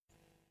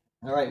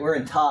All right, we're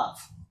in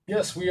Tav.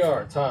 Yes, we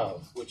are.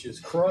 Tav, which is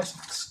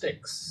crossed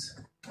sticks,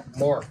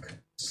 mark,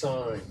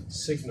 sign,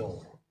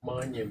 signal,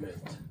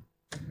 monument.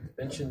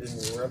 Mentioned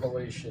in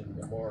Revelation,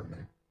 the mark.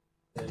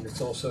 And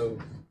it's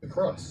also the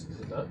cross,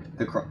 is it not?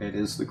 It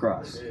is the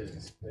cross. It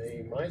is.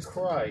 May my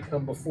cry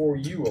come before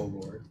you, O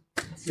Lord.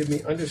 Give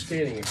me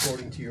understanding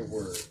according to your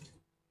word.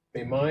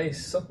 May my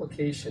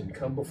supplication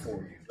come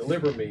before you.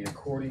 Deliver me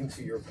according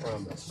to your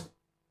promise.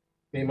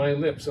 May my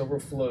lips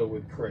overflow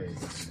with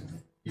praise.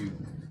 You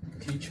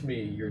teach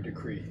me your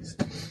decrees.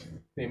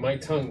 May my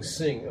tongue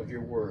sing of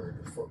your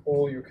word, for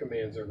all your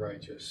commands are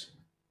righteous.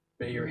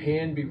 May your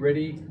hand be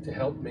ready to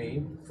help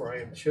me, for I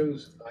have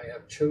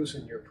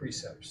chosen your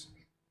precepts.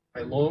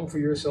 I long for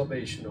your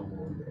salvation, O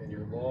Lord, and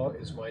your law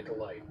is my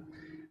delight.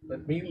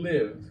 Let me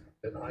live,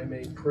 that I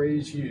may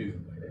praise you,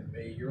 and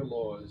may your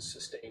laws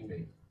sustain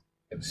me.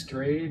 I have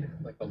strayed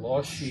like a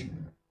lost sheep.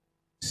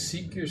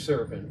 Seek your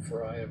servant,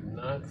 for I have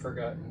not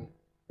forgotten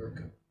your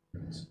commandments.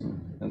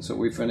 And so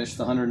we finished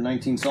the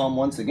 119th Psalm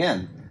once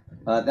again.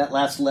 That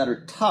last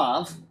letter,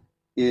 Tav,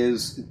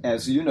 is,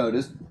 as you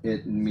noticed,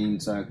 it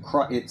means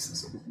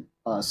it's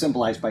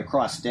symbolized by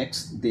cross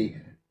sticks. The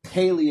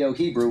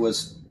Paleo-Hebrew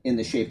was in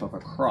the shape of a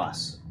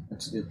cross.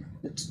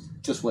 It's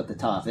just what the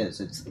Tav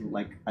is. It's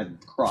like a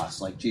cross,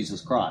 like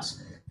Jesus'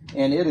 cross.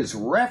 And it is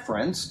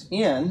referenced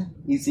in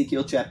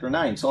Ezekiel chapter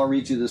 9. So I'll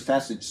read you this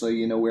passage so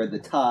you know where the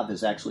Tav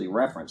is actually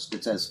referenced.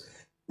 It says,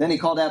 "Then he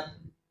called out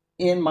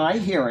in my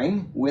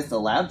hearing with a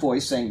loud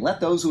voice, saying, 'Let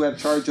those who have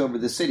charge over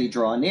the city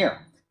draw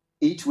near,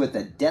 each with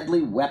a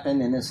deadly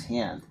weapon in his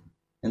hand.'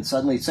 And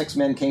suddenly 6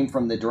 men came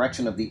from the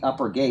direction of the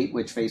upper gate,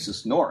 which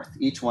faces north,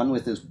 each one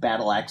with his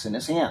battle axe in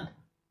his hand.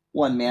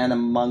 One man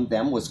among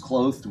them was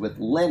clothed with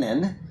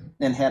linen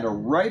and had a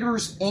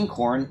writer's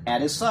inkhorn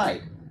at his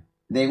side.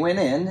 They went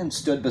in and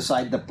stood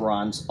beside the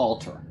bronze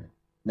altar.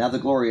 Now the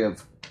glory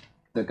of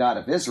the God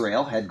of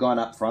Israel had gone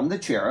up from the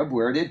cherub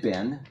where it had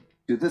been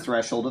to the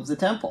threshold of the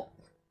temple.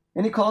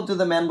 And he called to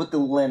the men with the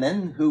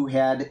linen who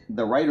had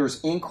the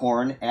writer's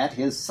inkhorn at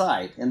his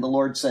side. And the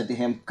Lord said to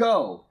him,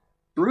 'Go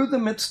through the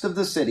midst of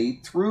the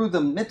city, through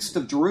the midst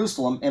of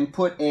Jerusalem, and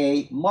put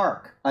a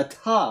mark,'" a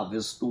tav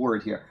is the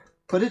word here,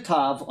 "put a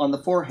tav on the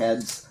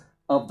foreheads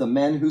of the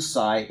men who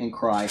sigh and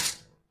cry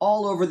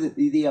all over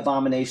the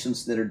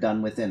abominations that are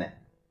done within it.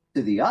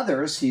 To the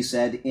others, he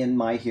said in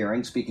my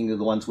hearing," speaking to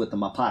the ones with the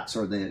mapats,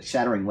 or the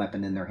shattering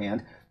weapon in their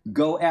hand,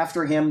 "Go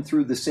after him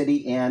through the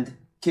city and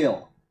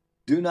kill.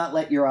 Do not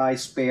let your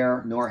eyes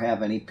spare, nor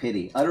have any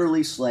pity.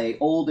 Utterly slay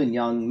old and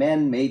young,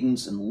 men,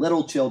 maidens, and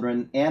little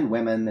children and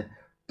women,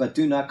 but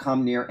do not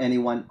come near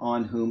anyone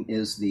on whom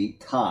is the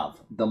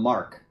tav, the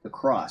mark, the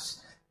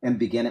cross, and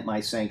begin at my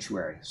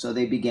sanctuary." So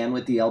they began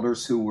with the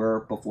elders who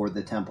were before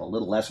the temple. A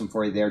little lesson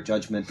for you there.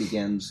 Judgment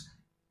begins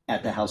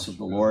at the house of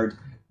the Lord.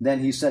 Then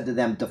he said to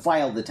them,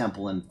 "Defile the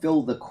temple and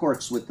fill the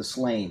courts with the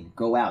slain.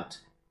 Go out."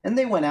 And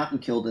they went out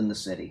and killed in the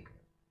city.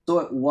 So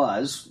it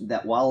was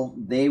that while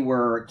they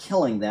were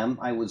killing them,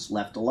 I was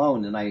left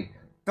alone, and I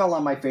fell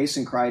on my face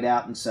and cried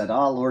out and said,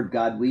 "Ah, Lord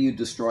God, will you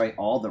destroy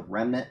all the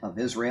remnant of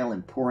Israel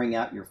in pouring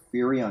out your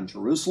fury on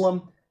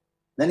Jerusalem?"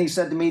 Then he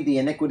said to me, "The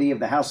iniquity of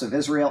the house of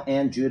Israel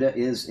and Judah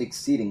is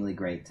exceedingly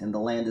great, and the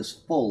land is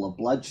full of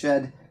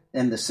bloodshed,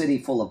 and the city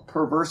full of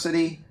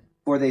perversity.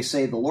 For they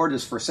say, 'The Lord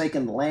has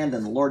forsaken the land,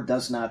 and the Lord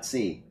does not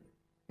see.'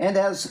 And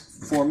as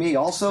for me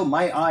also,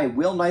 my eye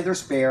will neither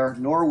spare,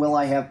 nor will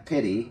I have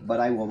pity,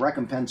 but I will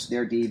recompense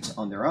their deeds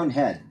on their own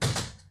head."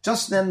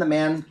 Just then the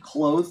man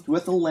clothed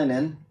with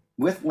linen,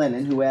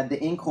 who had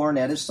the inkhorn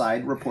at his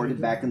side,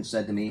 reported back and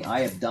said to me,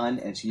 "I have done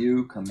as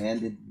you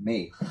commanded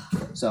me."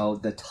 So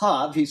the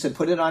tav, he said,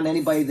 put it on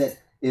anybody that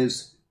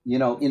is,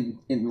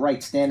 in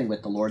right standing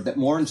with the Lord, that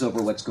mourns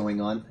over what's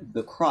going on.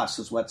 The cross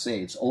is what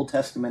saves, Old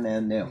Testament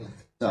and New.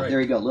 So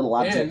There you go, little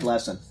object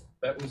lesson.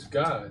 That was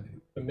God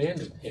who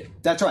commanded him.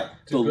 That's right.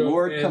 The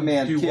Lord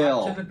commanded,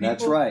 kill.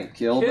 That's right.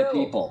 Kill the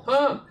people.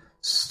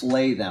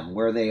 Slay them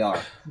where they are.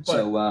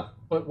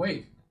 But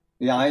wait.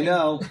 Yeah, I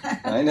know.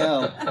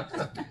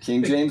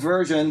 King James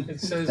Version.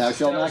 It says, "Thou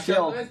shalt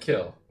not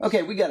kill."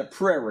 Okay, we got a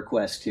prayer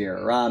request here.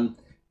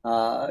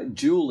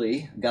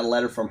 Julie, got a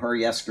letter from her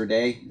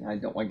yesterday. I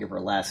don't want to give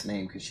her last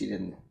name because she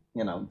didn't,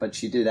 but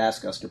she did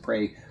ask us to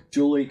pray.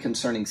 Julie,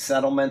 concerning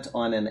settlement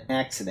on an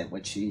accident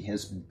which she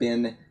has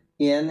been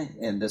in,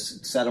 and this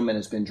settlement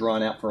has been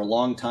drawn out for a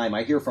long time.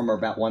 I hear from her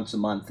about once a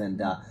month,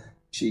 and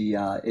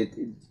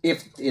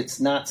if it's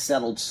not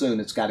settled soon,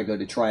 it's got to go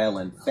to trial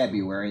in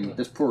February. And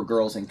this poor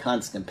girl's in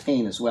constant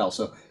pain as well.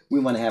 So we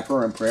want to have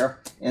her in prayer.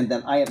 And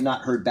then I have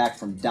not heard back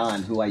from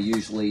Don, who I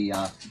usually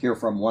hear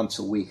from once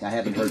a week. I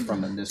haven't heard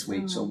from him this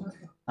week. So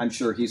I'm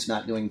sure he's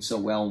not doing so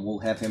well, and we'll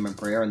have him in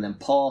prayer. And then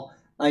Paul,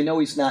 I know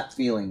he's not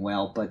feeling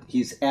well, but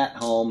he's at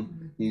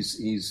home. He's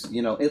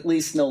at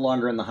least no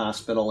longer in the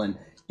hospital, and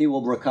he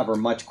will recover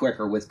much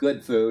quicker with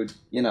good food,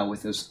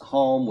 with his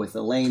home, with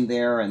Elaine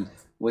there, and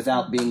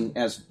without being,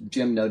 as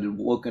Jim noted,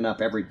 woken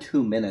up every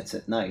 2 minutes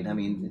at night. I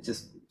mean,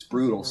 it's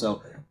brutal.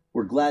 So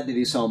we're glad that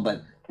he's home,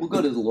 but We'll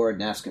go to the Lord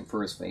and ask him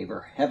for his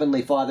favor.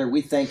 Heavenly Father,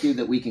 we thank you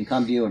that we can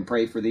come to you and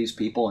pray for these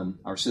people, and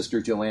our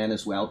sister Joanne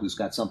as well, who's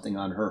got something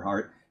on her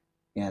heart.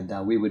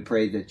 And we would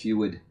pray that you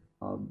would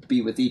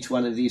be with each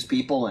one of these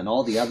people and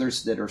all the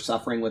others that are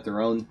suffering with their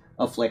own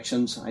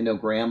afflictions. I know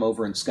Graham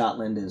over in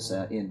Scotland is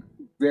in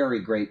very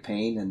great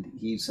pain, and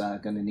he's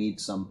going to need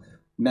some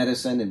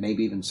medicine and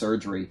maybe even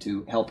surgery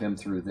to help him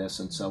through this.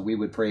 And so we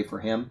would pray for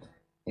him.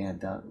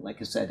 And like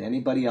I said,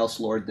 anybody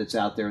else, Lord, that's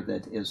out there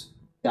that is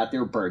got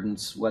their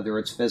burdens, whether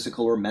it's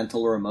physical or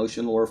mental or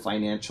emotional or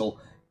financial,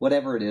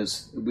 whatever it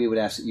is, we would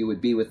ask that you would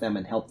be with them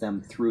and help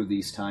them through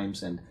these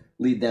times and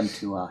lead them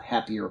to a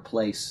happier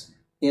place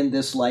in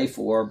this life,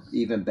 or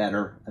even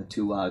better,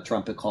 to a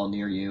trumpet call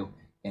near you.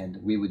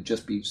 And we would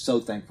just be so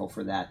thankful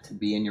for that, to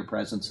be in your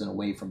presence and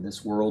away from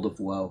this world of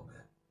woe.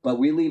 But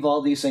we leave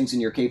all these things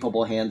in your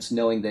capable hands,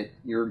 knowing that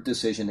your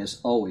decision is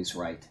always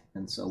right.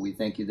 And so we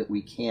thank you that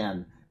we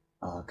can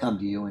come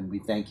to you, and we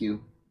thank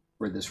you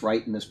for this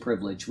right and this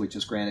privilege, which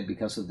is granted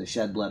because of the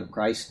shed blood of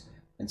Christ.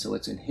 And so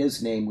it's in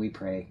his name we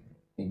pray.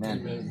 Amen.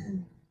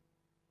 Amen.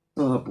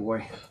 Oh,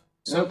 boy.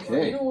 So,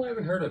 Okay. you know what I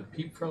haven't heard a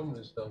peep from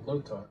is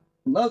Lotar.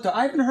 Lota,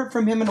 I haven't heard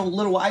from him in a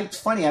little while. It's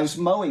funny, I was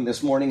mowing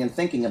this morning and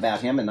thinking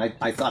about him, and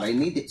I thought I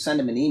need to send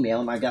him an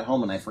email, and I got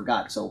home and I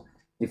forgot. So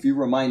if you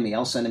remind me,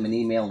 I'll send him an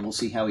email and we'll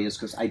see how he is,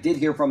 because I did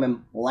hear from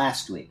him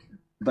last week.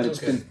 But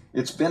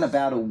it's been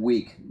about a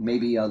week,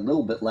 maybe a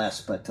little bit less.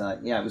 But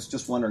yeah, I was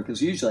just wondering,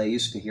 because usually I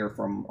used to hear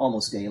from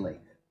almost daily.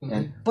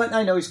 Mm-hmm. But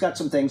I know he's got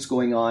some things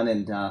going on,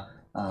 and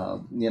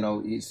you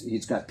know,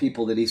 he's got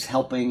people that he's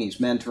helping, he's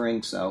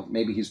mentoring, so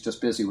maybe he's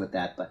just busy with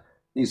that. But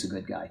he's a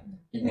good guy.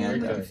 The man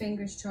And with the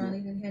fingers,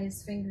 Charlie, that had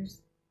his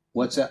fingers.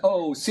 what's that?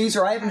 Oh,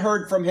 Caesar, I haven't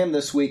heard from him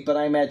this week, but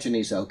I imagine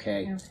he's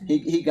okay.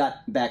 He got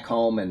back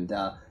home, and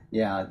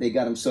yeah, they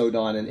got him sewed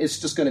on, and it's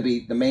just going to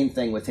be the main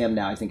thing with him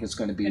now. I think it's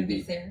going to be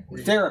the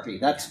therapy.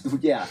 That's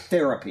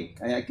therapy.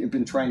 I've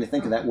been trying to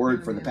think of that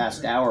word for the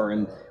past hour,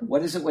 and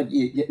what is it?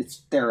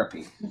 It's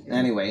therapy.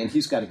 Anyway, and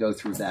he's got to go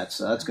through that,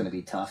 so that's going to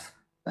be tough.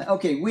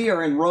 Okay, we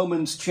are in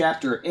Romans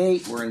chapter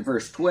 8. We're in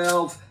verse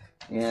 12,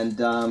 and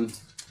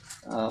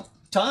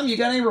Tom, you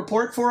got any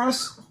report for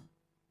us?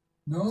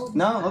 No.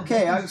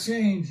 Okay.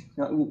 Change.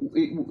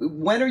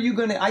 When are you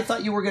going to? I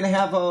thought you were going to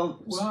have a.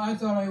 Well, I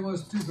thought I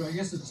was too, but I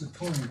guess it's the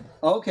 20th.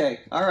 Okay.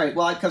 All right.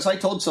 Well, because I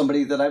told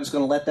somebody that I was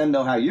going to let them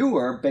know how you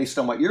were based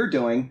on what you're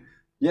doing,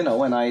 you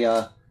know, and I.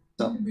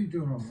 You'll be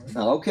doing all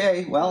right.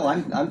 Okay. Well,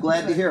 I'm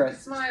glad to hear it.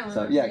 Smiling.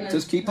 So yeah,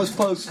 just keep us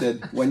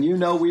posted when you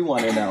know we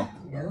want to know.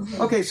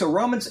 Okay. So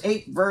Romans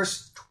 8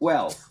 verse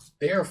 12.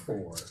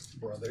 Therefore,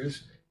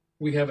 brothers,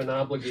 we have an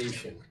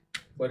obligation,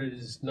 but it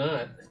is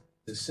not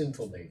the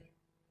sinful nature.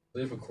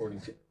 Live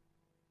according to.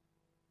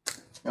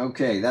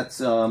 Okay, that's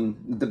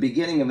the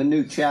beginning of a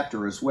new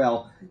chapter as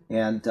well,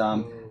 and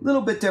a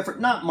little bit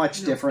different, not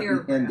much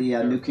different in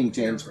the New King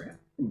James.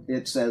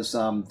 It says,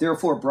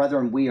 therefore,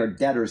 brethren, we are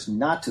debtors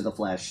not to the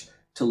flesh,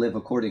 to live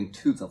according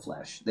to the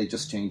flesh. They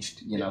just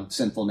changed,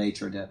 sinful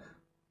nature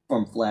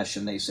from flesh,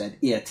 and they said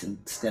it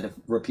instead of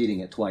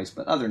repeating it twice,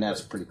 but other than that,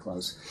 it's pretty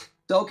close.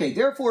 So, okay,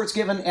 therefore, it's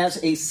given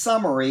as a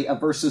summary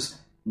of verses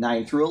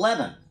 9 through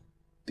 11.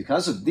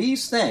 Because of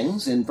these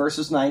things in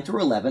verses 9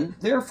 through 11,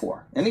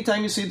 therefore.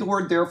 Anytime you see the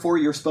word therefore,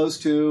 you're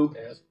supposed to...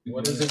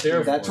 What is it there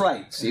for? That's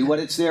right. See what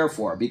it's there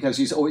for, because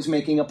he's always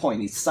making a point.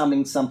 He's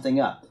summing something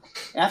up.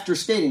 After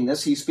stating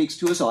this, he speaks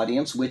to his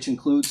audience, which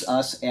includes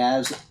us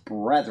as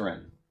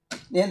brethren.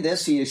 In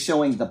this, he is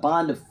showing the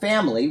bond of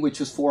family,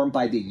 which is formed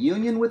by the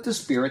union with the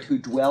Spirit who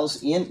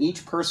dwells in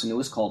each person who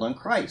is called on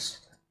Christ.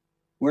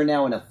 We're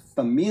now in a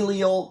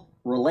familial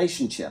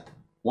relationship,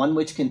 one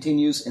which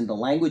continues in the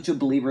language of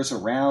believers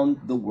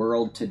around the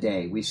world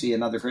today. We see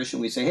another Christian,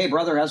 we say, hey,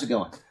 brother, how's it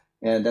going?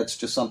 And that's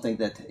just something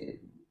that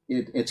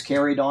it's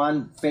carried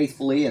on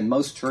faithfully in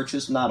most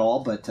churches, not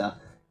all, but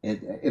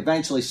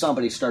eventually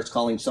somebody starts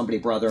calling somebody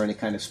brother, and it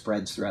kind of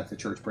spreads throughout the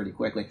church pretty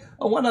quickly.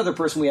 One other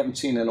person we haven't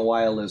seen in a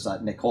while is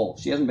Nicole.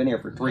 She hasn't been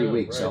here for 3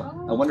 weeks, so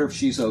I wonder if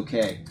she's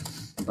okay.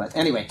 But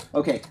anyway,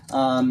 okay,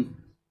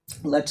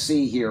 let's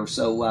see here.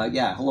 So,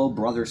 hello,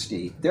 Brother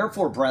Steve.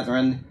 Therefore,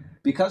 brethren,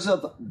 because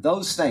of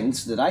those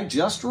things that I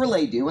just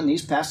relayed to you in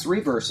these past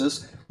 3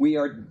 verses, we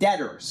are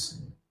debtors.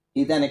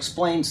 He then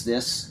explains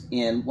this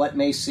in what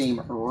may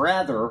seem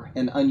rather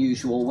an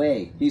unusual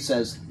way. He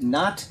says,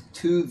 not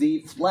to the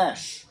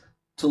flesh,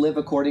 to live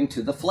according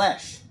to the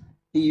flesh.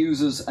 He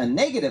uses a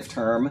negative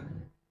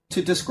term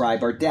to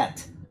describe our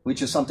debt,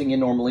 which is something you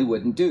normally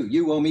wouldn't do.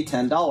 You owe me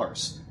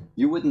 $10.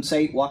 You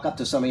wouldn't walk up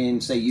to somebody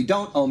and say, you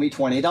don't owe me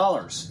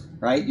 $20.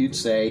 Right? You'd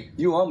say,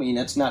 you owe me, and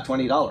it's not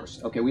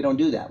 $20. Okay, we don't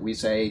do that. We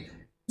say,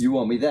 you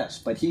owe me this.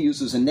 But he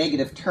uses a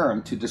negative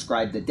term to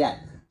describe the debt.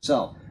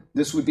 So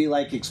this would be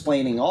like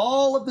explaining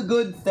all of the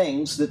good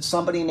things that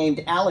somebody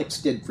named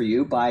Alex did for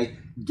you by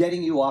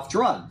getting you off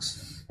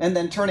drugs, and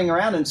then turning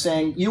around and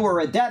saying, you were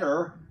a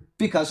debtor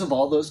because of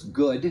all those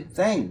good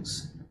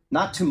things.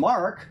 Not to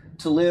Mark,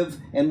 to live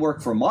and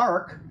work for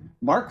Mark.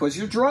 Mark was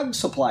your drug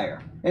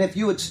supplier. And if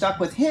you had stuck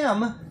with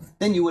him,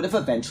 then you would have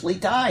eventually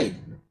died.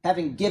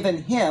 having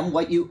given him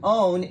what you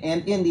own,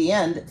 and in the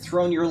end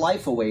thrown your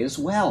life away as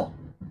well.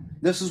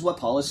 This is what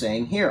Paul is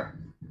saying here.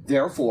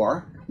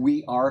 Therefore,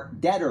 we are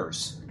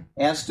debtors,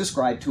 as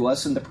described to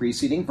us in the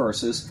preceding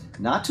verses,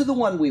 not to the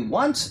one we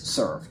once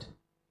served.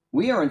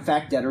 We are in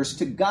fact debtors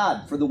to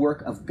God for the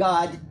work of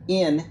God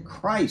in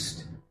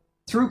Christ.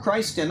 Through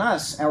Christ in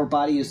us, our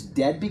body is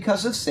dead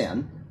because of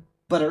sin,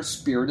 but our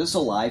spirit is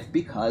alive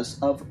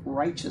because of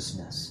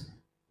righteousness.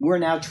 We're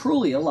now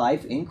truly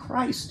alive in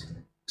Christ.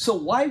 So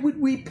why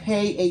would we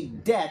pay a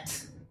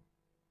debt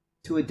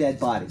to a dead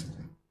body?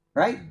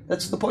 Right?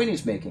 That's the point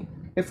he's making.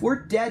 If we're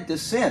dead to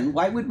sin,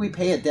 why would we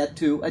pay a debt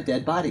to a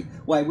dead body?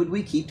 Why would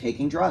we keep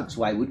taking drugs?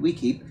 Why would we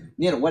keep,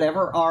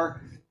 whatever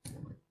our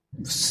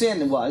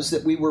sin was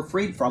that we were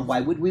freed from,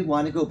 why would we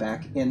want to go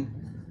back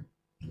and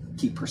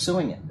keep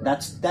pursuing it?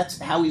 That's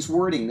how he's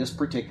wording this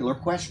particular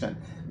question.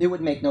 It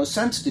would make no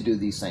sense to do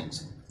these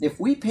things. If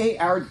we pay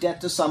our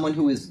debt to someone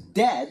who is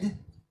dead,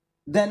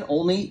 then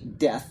only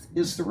death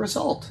is the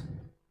result.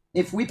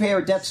 If we pay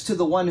our debts to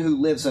the one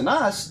who lives in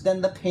us,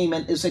 then the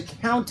payment is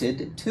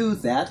accounted to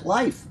that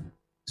life.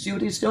 See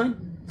what he's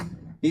doing?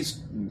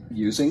 He's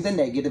using the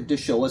negative to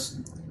show us,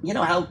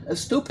 how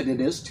stupid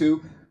it is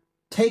to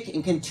take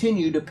and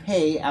continue to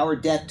pay our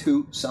debt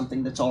to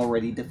something that's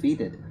already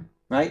defeated,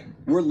 right?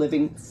 We're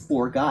living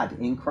for God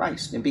in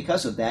Christ. And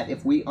because of that,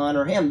 if we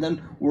honor him,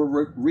 then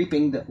we're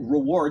reaping the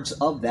rewards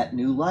of that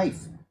new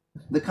life.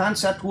 The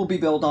concept will be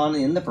built on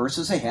in the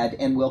verses ahead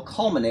and will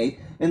culminate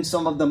in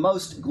some of the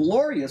most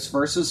glorious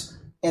verses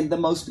and the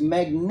most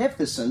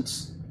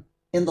magnificence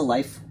in the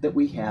life that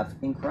we have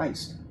in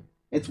Christ.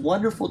 It's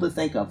wonderful to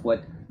think of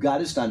what God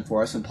has done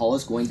for us, and Paul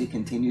is going to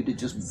continue to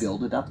just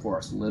build it up for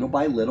us, little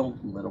by little,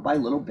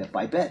 bit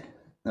by bit.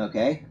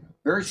 Okay?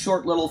 Very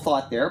short little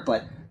thought there,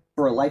 but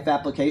for a life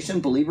application,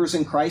 believers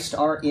in Christ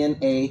are in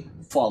a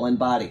fallen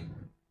body.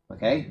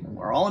 Okay?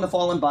 We're all in a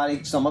fallen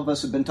body. Some of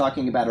us have been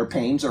talking about our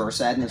pains or our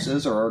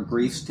sadnesses or our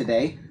griefs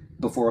today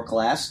before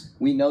class.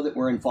 We know that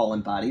we're in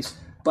fallen bodies,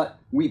 but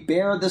we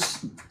bear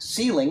this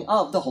sealing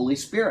of the Holy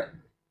Spirit.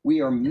 We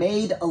are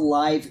made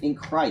alive in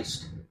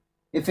Christ.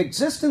 If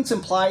existence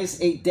implies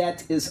a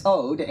debt is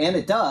owed, and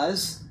it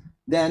does,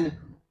 then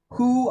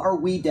who are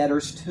we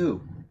debtors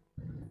to?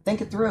 Think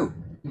it through.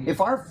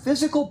 If our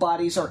physical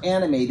bodies are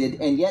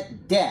animated and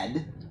yet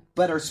dead,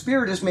 but our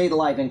spirit is made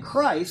alive in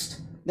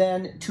Christ,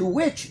 then to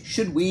which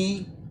should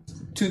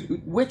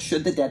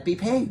the debt be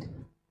paid?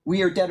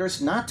 We are debtors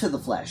not to the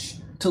flesh,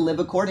 to live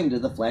according to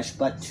the flesh,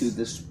 but to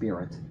the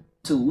Spirit.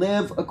 To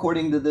live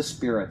according to the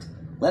Spirit.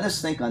 Let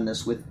us think on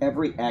this with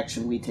every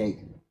action we take,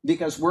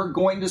 because we're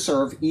going to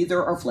serve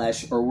either our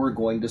flesh or we're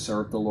going to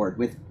serve the Lord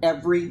with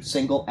every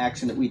single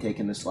action that we take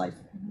in this life.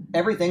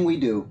 Everything we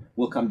do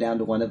will come down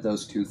to one of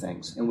those two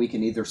things, and we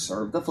can either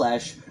serve the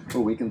flesh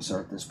or we can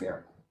serve the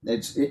Spirit.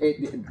 It's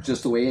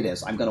just the way it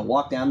is. I'm going to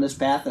walk down this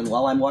path, and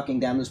while I'm walking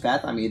down this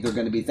path, I'm either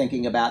going to be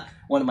thinking about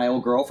one of my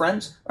old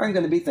girlfriends, or I'm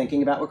going to be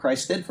thinking about what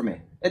Christ did for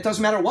me. It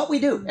doesn't matter what we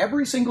do.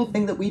 Every single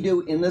thing that we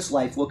do in this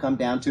life will come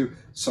down to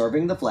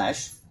serving the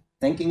flesh,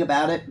 thinking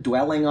about it,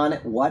 dwelling on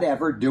it,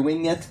 whatever,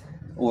 doing it,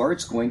 or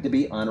it's going to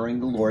be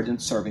honoring the Lord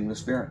and serving the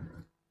Spirit.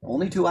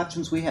 Only two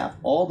options we have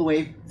all the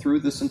way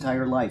through this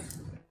entire life.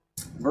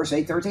 Verse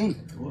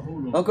 8:13. Well,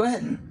 hold on. Oh, go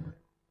ahead.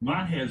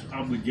 Mine has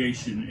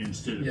obligation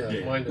instead of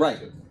debt. Mine does Right.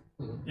 too.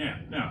 Yeah.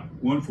 Now,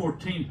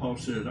 1:14, Paul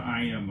says,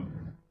 I am.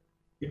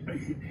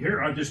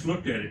 Here, I just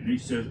looked at it, and he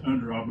says,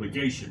 under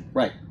obligation.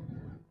 Right.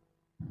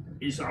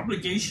 Is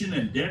obligation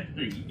and debt,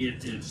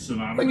 it is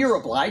synonymous? When you're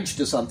obliged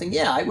to something,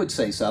 yeah, I would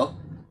say so.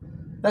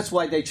 That's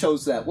why they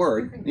chose that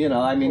word.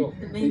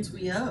 It means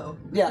we owe.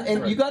 Yeah,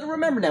 and you got to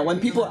remember now, when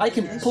people, I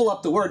can pull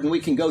up the word and we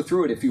can go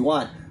through it if you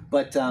want.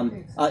 But as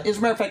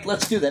a matter of fact,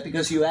 let's do that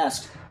because you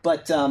asked.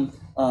 But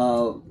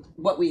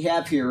what we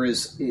have here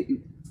is,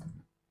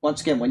 once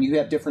again, when you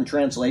have different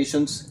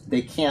translations,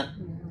 they can't,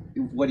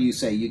 what do you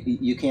say?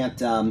 You can't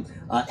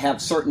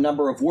have certain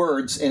number of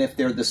words, and if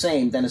they're the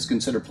same, then it's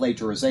considered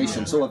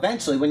plagiarization. So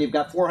eventually, when you've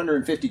got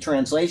 450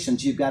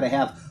 translations, you've got to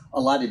have a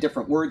lot of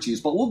different words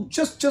used. But we'll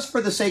just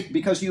for the sake,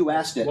 because you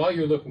asked it. While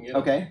you're looking at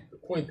Okay. the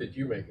point that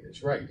you're making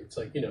is right. It's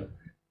like,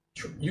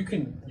 you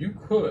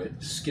could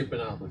skip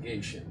an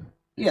obligation,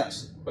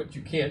 Yes. but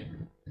you can't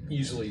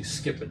easily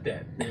skip a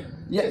debt.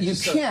 Yeah, you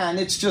can.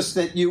 It's just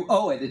that you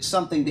owe it. It's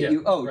something that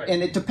you owe. Right.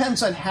 And it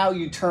depends on how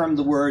you term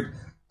the word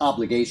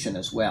obligation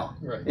as well.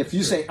 Right, If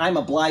you say, I'm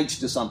obliged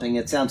to something,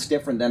 it sounds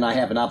different than I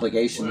have an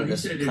obligation Well, to he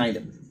this said kind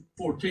in of.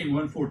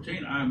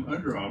 1:14, I'm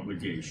under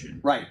obligation.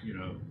 Right.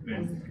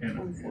 And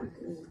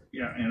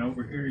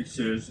over here he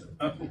says,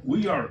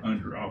 we are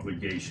under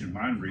obligation.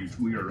 Mine reads,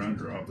 we are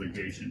under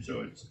obligation.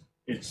 So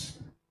it's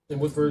And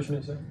what version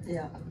is that?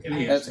 Yeah.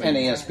 That's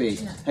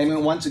NASB. I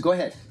mean, go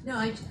ahead. No,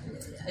 a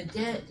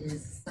debt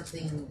is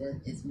something that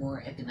is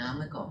more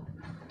economical.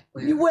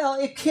 where Well,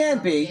 it can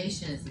be.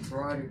 Obligation is a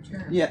broader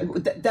term. Yeah,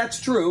 that's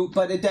true,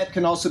 but a debt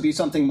can also be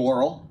something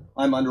moral.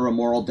 I'm under a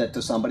moral debt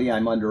to somebody.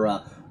 I'm under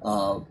a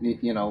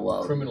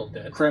Criminal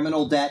debt.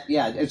 Criminal debt,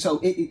 yeah. And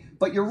so,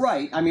 but you're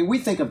right. I mean, we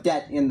think of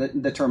debt in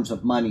the terms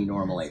of money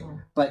normally.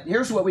 But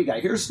here's what we got.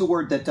 Here's the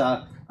word that,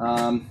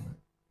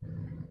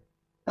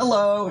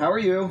 hello, how are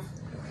you?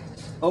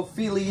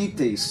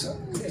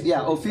 Ophilites.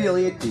 Yeah,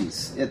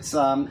 ophilites. It's,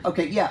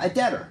 okay, yeah, a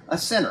debtor, a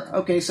sinner.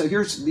 Okay, so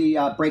here's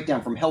the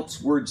breakdown from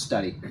Help's word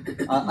study.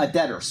 A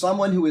debtor,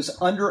 someone who is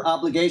under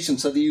obligation,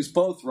 so they use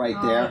both right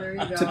there,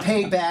 to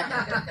pay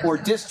back or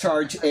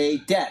discharge a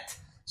debt.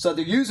 So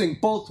they're using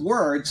both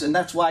words, and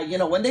that's why,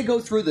 when they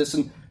go through this,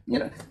 and,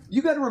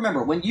 you got to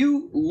remember, when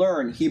you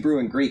learn Hebrew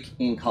and Greek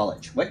in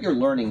college, what you're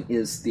learning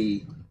is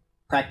the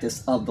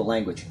practice of the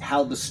language,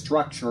 how the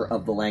structure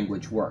of the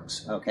language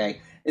works,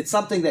 okay? It's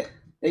something that,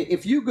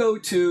 if you go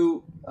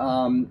to,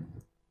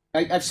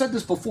 I've said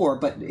this before,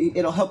 but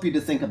it'll help you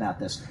to think about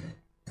this.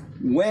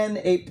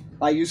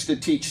 I used to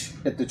teach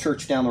at the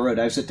church down the road.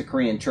 I was at the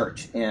Korean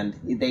church, and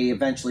they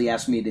eventually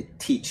asked me to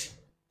teach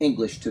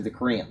English to the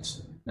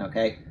Koreans,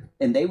 okay?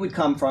 And they would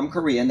come from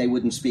Korea, and they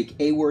wouldn't speak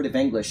a word of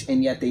English,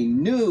 and yet they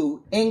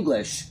knew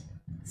English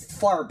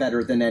far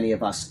better than any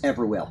of us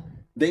ever will.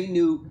 They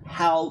knew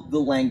how the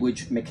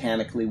language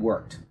mechanically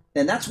worked.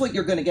 And that's what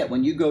you're going to get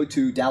when you go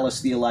to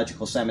Dallas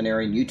Theological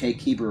Seminary and you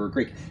take Hebrew or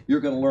Greek. You're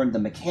going to learn the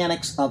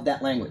mechanics of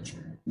that language.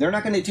 They're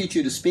not going to teach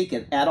you to speak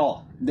it at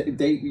all.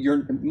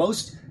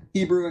 Most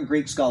Hebrew and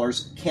Greek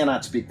scholars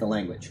cannot speak the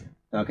language,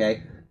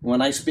 okay?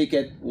 When I speak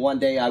it, one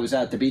day I was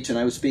at the beach and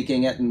I was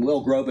speaking it, and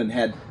Will Groban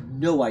had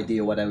no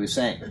idea what I was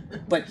saying.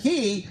 But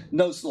he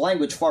knows the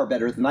language far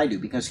better than I do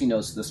because he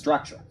knows the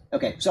structure.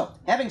 Okay, so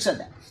having said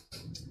that,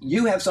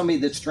 you have somebody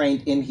that's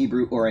trained in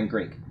Hebrew or in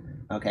Greek,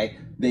 okay?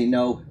 They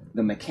know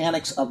the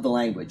mechanics of the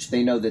language.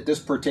 They know that this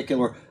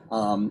particular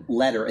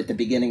letter at the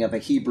beginning of a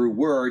Hebrew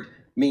word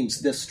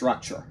means this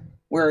structure.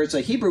 Whereas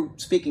a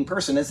Hebrew-speaking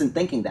person isn't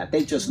thinking that.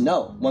 They just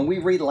know. When we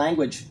read a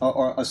language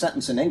or a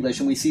sentence in English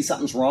and we see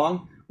something's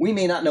wrong, we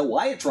may not know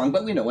why it's wrong,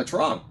 but we know it's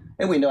wrong.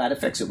 And we know how to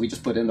fix it. We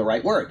just put in the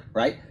right word,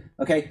 right?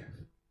 Okay,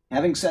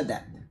 having said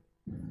that,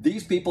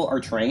 these people are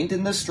trained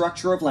in the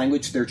structure of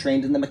language. They're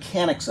trained in the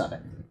mechanics of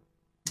it.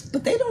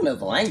 But they don't know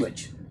the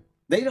language.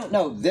 They don't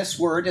know this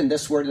word and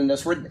this word and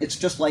this word. It's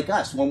just like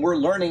us. When we're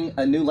learning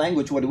a new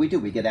language, what do?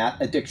 We get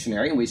out a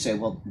dictionary and we say,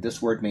 well,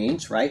 this word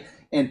means, right?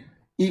 And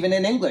even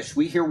in English,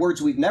 we hear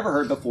words we've never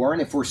heard before,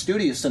 and if we're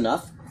studious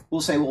enough,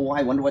 we'll say, well,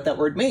 I wonder what that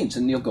word means,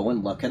 and you'll go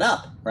and look it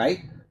up, right?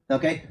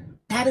 Okay?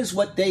 That is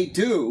what they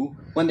do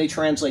when they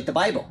translate the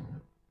Bible.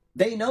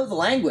 They know the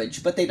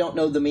language, but they don't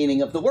know the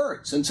meaning of the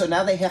words. And so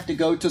now they have to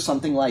go to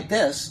something like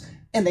this,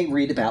 and they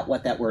read about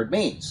what that word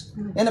means.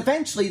 And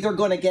eventually they're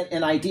going to get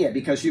an idea,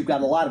 because you've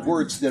got a lot of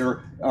words that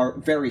are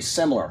very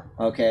similar,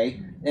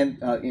 okay?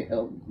 And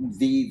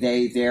the,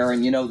 they, their,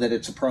 and you know that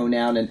it's a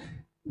pronoun and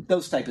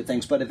those type of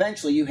things. But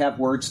eventually you have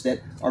words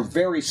that are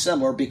very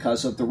similar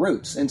because of the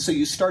roots. And so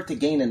you start to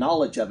gain a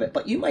knowledge of it,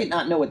 but you might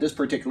not know what this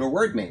particular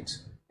word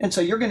means. And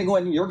so you're going to go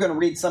in and you're going to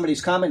read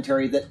somebody's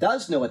commentary that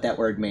does know what that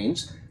word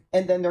means,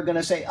 and then they're going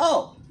to say,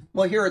 oh,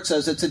 well, here it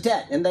says it's a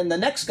debt. And then the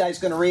next guy's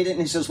going to read it, and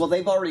he says, well,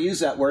 they've already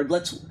used that word.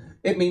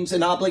 It means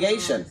an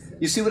obligation.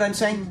 You see what I'm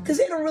saying? Because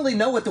they don't really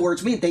know what the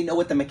words mean. They know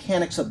what the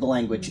mechanics of the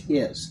language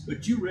is.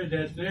 But you read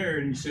that there,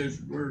 and he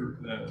says we're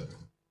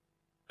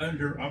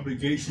under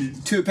obligation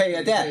to pay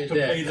a debt. To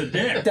pay the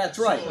debt. That's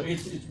right. So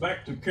it's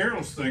back to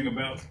Carol's thing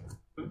about.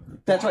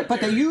 That's right.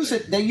 But they use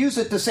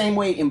it the same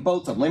way in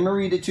both of them. Let me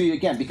read it to you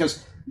again,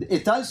 because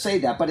it does say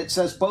that, but it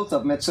says both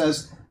of them. It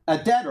says a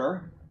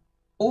debtor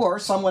or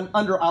someone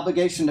under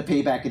obligation to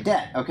pay back a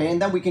debt. Okay,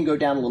 and then we can go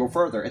down a little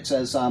further. It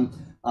says,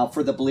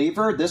 for the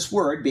believer, this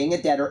word, being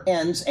a debtor,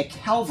 ends at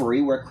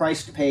Calvary, where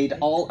Christ paid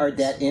all our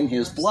debt in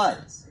his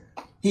blood.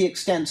 He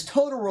extends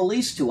total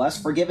release to us,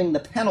 forgiving the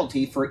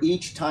penalty for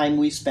each time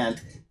we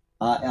spent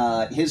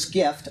his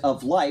gift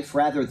of life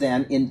rather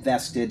than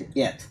invested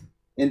it.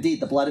 Indeed,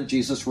 the blood of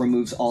Jesus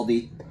removes all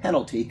the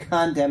penalty,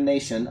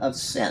 condemnation of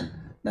sin.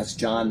 That's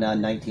John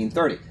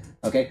 19:30.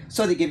 Okay,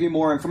 so they give you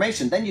more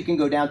information. Then you can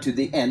go down to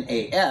the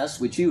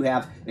NAS, which you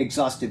have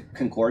exhaustive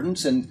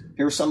concordance, and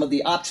here are some of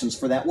the options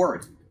for that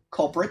word.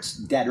 Culprits,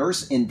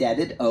 debtors,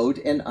 indebted, owed,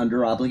 and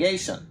under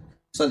obligation.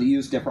 So they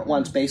use different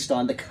ones based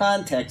on the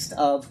context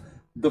of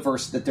the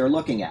verse that they're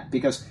looking at.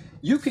 Because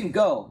you can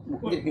go...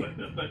 Well,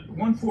 but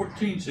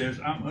 114 says,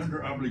 I'm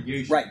under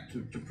obligation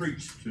to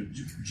preach to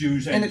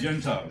Jews and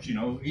Gentiles, you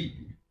know.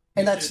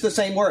 And that's the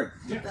same word.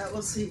 Yeah.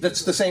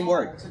 That's the same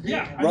word.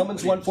 Yeah.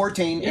 Romans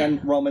 1:14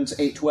 and Romans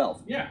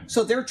 8:12. Yeah.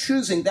 So they're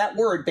choosing that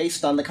word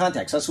based on the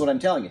context. That's what I'm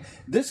telling you.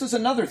 This is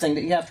another thing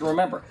that you have to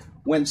remember.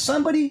 When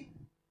somebody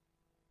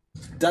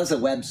does a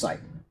website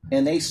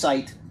and they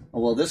cite,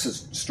 well, this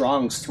is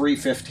Strong's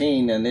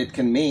 315 and it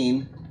can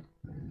mean,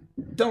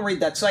 don't read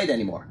that site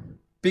anymore.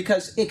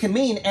 Because it can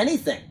mean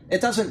anything.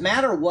 It doesn't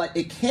matter what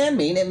it can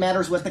mean. It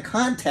matters what the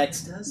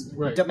context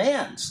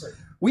demands. Right.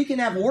 We can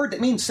have a word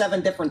that means 7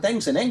 different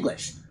things in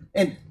English.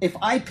 And if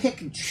I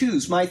pick and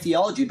choose my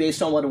theology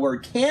based on what a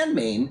word can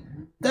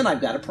mean, then I've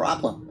got a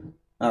problem.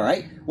 All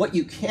right? What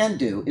you can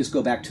do is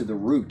go back to the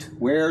root.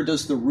 Where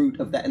does the root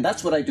of that? And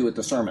that's what I do at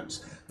the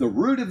sermons. The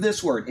root of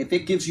this word, if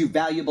it gives you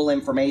valuable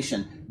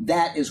information,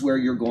 that is where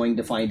you're going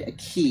to find a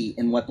key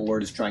in what the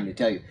Lord is trying to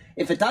tell you.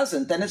 If it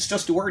doesn't, then it's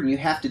just a word, and you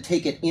have to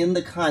take it in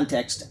the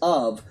context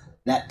of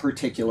that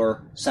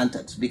particular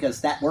sentence,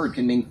 because that word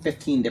can mean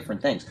 15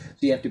 different things. So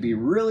you have to be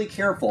really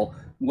careful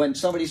when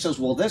somebody says,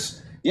 well,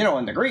 this,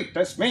 in the Greek,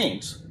 this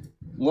means.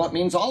 Well, it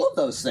means all of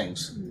those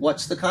things.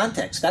 What's the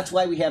context? That's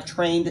why we have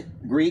trained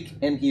Greek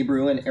and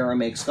Hebrew and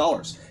Aramaic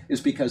scholars,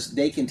 is because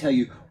they can tell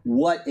you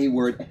what a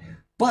word.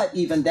 But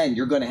even then,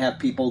 you're going to have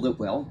people that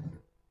will,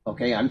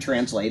 okay, I'm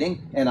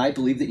translating, and I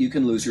believe that you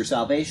can lose your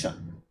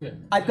salvation. Yeah.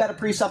 I've got a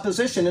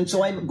presupposition, and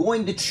so I'm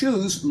going to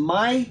choose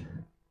my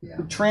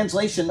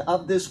translation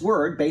of this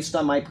word based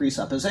on my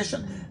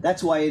presupposition.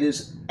 That's why it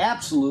is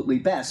absolutely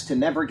best to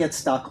never get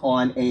stuck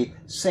on a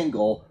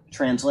single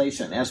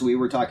translation, as we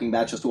were talking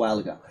about just a while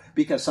ago.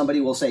 Because somebody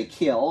will say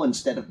kill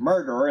instead of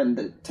murder in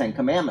the Ten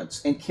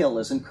Commandments, and kill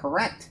isn't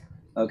correct.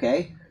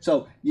 Okay?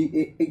 So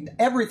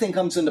everything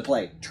comes into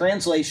play.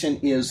 Translation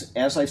is,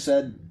 as I've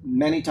said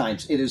many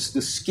times, it is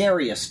the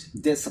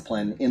scariest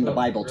discipline in the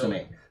Bible to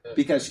me.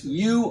 Because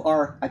you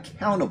are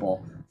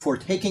accountable for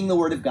taking the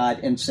Word of God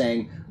and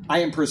saying, I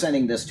am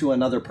presenting this to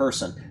another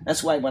person.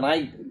 That's why when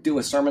I do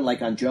a sermon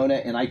like on Jonah,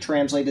 and I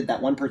translated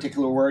that one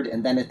particular word,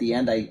 and then at the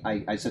end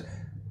I said,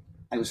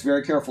 I was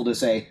very careful to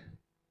say,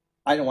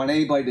 I don't want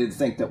anybody to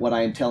think that what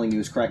I am telling you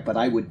is correct, but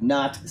I would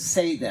not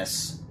say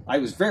this. I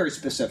was very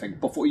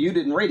specific. Before, you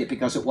didn't read it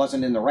because it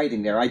wasn't in the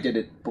writing there. I did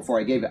it before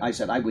I gave it. I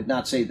said I would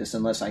not say this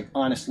unless I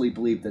honestly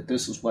believe that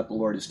this is what the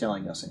Lord is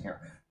telling us in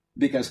here.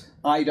 Because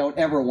I don't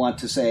ever want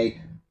to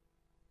say,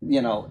 I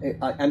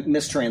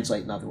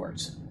mistranslate, in other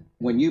words.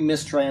 When you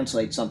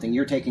mistranslate something,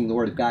 you're taking the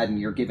Word of God and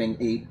you're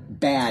giving a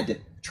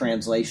bad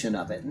translation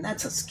of it. And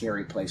that's a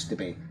scary place to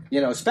be.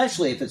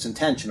 Especially if it's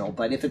intentional.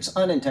 But if it's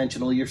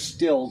unintentional, you're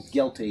still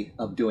guilty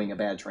of doing a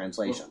bad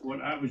translation. Well,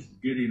 what I was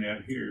getting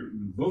at here,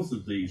 in both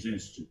of these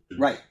instances,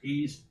 right,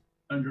 he's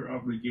under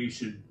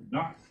obligation,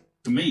 not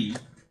to me,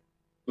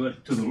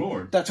 but to the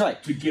Lord. That's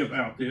right. To give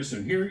out this.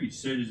 And here he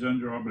said he's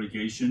under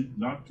obligation,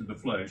 not to the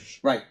flesh,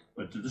 right,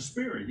 but to the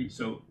Spirit.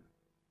 So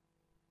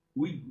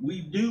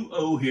we do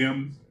owe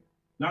him,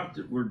 not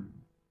that we're...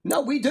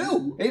 No, we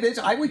do. It is.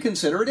 I would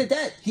consider it a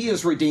debt. He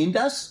has redeemed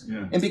us,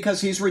 and because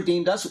He's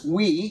redeemed us,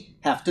 we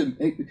have to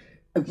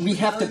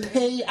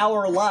pay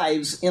our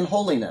lives in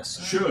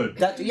holiness. Should.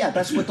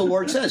 That's what the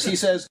Lord says. He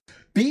says,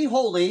 "Be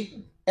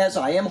holy as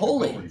I am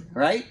holy."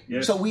 Right.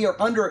 Yes. So we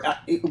are under,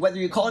 whether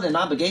you call it an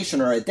obligation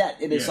or a debt,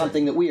 it is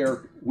something that we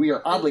are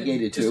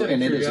obligated to,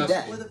 and it is a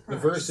debt. The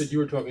verse that you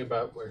were talking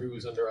about, where he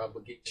was under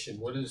obligation,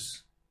 what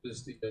is the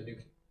New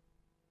King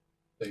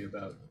say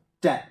about?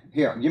 Debt.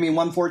 Here, you mean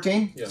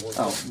 114? Yeah.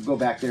 114. Go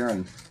back there,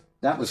 and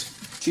that was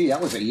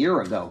a year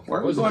ago.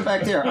 Where are we going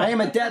back there? I am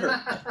a debtor.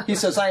 He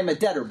says, I am a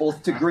debtor,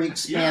 both to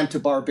Greeks and to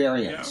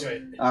barbarians. Yeah.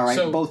 Right. All right,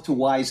 So, both to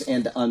wise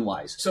and to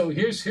unwise. So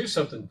here's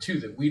something, too,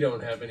 that we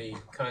don't have any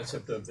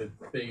concept of that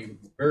they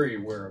were very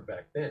aware of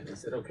back then,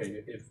 is that,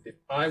 okay, if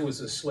I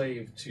was a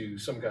slave to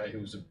some guy who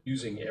was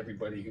abusing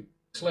everybody who was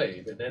a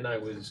slave, and then I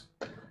was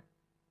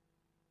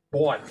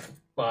bought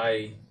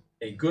by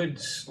a good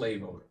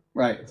slave owner,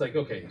 right? It's like,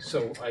 okay,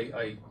 so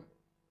I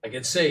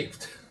get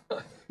saved.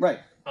 Right.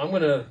 I'm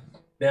going to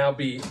now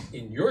be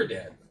in your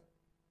debt.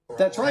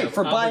 That's right,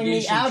 for buying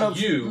me out of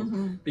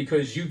you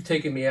because you've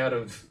taken me out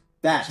of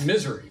that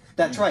misery.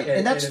 That's right,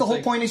 and that's the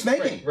whole point he's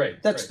making.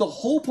 Right. That's the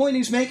whole point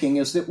he's making,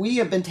 is that we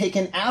have been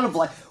taken out of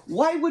life.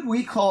 Why would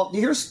we call?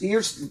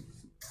 Here's.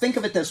 Think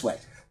of it this way: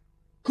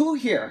 who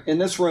here in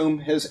this room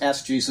has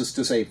asked Jesus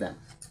to save them?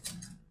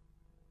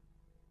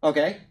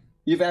 Okay,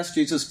 you've asked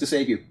Jesus to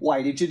save you.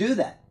 Why did you do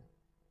that?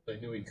 I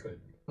knew he could.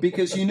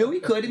 Because you knew he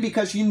could, and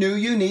because you knew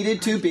you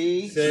needed to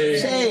be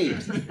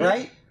saved,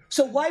 right?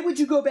 So why would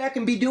you go back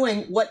and be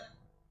doing what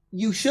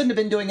you shouldn't have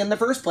been doing in the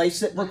first place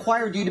that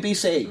required you to be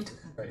saved?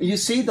 Right. You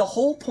see, the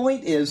whole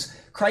point is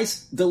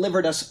Christ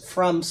delivered us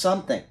from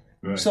something.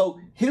 Right. So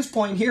his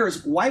point here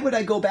is, why would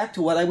I go back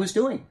to what I was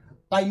doing?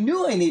 I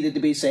knew I needed to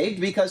be saved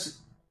because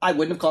I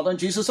wouldn't have called on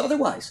Jesus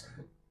otherwise.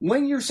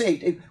 When you're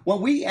saved,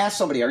 when we ask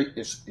somebody,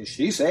 is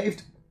she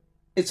saved?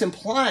 It's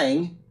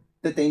implying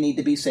that they need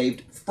to be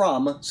saved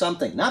from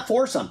something, not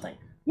for something.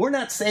 We're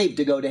not saved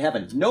to go to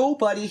heaven.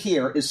 Nobody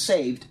here is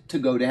saved to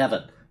go to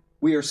heaven.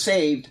 We are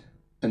saved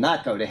to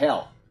not go to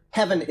hell.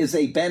 Heaven is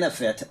a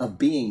benefit of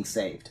being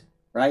saved,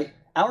 right?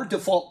 Our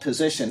default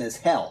position is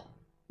hell.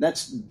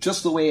 That's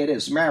just the way it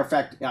is. As a matter of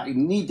fact, I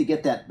need to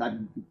get that.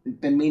 I've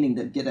been meaning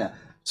to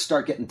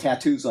start getting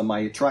tattoos on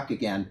my truck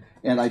again.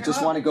 And I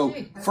just want to go,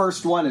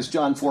 first one is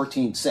John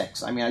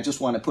 14:6. I mean, I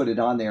just want to put it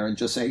on there and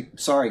just say,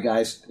 sorry,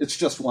 guys, it's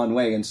just one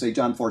way, and say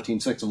John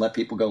 14:6 and let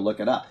people go look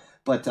it up.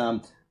 But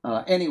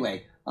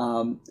anyway,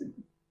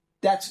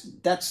 that's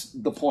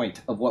the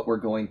point of what we're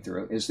going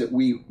through, is that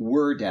we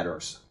were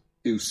debtors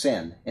to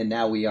sin, and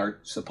now we are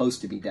supposed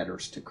to be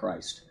debtors to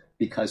Christ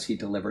because he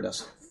delivered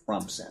us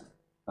from sin.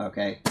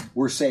 Okay?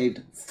 We're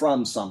saved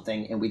from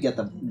something, and we get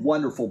the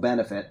wonderful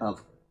benefit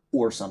of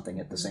or something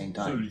at the same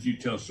So time. did you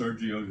tell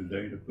Sergio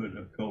today to put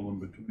a colon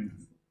between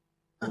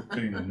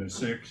 14 and the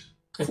 6?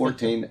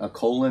 14, a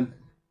colon.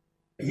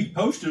 He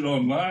posted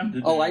online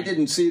today. Oh, I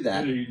didn't see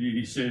that.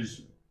 He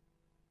says,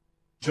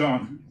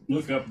 John,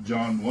 look up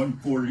John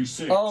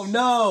 146. Oh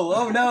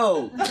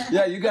no!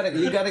 Yeah, you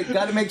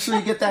gotta make sure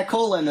you get that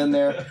colon in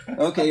there.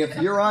 Okay, if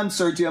you're on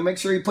Sergio, make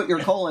sure you put your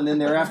colon in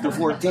there after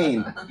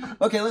 14.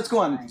 Okay, let's go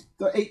on.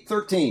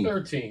 8:13.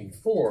 13.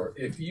 For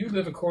if you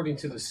live according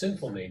to the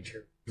sinful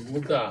nature, you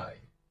will die.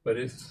 But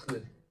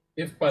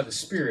if by the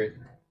Spirit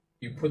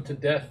you put to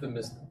death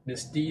the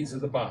misdeeds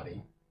of the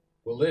body,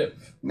 will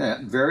live. Yeah,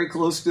 very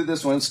close to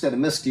this one. Instead of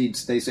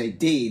misdeeds, they say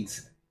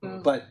deeds.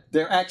 But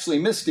they're actually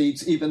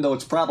misdeeds, even though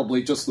it's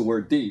probably just the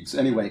word deeds.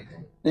 Anyway,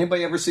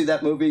 anybody ever see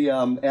that movie,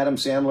 Adam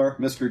Sandler,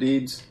 Mr.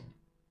 Deeds?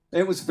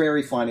 It was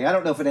very funny. I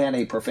don't know if it had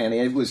any profanity.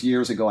 It was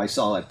years ago I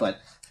saw it. But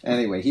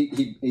anyway,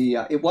 he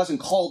it wasn't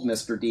called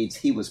Mr. Deeds.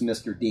 He was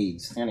Mr.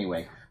 Deeds.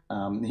 Anyway,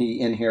 he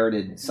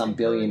inherited some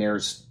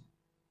billionaires'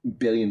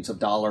 billions of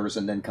dollars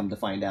and then come to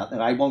find out.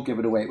 And I won't give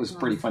it away. It was a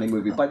pretty funny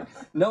movie. But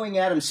knowing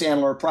Adam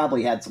Sandler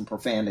probably had some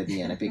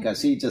profanity in it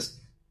because he just...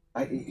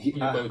 I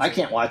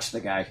can't watch the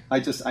guy. I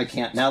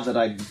can't now that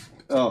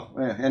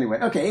anyway.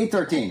 Okay,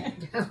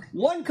 8:13.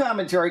 One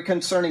commentary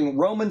concerning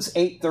Romans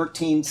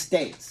 8:13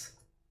 states,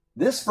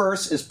 this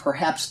verse is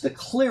perhaps the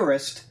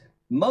clearest,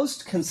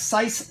 most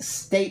concise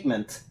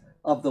statement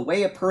of the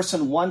way a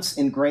person once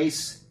in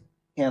grace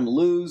can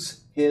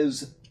lose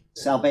his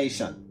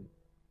salvation.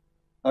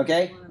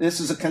 Okay? This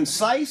is a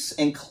concise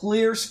and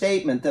clear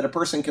statement that a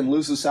person can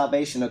lose his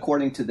salvation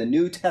according to the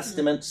New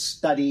Testament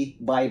Study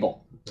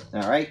Bible.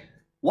 All right?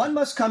 One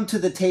must come to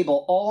the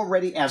table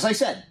already, as I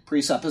said,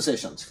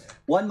 presuppositions.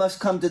 One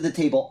must come to the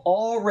table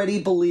already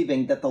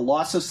believing that the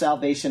loss of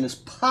salvation is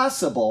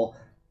possible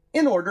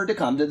in order to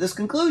come to this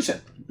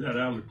conclusion. Is that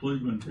out of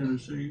Cleveland,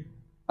 Tennessee?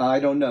 I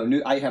don't know.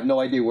 I have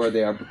no idea where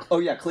they are. Oh,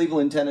 yeah,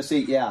 Cleveland, Tennessee.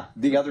 Yeah,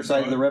 the other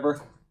side of the river.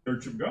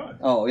 Church of God.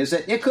 Oh, is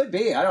it? It could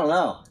be. I don't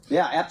know.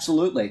 Yeah,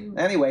 absolutely.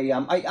 Anyway,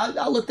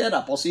 I'll look that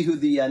up. I'll see who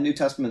the New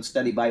Testament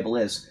Study Bible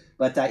is.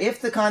 But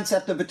if the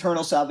concept of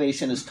eternal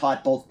salvation is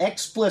taught both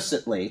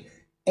explicitly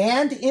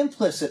and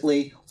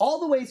implicitly all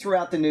the way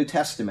throughout the New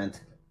Testament,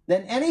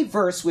 then any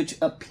verse which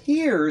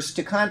appears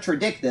to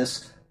contradict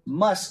this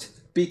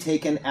must be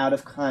taken out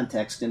of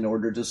context in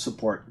order to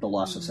support the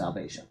loss of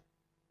salvation.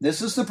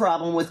 This is the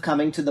problem with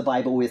coming to the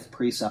Bible with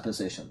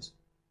presuppositions.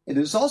 It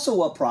is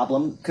also a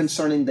problem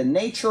concerning the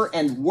nature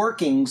and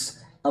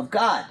workings of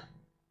God.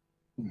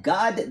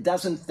 God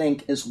doesn't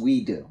think as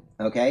we do,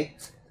 okay?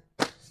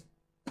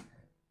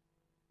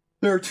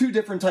 There are two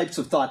different types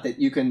of thought that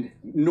you can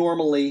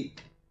normally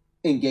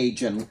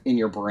engage in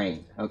your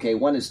brain. Okay,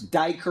 one is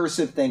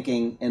discursive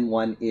thinking and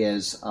one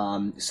is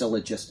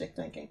syllogistic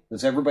thinking.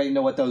 Does everybody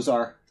know what those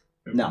are?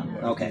 No.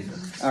 Okay.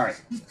 All right.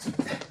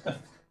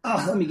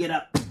 Oh, let me get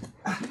up.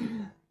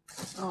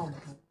 Oh,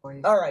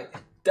 boy. All right.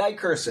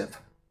 Discursive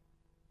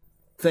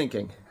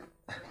thinking.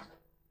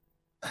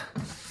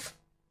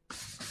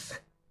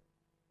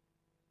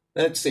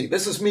 Let's see.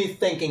 This is me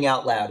thinking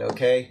out loud,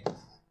 okay?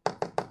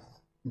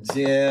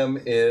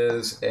 Jim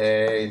is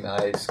a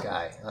nice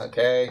guy,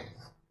 okay?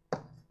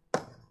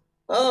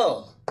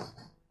 Oh,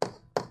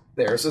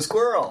 there's a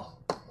squirrel.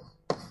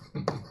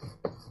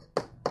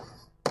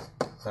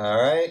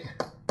 All right.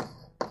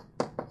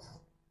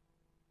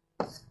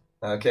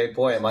 Okay,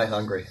 boy, am I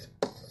hungry.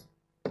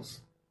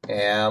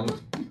 Am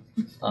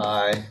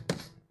I...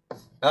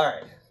 All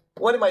right.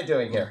 What am I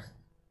doing here?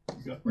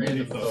 You got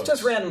random thoughts.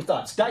 Just random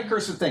thoughts.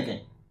 Discursive thinking.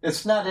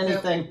 It's not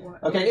anything...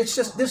 Okay, it's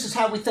just, this is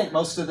how we think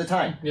most of the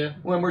time. Yeah.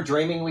 When we're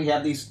dreaming, we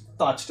have these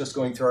thoughts just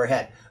going through our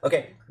head.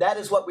 Okay, that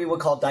is what we would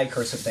call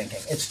discursive thinking.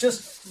 It's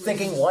just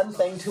thinking one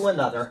thing to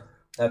another.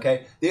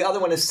 Okay? The other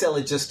one is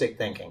syllogistic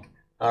thinking.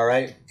 All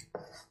right?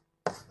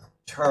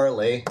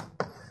 Charlie.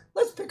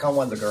 Let's pick on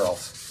one of the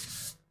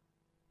girls.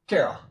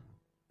 Carol.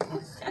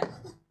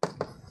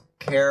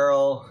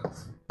 Carol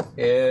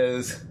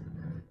is...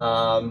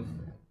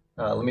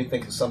 let me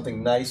think of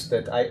something nice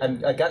that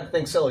I got to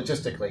think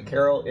syllogistically.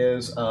 Carol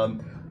is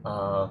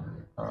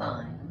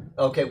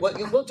okay.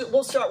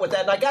 We'll start with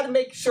that, and I got to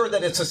make sure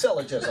that it's a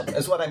syllogism.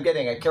 Is what I'm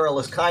getting at. Carol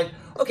is kind.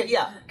 Okay,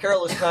 yeah.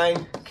 Carol is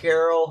kind.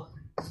 Carol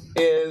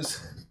is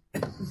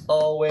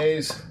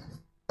always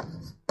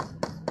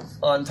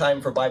on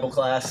time for Bible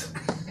class,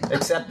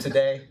 except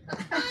today.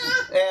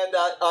 And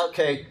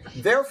okay,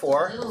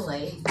 therefore, A little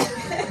late.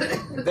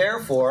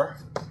 therefore,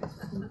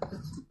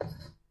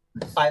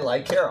 I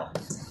like Carol.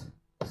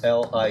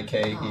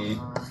 L-I-K-E,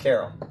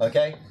 Carol.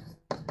 Okay?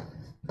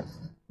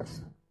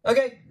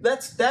 Okay,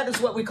 that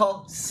is what we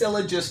call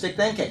syllogistic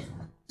thinking.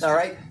 All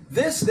right?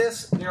 This,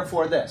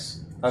 therefore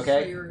this.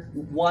 Okay?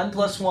 1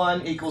 +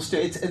 1 = 2.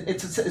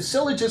 It's a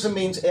syllogism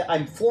means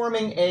I'm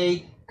forming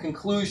a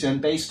conclusion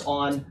based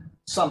on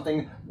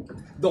something.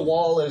 The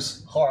wall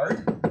is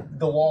hard.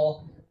 The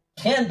wall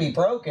can be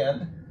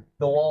broken.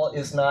 the wall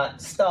is not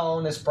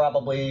stone, it's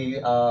probably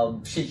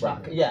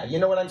sheetrock. Yeah, you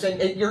know what I'm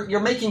saying? You're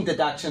making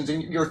deductions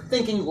and you're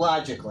thinking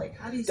logically.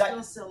 How do you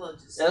spell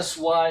syllogism?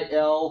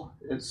 S-Y-L,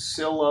 it's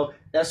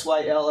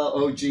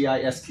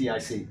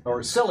S-Y-L-L-O-G-I-S-T-I-C,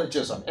 or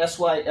syllogism,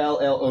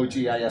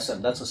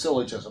 S-Y-L-L-O-G-I-S-M. That's a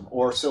syllogism,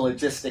 or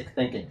syllogistic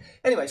thinking.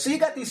 Anyway, so you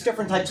got these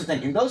different types of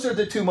thinking. Those are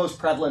the two most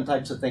prevalent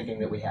types of thinking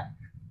that we have.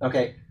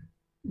 Okay,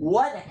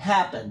 what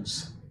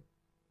happens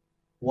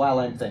while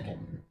I'm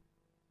thinking?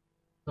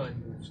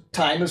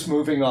 Time is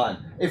moving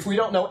on. If we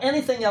don't know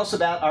anything else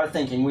about our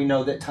thinking, we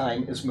know that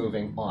time is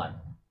moving on.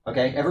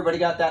 Okay, everybody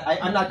got that?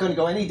 I'm not going to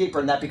go any deeper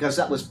than that because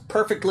that was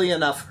perfectly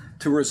enough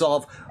to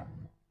resolve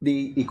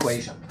the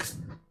equation.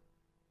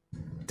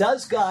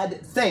 Does God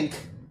think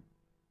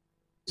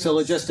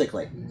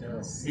syllogistically?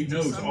 He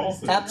knows all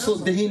things.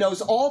 Absolutely. He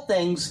knows all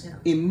things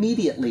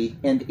immediately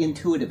and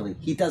intuitively.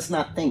 He does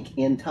not think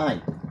in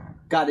time.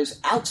 God is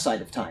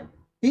outside of time.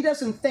 He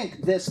doesn't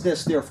think this,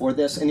 therefore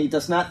this, and he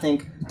does not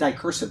think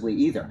dicursively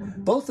either.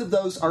 Both of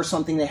those are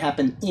something that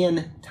happen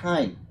in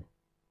time.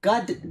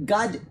 God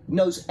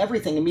knows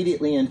everything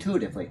immediately and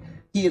intuitively.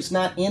 He is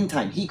not in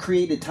time. He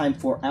created time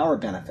for our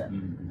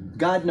benefit.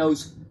 God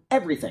knows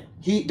everything.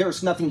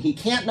 There's nothing he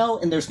can't know,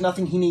 and there's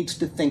nothing he needs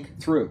to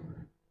think through.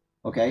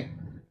 Okay?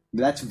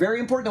 That's very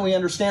important that we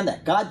understand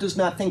that. God does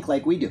not think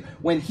like we do.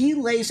 When he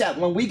lays out,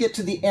 when we get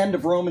to the end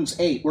of Romans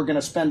 8, we're going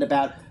to spend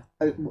about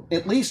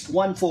at least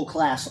one full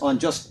class on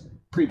just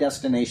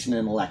predestination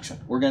and election.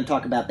 We're going to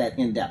talk about that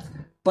in depth.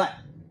 But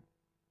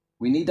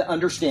we need to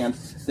understand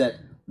that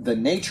the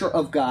nature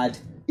of God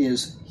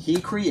is he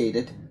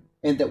created,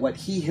 and that what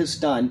he has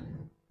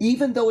done,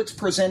 even though it's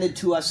presented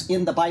to us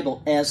in the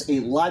Bible as a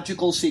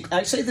logical sequence.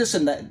 I say this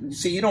in that,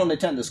 see, you don't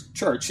attend this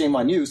church, shame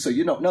on you, so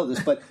you don't know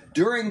this, but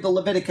during the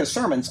Leviticus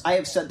sermons, I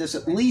have said this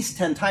at least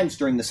 10 times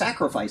during the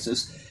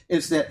sacrifices,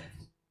 is that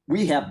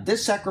we have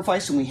this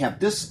sacrifice, and we have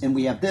this, and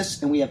we have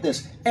this, and we have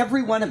this.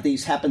 Every one of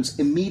these happens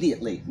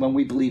immediately when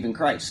we believe in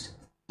Christ.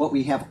 But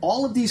we have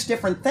all of these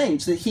different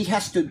things that he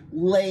has to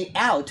lay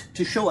out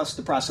to show us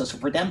the process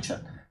of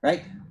redemption,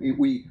 right?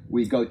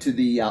 We go to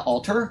the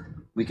altar,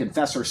 we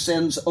confess our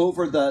sins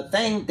over the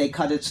thing, they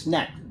cut its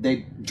neck,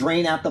 they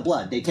drain out the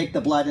blood, they take the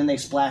blood and they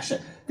splash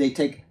it. They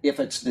take, if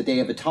it's the Day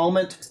of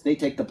Atonement, they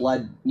take the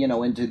blood,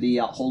 into the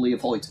Holy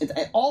of Holies.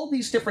 All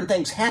these different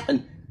things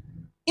happen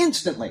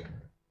instantly.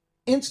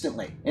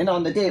 And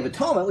on the Day of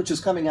Atonement, which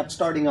is coming up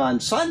starting on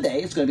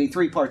Sunday, it's going to be a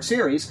 3-part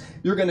series,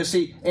 you're going to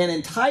see an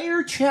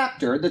entire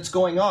chapter that's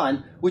going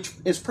on, which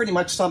is pretty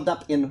much summed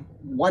up in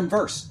one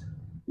verse.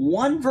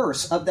 One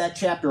verse of that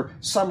chapter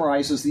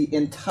summarizes the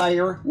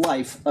entire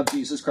life of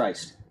Jesus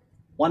Christ.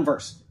 One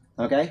verse,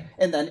 okay?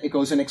 And then it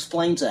goes and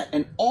explains that.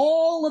 And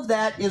all of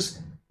that is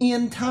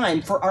in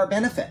time for our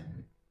benefit.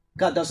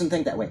 God doesn't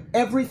think that way.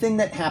 Everything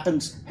that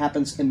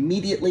happens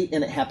immediately,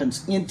 and it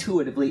happens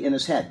intuitively in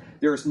his head.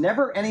 There's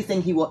never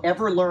anything he will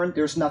ever learn.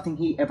 There's nothing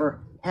he ever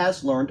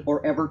has learned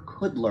or ever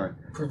could learn.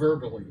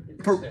 Proverbially.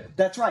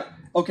 That's right.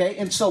 Okay,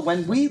 and so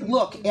when we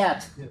look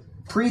at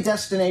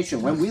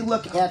predestination, when we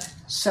look at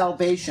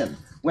salvation,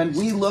 when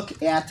we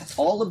look at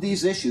all of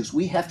these issues,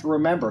 we have to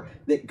remember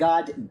that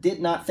God did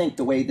not think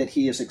the way that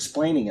he is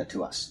explaining it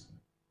to us.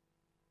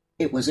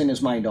 It was in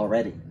his mind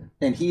already.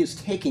 And he is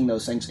taking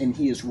those things and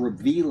he is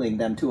revealing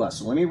them to us.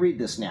 So let me read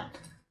this now.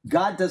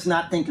 God does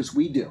not think as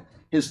we do.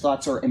 His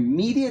thoughts are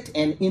immediate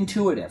and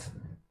intuitive.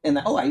 And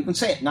I even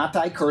say it, not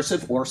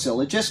discursive or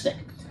syllogistic.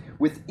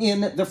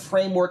 Within the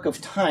framework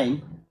of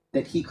time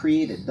that he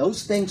created.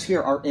 Those things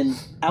here are in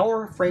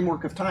our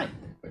framework of time.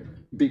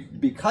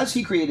 Because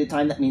he created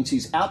time, that means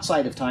he's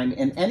outside of time,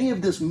 and any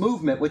of this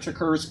movement which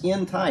occurs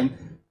in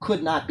time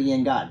could not be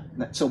in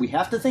God. So we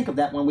have to think of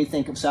that when we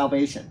think of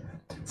salvation.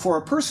 For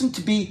a person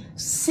to be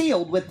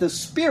sealed with the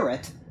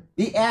Spirit,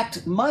 the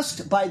act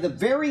must, by the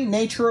very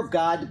nature of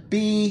God,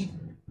 be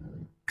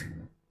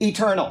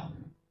eternal.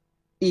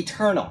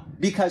 Eternal.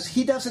 Because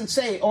he doesn't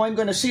say, I'm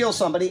going to seal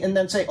somebody, and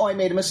then say, I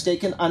made a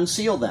mistake and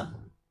unseal them.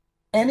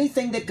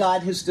 Anything that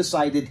God has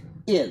decided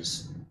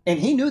is. And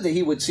he knew that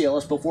he would seal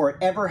us before it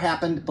ever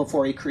happened,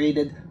 before he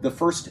created the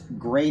first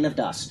grain of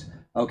dust.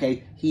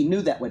 Okay? He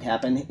knew that would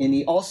happen, and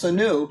he also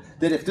knew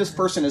that if this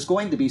person is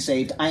going to be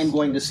saved, I am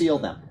going to seal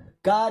them.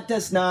 God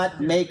does not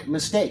make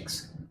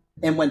mistakes.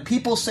 And when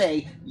people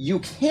say you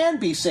can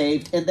be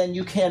saved and then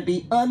you can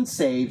be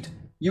unsaved,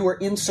 you are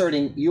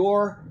inserting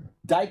your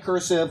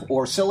discursive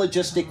or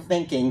syllogistic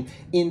thinking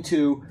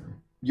into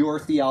your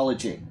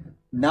theology,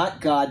 not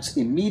God's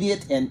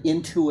immediate and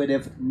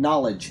intuitive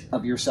knowledge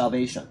of your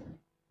salvation.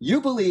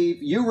 You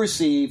believe, you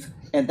receive,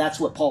 and that's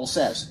what Paul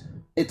says.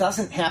 It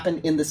doesn't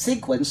happen in the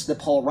sequence that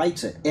Paul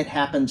writes it. It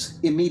happens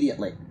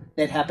immediately.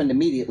 It happened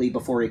immediately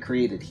before he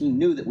created. He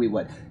knew that we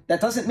would.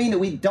 That doesn't mean that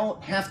we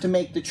don't have to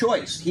make the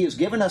choice. He has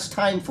given us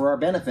time for our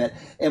benefit,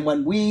 and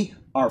when we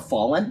are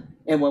fallen,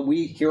 and when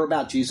we hear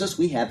about Jesus,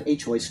 we have a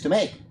choice to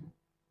make.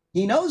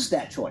 He knows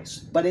that choice,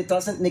 but it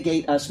doesn't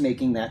negate us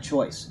making that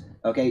choice.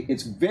 Okay,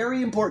 it's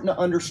very important to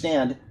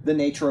understand the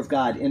nature of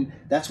God, and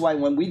that's why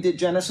when we did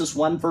Genesis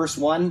 1 verse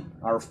 1,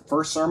 our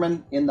first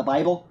sermon in the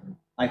Bible,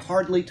 I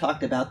hardly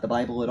talked about the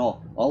Bible at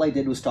all. All I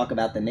did was talk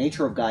about the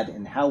nature of God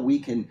and how we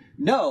can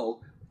know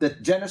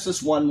that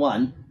Genesis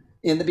 1:1,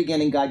 in the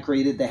beginning God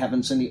created the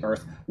heavens and the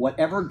earth.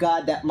 Whatever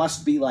God that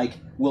must be like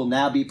will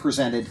now be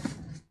presented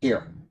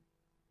here.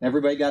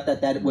 Everybody got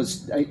that? That it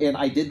was, and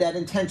I did that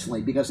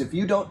intentionally, because if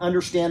you don't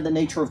understand the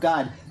nature of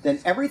God, then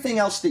everything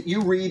else that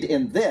you read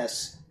in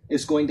this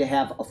is going to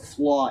have a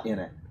flaw in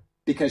it,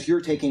 because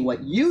you're taking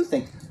what you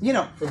think,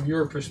 From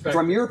your perspective.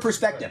 from your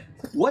perspective.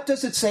 What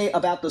does it say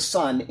about the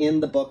sun in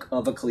the book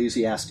of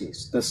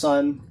Ecclesiastes? The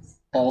sun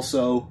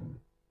also,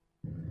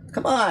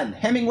 come on,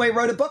 Hemingway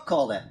wrote a book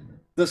called it.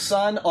 The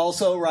sun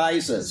also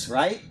rises,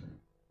 right?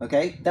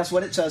 Okay, that's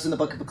what it says in the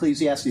book of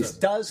Ecclesiastes.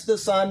 Does the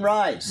sun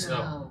rise?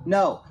 No.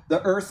 No,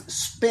 the earth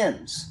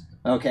spins.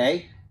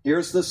 Okay,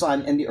 here's the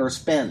sun and the earth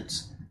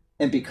spins.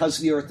 And because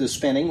the earth is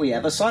spinning, we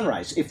have a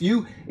sunrise. If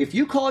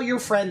you call your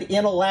friend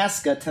in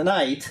Alaska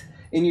tonight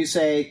and you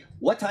say,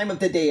 what time of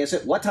the day is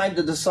it? What time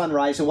did the sun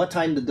rise and what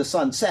time did the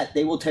sun set?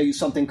 They will tell you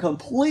something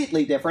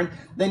completely different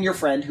than your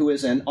friend who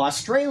is in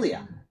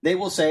Australia. They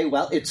will say,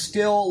 well, it's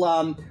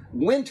still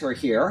winter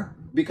here,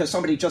 because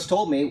somebody just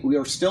told me we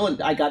are still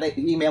in. I got an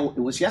email, it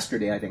was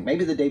yesterday, I think,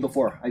 maybe the day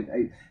before.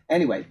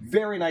 Anyway,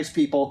 very nice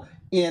people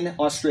in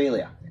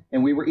Australia.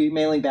 And we were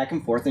emailing back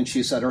and forth, and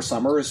she said our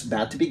summer is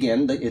about to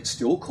begin. It's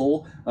still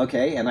cool,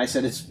 okay? And I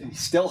said it's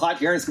still hot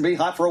here, and it's going to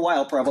be hot for a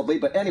while probably.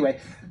 But anyway,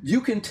 you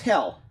can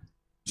tell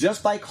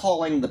just by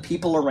calling the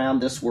people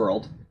around this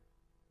world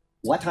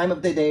what time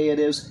of the day it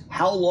is,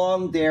 how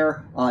long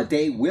their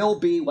day will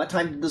be, what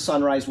time did the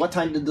sun rise, what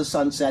time did the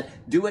sun set.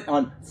 Do it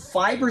on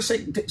 5 or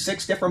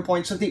 6 different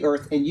points of the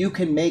earth, and you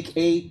can make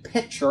a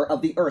picture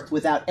of the earth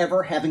without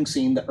ever having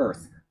seen the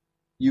earth.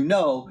 You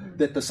know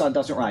that the sun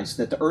doesn't rise,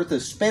 that the earth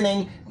is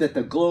spinning, that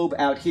the globe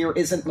out here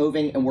isn't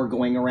moving, and we're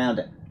going around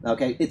it.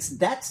 Okay? It's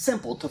that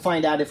simple to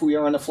find out if we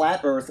are on a flat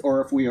earth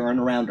or if we are on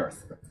a round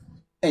earth.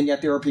 And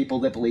yet there are people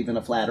that believe in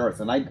a flat earth.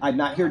 And I'm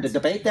not here to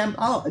debate them.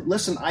 Oh,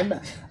 listen,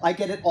 I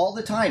get it all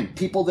the time.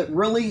 People that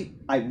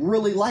I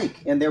really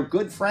like, and they're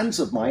good friends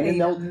of mine. Wait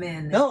And a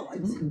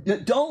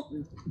minute.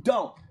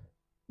 don't.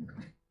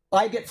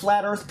 I get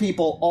flat earth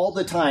people all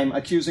the time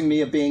accusing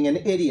me of being an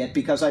idiot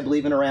because I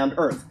believe in a round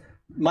earth.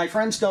 My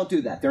friends don't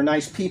do that. They're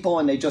nice people,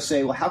 and they just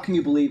say, well, how can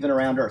you believe in a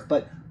round earth?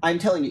 But I'm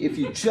telling you, if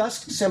you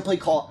just simply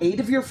call 8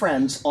 of your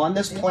friends on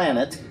this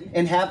planet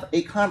and have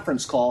a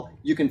conference call,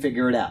 you can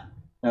figure it out.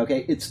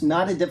 Okay, it's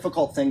not a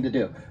difficult thing to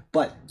do.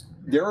 But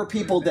there are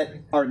people that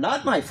are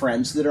not my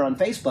friends that are on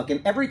Facebook, and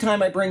every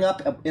time I bring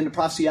up in the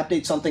Prophecy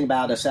Update something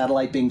about a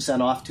satellite being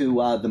sent off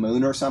to the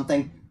moon or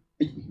something,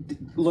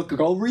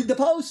 go read the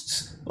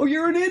posts. Oh,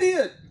 you're an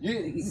idiot.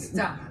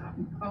 Stop.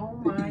 Oh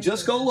my.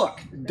 Just go look.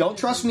 Don't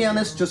trust me on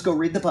this. Just go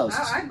read the posts.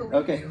 I believe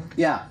okay. you.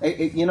 Yeah.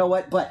 You know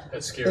what? But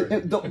That's scary.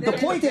 The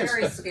point is,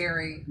 very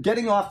scary.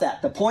 getting off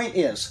that, the point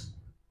is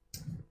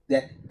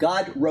that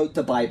God wrote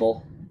the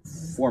Bible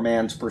for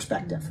man's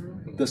perspective.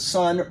 The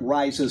sun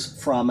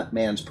rises from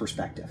man's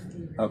perspective.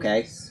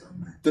 Okay?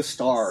 The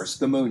stars,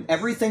 the moon,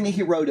 everything that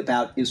he wrote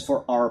about is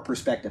for our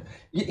perspective.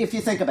 If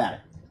you think about it,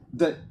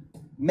 the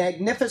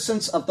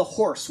magnificence of the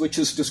horse, which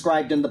is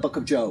described in the book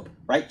of Job,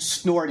 right?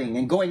 Snorting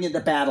and going into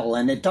battle,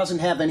 and it doesn't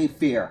have any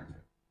fear.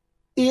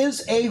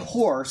 Is a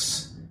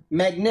horse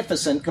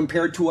magnificent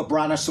compared to a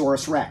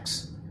Brontosaurus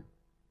Rex?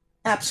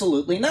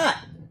 Absolutely not.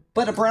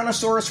 But a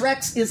Brontosaurus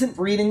Rex isn't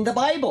reading the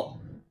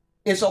Bible.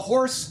 Is a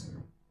horse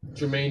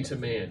Germane to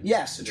man.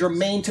 Yes,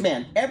 germane to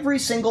man. Every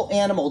single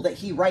animal that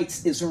he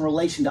writes is in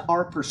relation to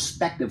our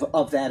perspective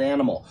of that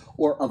animal,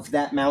 or of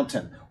that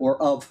mountain,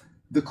 or of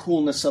the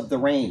coolness of the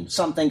rain.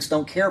 Some things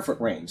don't care if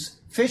it rains.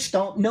 Fish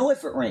don't know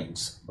if it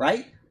rains,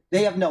 right?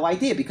 They have no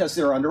idea because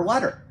they're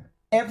underwater.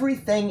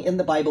 Everything in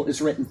the Bible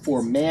is written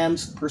for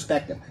man's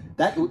perspective.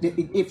 That,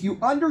 if you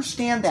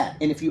understand that,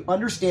 and if you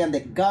understand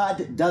that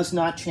God does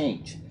not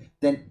change,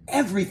 then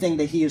everything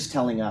that he is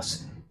telling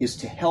us is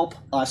to help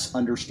us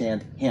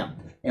understand him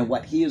and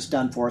what he has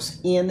done for us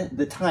in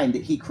the time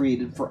that he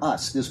created for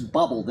us, this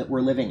bubble that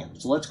we're living in.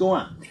 So let's go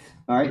on.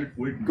 All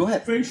right, go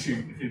ahead.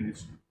 Fishing, and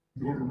it's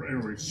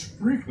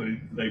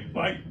sprinkling, they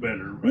bite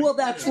better. Right? Well,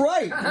 that's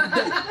right.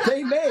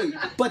 They may,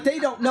 but they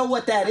don't know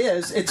what that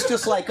is. It's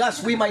just like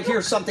us. We might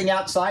hear something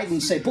outside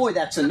and say, boy,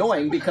 that's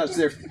annoying because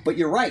they're, but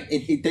you're right.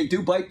 They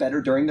do bite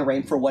better during the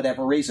rain for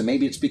whatever reason.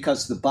 Maybe it's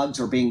because the bugs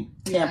are being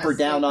tampered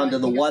down onto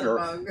the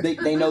water.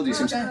 They know these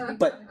things.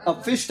 But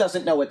a fish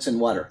doesn't know it's in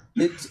water.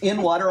 It's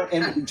in water,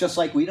 and just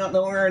like we don't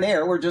know we're in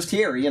air, we're just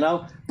here,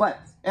 But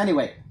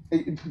anyway,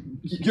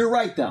 you're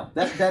right, though.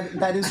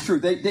 That is true.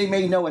 They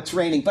may know it's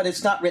raining, but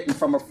it's not written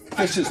from a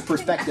fish's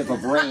perspective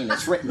of rain.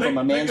 It's written from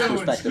a man's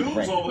perspective of rain. They go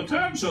in schools all the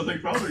time, so they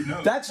probably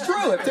know. That's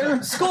true. If they're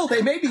in school,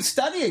 they may be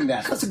studying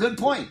that. That's a good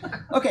point.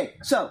 Okay,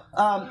 so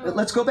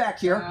let's go back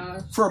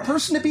here. For a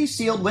person to be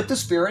sealed with the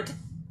Spirit,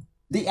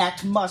 the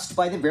act must,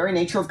 by the very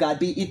nature of God,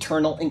 be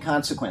eternal in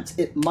consequence.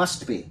 It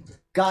must be.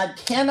 God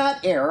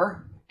cannot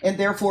err, and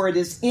therefore it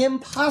is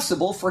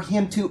impossible for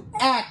him to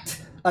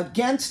act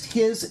against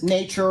his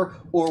nature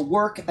or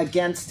work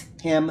against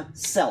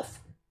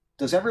himself.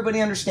 Does everybody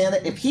understand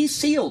that? If he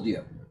sealed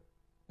you,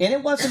 and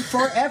it wasn't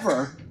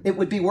forever, it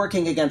would be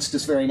working against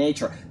his very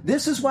nature.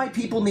 This is why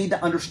people need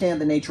to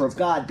understand the nature of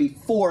God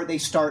before they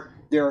start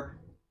their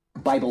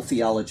Bible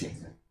theology.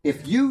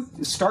 If you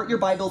start your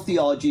Bible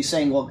theology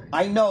saying, well,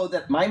 I know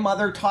that my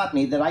mother taught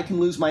me that I can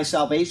lose my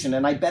salvation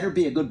and I better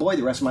be a good boy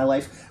the rest of my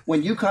life,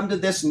 when you come to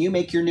this and you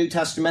make your New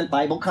Testament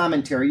Bible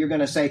commentary, you're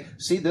going to say,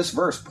 see, this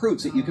verse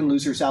proves that you can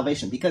lose your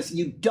salvation because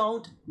you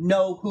don't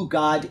know who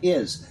God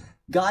is.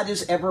 God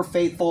is ever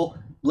faithful.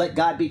 Let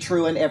God be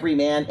true and every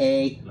man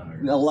a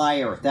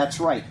liar. That's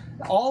right.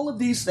 All of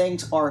these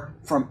things are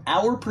from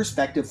our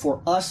perspective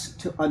for us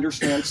to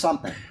understand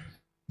something.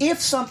 If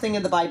something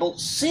in the Bible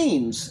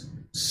seems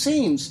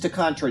to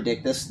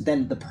contradict this,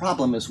 then the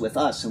problem is with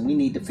us, and we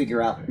need to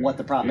figure out what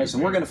the problem is.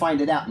 And we're going to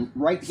find it out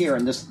right here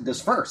in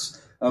this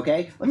verse.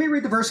 Okay? Let me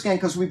read the verse again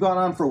because we've gone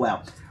on for a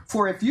while.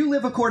 For if you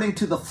live according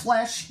to the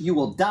flesh, you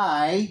will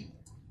die.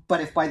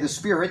 But if by the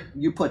Spirit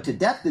you put to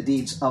death the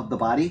deeds of the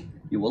body,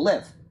 you will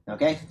live.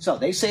 Okay? So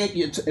they say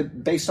it's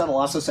based on a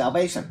loss of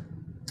salvation.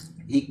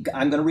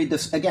 I'm going to read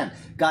this again.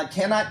 God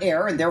cannot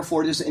err, and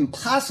therefore it is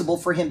impossible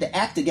for him to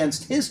act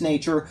against his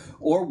nature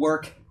or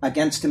work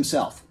against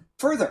himself.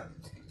 Further,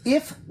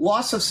 if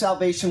loss of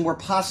salvation were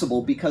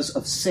possible because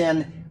of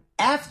sin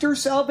after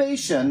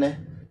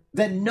salvation,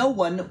 then no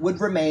one would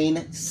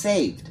remain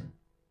saved.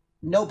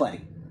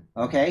 Nobody.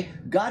 Okay?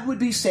 God would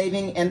be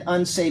saving and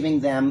unsaving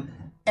them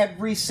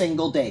every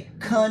single day,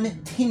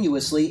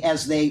 continuously,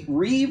 as they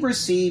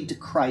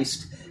received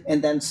Christ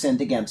and then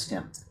sinned against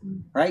him.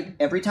 Right?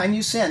 Every time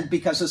you sin,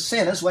 because of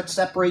sin is what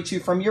separates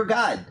you from your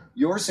God.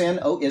 Your sin,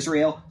 O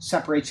Israel,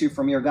 separates you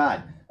from your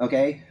God.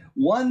 Okay?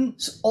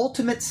 One's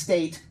ultimate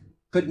state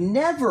could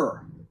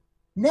never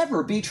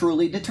be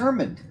truly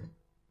determined.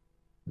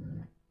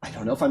 I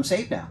don't know if I'm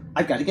saved now.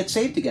 I've got to get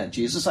saved again.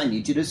 Jesus, I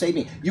need you to save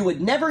me. You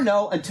would never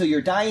know until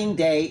your dying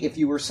day if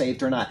you were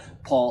saved or not.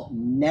 Paul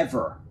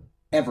never,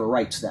 ever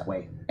writes that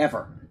way.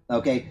 Ever.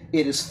 Okay?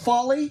 It is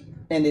folly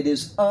and it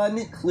is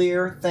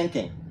unclear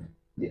thinking.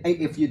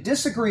 If you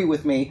disagree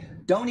with me,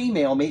 don't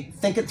email me,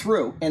 think it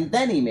through, and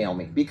then email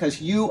me,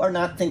 because you are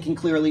not thinking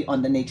clearly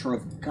on the nature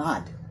of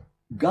God.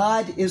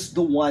 God is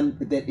the one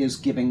that is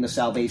giving the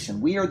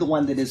salvation. We are the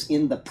one that is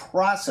in the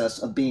process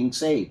of being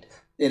saved.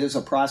 It is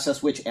a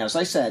process which, as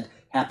I said,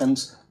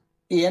 happens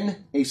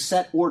in a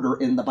set order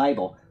in the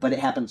Bible, but it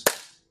happens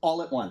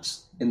all at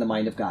once in the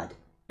mind of God.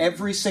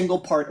 Every single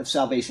part of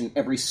salvation,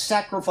 every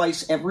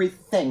sacrifice,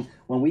 everything,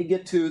 when we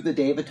get to the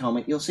Day of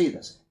Atonement, you'll see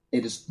this.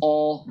 It is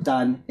all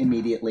done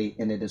immediately,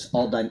 and it is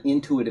all done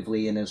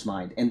intuitively in his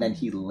mind. And then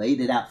he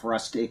laid it out for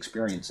us to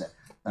experience it.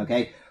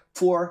 Okay?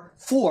 For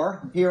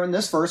here in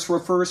this verse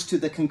refers to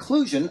the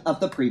conclusion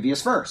of the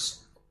previous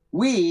verse.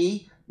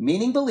 We,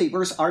 meaning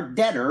believers, are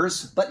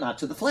debtors, but not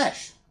to the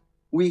flesh.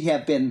 We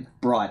have been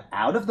brought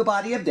out of the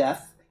body of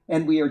death,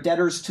 and we are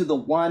debtors to the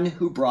one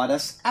who brought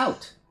us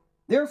out.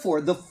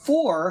 Therefore, the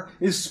for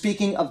is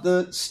speaking of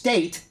the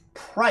state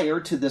prior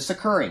to this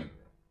occurring.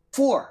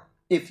 For,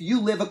 if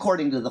you live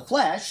according to the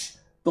flesh,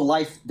 the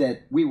life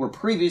that we were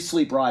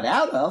previously brought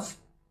out of,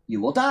 you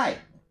will die.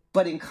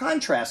 But in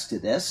contrast to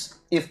this,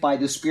 if by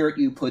the Spirit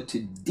you put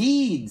to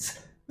death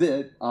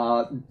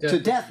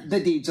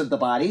the deeds of the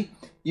body,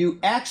 you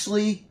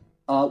actually,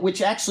 which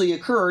actually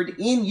occurred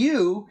in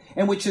you,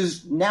 and which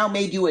has now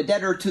made you a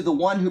debtor to the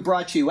one who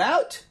brought you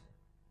out,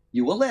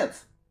 you will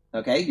live.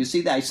 Okay, you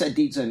see that I said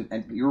deeds,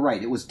 and you're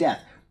right, it was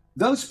death.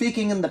 Though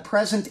speaking in the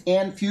present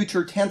and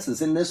future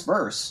tenses in this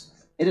verse,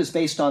 it is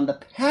based on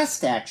the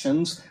past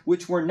actions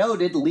which were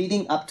noted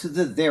leading up to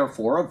the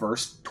therefore of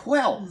verse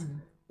 12.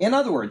 In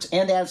other words,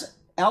 and as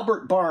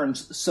Albert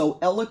Barnes so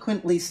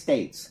eloquently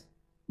states,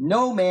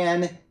 no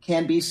man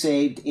can be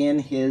saved in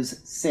his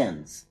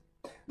sins.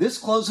 This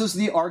closes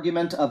the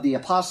argument of the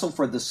apostle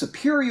for the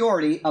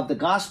superiority of the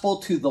gospel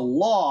to the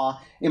law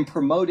in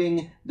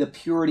promoting the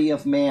purity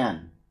of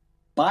man.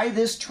 By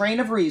this train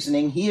of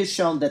reasoning, he has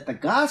shown that the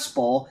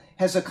gospel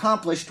has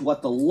accomplished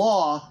what the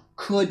law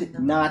could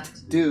not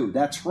do.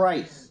 That's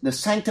right. The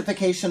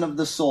sanctification of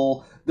the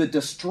soul, the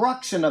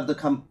destruction of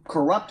the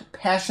corrupt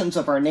passions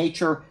of our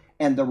nature,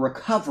 and the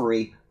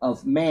recovery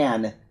of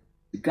man,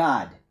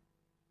 God.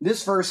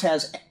 This verse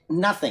has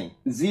nothing,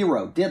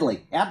 zero,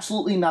 diddly,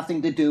 absolutely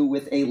nothing to do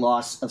with a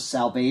loss of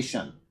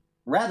salvation.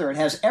 Rather, it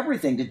has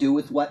everything to do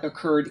with what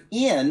occurred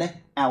in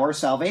our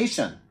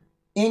salvation.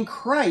 In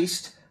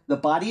Christ, the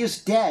body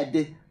is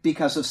dead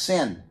because of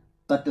sin,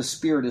 but the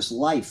spirit is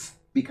life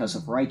because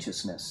of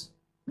righteousness.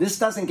 This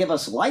doesn't give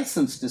us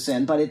license to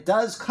sin, but it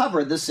does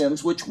cover the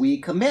sins which we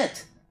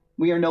commit.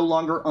 We are no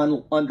longer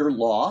under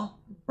law,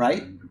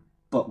 right?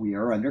 But we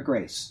are under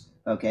grace,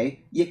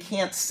 okay? You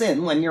can't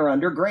sin when you're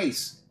under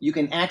grace. You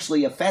can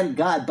actually offend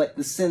God, but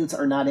the sins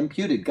are not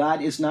imputed.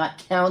 God is not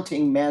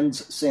counting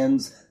men's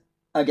sins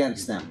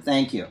against them.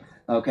 Thank you,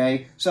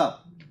 okay? So,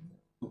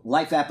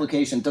 life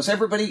application. Does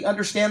everybody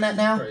understand that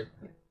now? Right.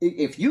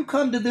 if you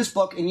come to this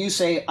book and you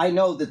say, I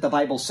know that the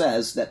Bible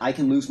says that I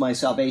can lose my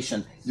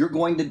salvation, you're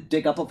going to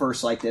dig up a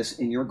verse like this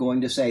and you're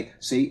going to say,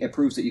 see, it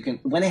proves that you can,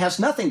 when it has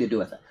nothing to do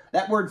with it.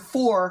 That word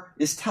for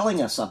is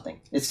telling us something.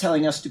 It's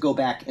telling us to go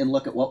back and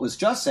look at what was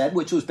just said,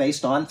 which was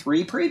based on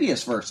 3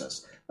 previous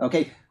verses.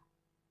 Okay,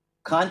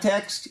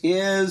 context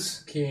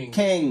is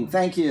king.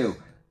 Thank you.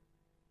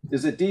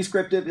 Is it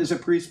descriptive? Is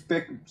it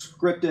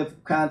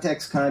prescriptive?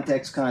 Context.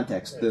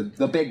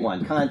 The big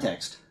one,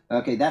 context.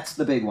 Okay, that's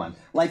the big one.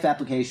 Life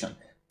application.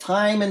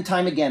 Time and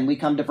time again, we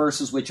come to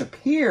verses which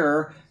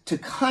appear to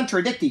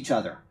contradict each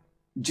other.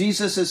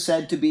 Jesus is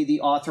said to be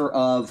the author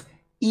of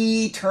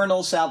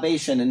eternal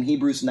salvation in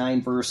Hebrews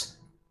 5,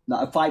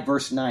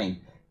 verse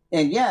 9.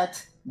 And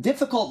yet,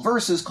 difficult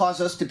verses cause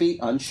us to be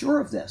unsure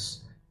of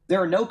this.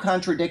 There are no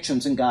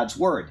contradictions in God's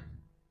word,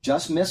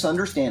 just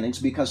misunderstandings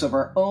because of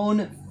our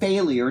own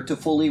failure to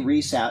fully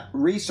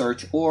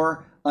research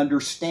or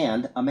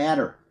understand a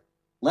matter.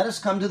 Let us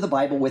come to the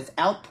Bible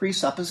without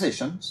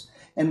presuppositions,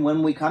 and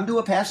when we come to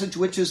a passage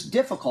which is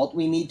difficult,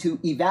 we need to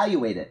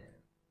evaluate it,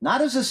 not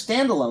as a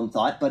standalone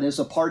thought, but as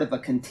a part of a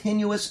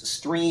continuous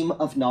stream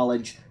of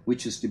knowledge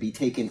which is to be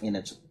taken in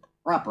its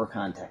proper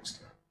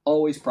context.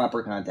 Always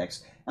proper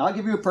context. Now, I'll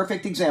give you a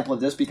perfect example of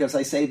this because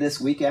I say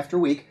this week after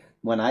week.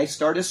 When I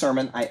start a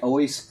sermon, I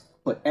always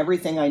put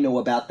everything I know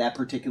about that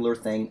particular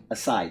thing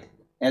aside,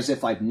 as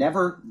if I've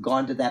never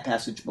gone to that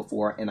passage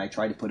before, and I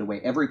try to put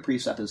away every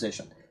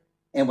presupposition.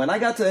 And when I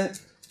got to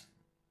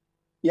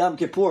Yom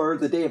Kippur,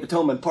 the Day of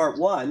Atonement, Part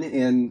 1,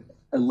 in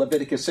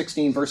Leviticus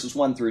 16, verses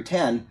 1 through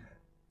 10,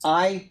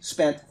 I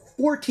spent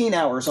 14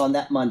 hours on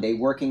that Monday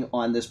working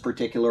on this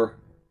particular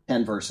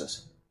 10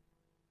 verses.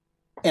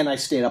 And I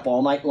stayed up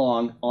all night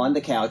long on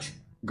the couch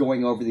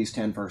going over these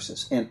 10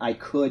 verses. And I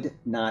could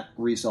not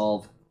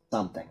resolve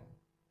something.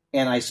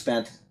 And I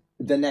spent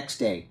the next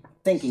day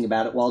thinking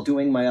about it while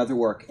doing my other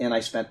work, and I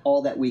spent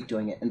all that week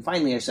doing it. And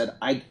finally I said,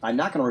 I'm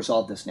not going to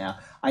resolve this now.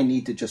 I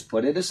need to just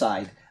put it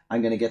aside.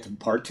 I'm going to get to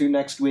part 2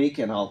 next week,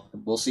 and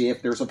we'll see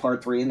if there's a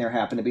part 3, and there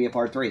happened to be a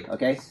part 3,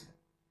 okay?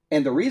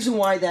 And the reason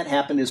why that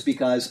happened is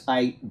because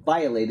I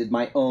violated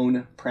my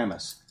own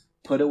premise.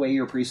 Put away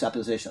your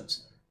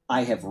presuppositions.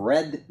 I have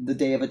read the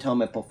Day of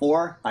Atonement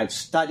before, I've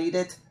studied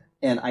it,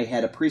 and I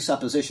had a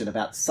presupposition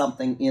about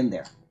something in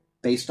there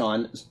based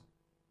on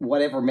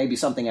whatever, maybe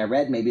something I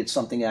read, maybe it's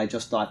something I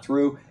just thought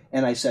through,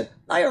 and I said,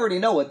 I already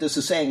know what this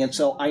is saying, and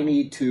so I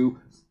need to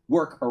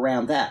work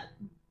around that.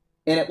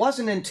 And it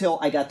wasn't until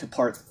I got to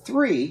part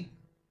 3,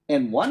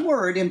 and one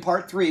word in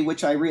part 3,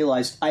 which I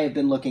realized I have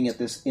been looking at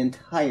this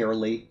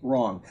entirely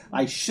wrong.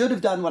 I should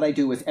have done what I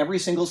do with every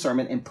single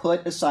sermon and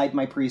put aside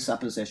my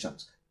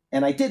presuppositions.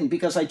 And I didn't,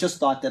 because I just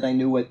thought that I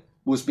knew what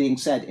was being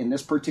said in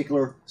this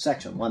particular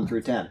section, 1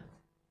 through 10.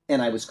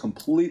 And I was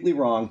completely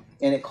wrong,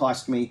 and it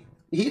cost me,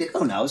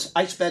 who knows,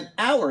 I spent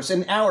hours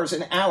and hours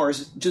and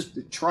hours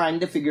just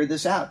trying to figure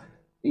this out.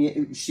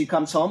 She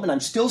comes home, and I'm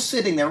still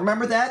sitting there.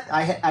 Remember that?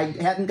 I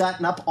hadn't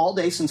gotten up all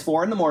day since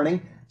 4 in the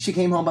morning. She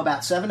came home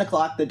about 7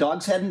 o'clock. The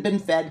dogs hadn't been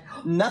fed.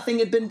 Nothing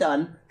had been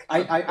done.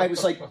 I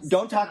was like,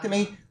 don't talk to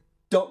me.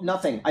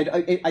 Nothing.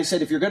 I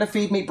said, if you're going to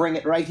feed me, bring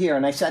it right here.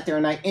 And I sat there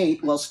and I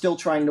ate while still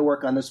trying to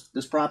work on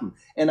this problem.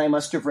 And I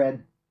must have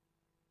read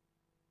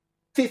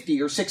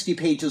 50 or 60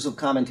 pages of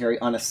commentary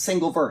on a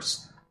single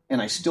verse.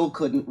 And I still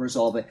couldn't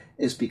resolve it,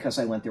 is because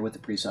I went there with the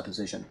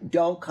presupposition.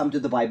 Don't come to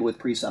the Bible with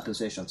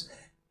presuppositions.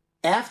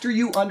 After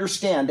you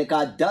understand that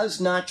God does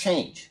not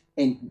change,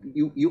 and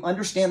you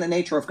understand the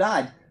nature of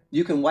God,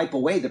 you can wipe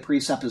away the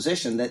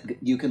presupposition that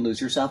you can lose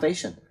your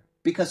salvation,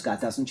 because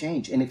God doesn't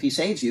change. And if he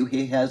saves you,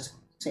 he has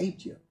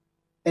saved you.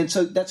 And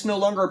so that's no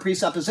longer a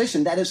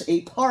presupposition. That is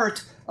a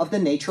part of the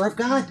nature of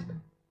God.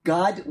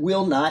 God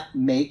will not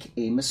make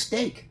a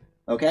mistake,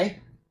 okay?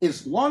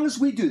 As long as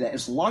we do that,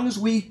 as long as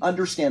we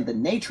understand the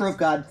nature of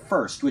God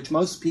first, which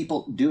most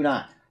people do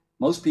not.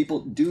 Most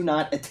people do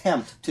not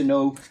attempt to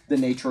know the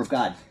nature of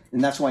God.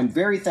 And that's why I'm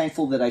very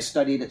thankful that I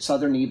studied at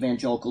Southern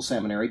Evangelical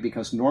Seminary,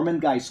 because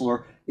Norman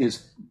Geisler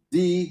is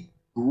the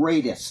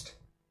greatest.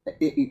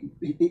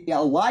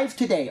 Alive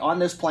today on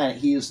this planet,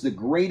 he is the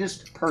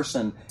greatest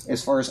person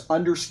as far as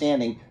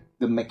understanding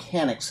the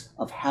mechanics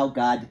of how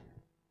God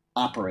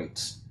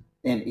operates.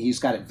 And he's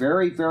got it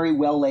very, very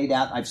well laid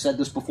out. I've said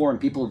this before, and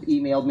people have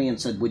emailed me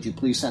and said, would you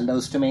please send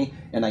those to me?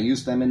 And I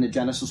used them in the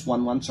Genesis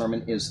 1:1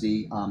 sermon, is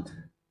the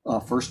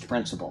first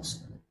principles.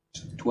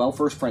 12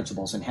 first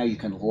principles, and how you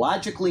can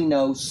logically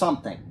know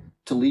something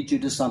to lead you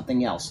to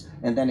something else.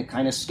 And then it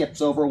kind of skips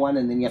over one,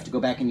 and then you have to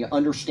go back and you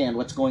understand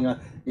what's going on.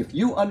 If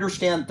you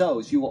understand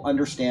those, you will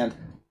understand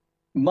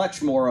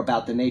much more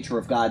about the nature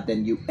of God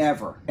than you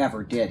ever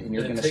did. And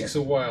you're going to say, it takes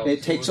a while.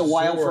 It takes a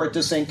while for it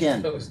to sink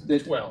in.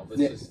 12.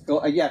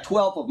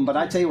 12 of them. But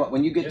I tell you what,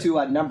 when you get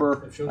to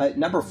number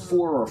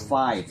 4 or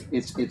 5,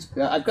 it's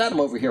I've got them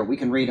over here. We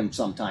can read them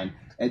sometime.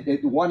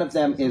 One of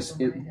them is,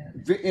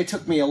 it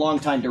took me a long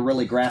time to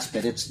really grasp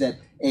it. It's that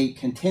a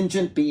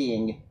contingent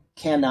being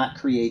cannot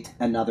create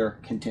another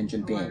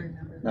contingent being.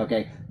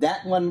 Okay,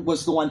 that one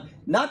was the one.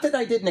 Not that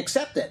I didn't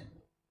accept it.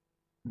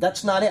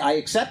 That's not it. I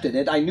accepted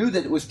it. I knew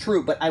that it was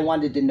true, but I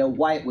wanted to know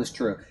why it was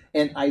true.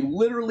 And I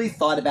literally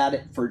thought about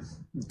it for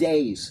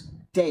days.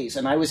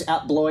 And I was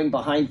out blowing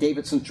behind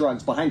Davidson's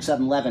Drugs, behind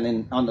 7-Eleven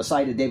and on the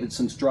side of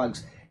Davidson's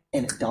Drugs.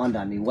 And it dawned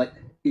on me what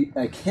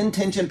a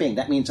contingent being,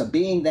 that means a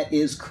being that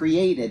is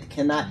created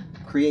cannot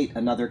create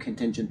another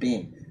contingent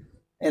being.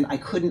 And I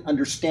couldn't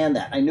understand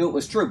that. I knew it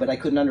was true, but I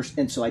couldn't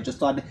understand. So I just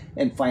thought,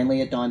 and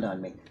finally it dawned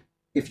on me.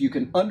 If you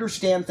can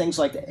understand things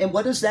like that, and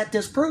what does that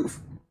disprove?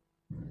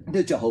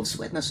 The Jehovah's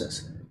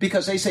Witnesses.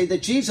 Because they say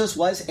that Jesus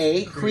was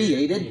a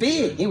created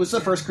being. He was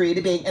the first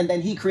created being, and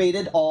then he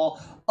created all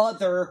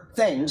other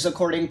things,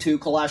 according to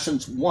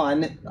Colossians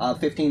 1,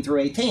 15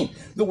 through 18.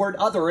 The word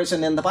other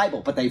isn't in the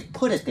Bible, but they've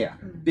put it there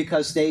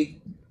because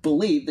they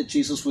believe that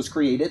Jesus was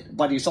created,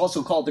 but he's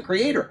also called the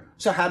creator.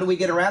 So how do we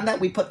get around that?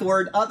 We put the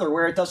word other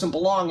where it doesn't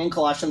belong in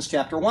Colossians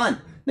chapter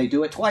 1. They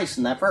do it twice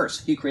in that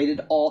verse. He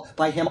created all,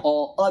 by him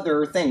all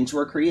other things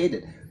were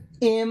created.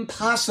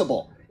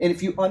 Impossible. And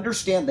if you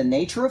understand the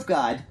nature of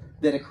God,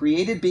 that a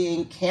created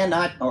being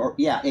cannot,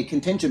 a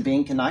contingent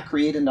being cannot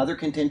create another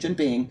contingent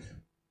being,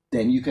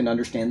 then you can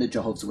understand that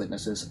Jehovah's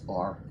Witnesses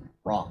are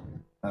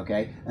wrong.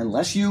 Okay?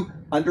 Unless you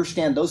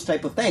understand those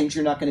type of things,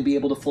 you're not going to be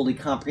able to fully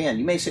comprehend.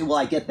 You may say, well,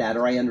 I get that,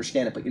 or I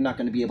understand it, but you're not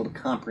going to be able to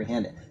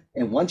comprehend it.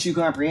 And once you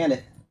comprehend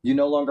it, you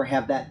no longer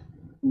have that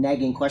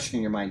nagging question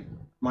in your mind.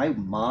 My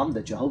mom,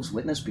 the Jehovah's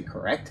Witness, be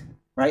correct?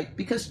 Right?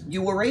 Because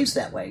you were raised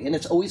that way, and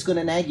it's always going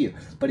to nag you.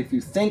 But if you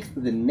think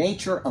the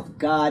nature of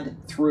God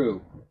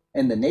through,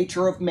 and the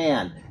nature of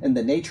man, and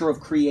the nature of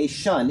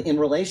creation in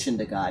relation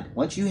to God,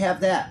 once you have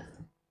that,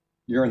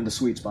 you're in the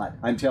sweet spot.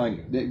 I'm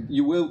telling you.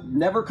 You will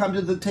never come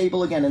to the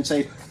table again and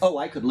say, oh,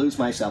 I could lose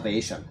my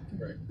salvation.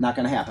 Right. Not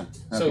going to happen.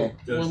 Okay?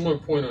 So one more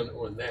point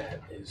on that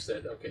is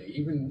that, okay,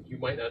 even you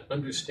might not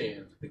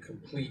understand the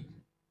complete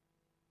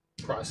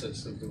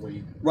process of the way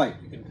you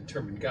can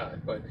determine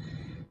God, but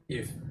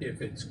if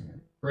it's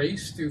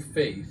grace through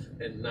faith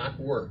and not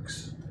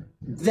works,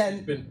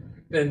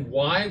 then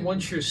why,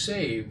 once you're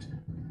saved,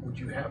 would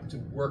you have to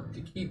work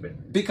to keep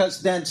it?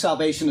 Because then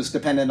salvation is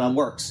dependent on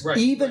works. Right.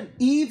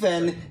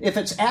 Even if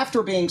it's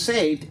after being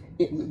saved,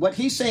 what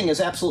he's saying is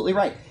absolutely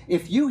right.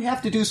 If you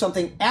have to do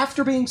something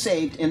after being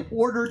saved in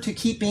order to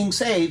keep being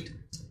saved,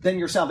 then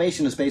your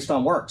salvation is based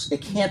on works.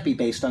 It can't be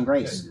based on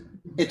grace. Okay.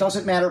 It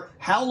doesn't matter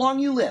how long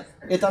you live.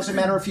 It doesn't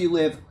matter if you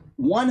live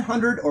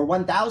 100 or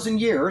 1,000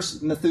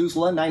 years,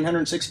 Methuselah,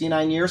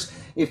 969 years.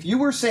 If you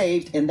were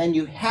saved and then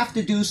you have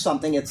to do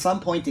something at some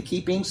point to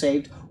keep being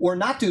saved, or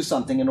not do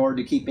something in order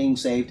to keep being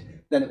saved,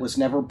 then it was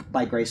never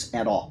by grace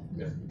at all.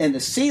 Yeah. And the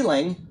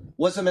sealing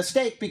was a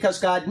mistake because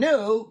God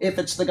knew, if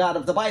it's the God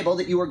of the Bible,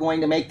 that you were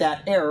going to make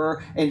that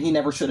error, and he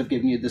never should have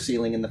given you the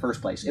sealing in the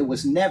first place. It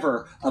was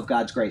never of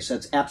God's grace.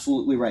 That's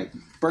absolutely right.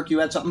 Burke, you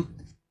had something?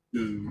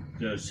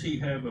 Does he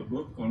have a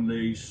book on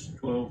these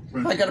 12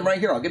 principles? I got them right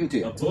here. I'll give them to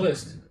you. A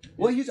list.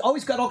 Well, he's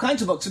always got all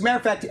kinds of books. As a matter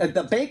of fact,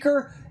 the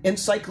Baker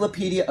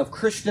Encyclopedia of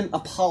Christian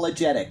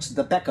Apologetics,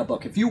 the Becca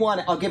book. If you want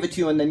it, I'll give it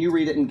to you, and then you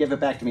read it and give it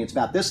back to me. It's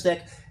about this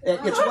thick.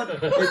 It's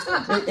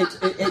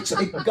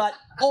got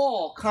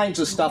all kinds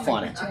of stuff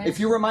on it. If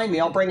you remind me,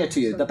 I'll bring it to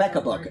you. The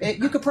Becca book.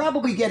 You could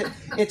probably get it.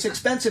 It's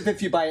expensive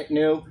if you buy it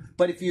new,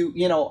 but if you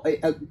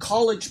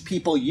college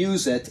people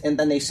use it and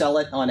then they sell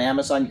it on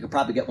Amazon, you could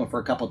probably get one for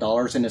a couple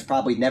 $, and it's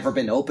probably never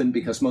been opened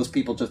because most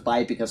people just buy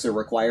it because they're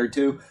required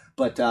to.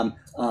 But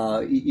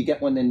you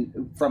get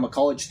one from a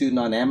college student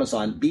on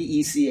Amazon,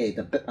 BECA,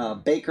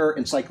 the Baker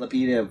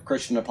Encyclopedia of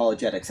Christian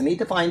Apologetics. And he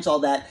defines all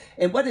that.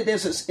 And what it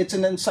is it's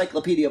an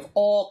encyclopedia of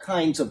all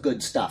kinds of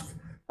good stuff.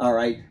 All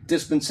right,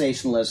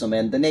 dispensationalism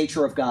and the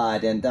nature of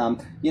God and,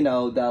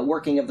 the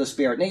working of the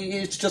Spirit. And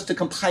it's just a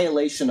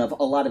compilation of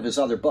a lot of his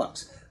other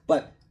books.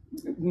 But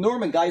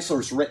Norman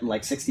Geisler's written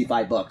like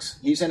 65 books.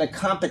 He's in a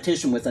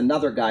competition with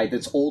another guy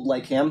that's old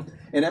like him.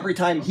 And every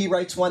time he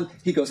writes one,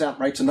 he goes out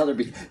and writes another.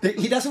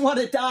 He doesn't want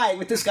to die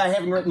with this guy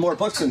having written more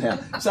books than him.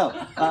 So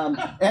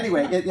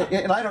anyway,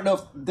 and I don't know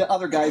if the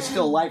other guy's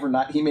still alive or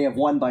not. He may have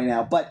won by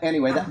now. But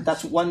anyway,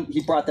 that's one.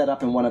 He brought that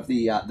up in one of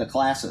the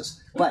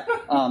classes. But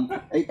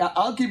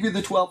I'll give you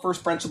the 12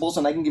 first principles,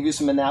 and I can give you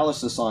some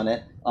analysis on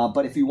it.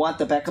 But if you want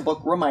the Becca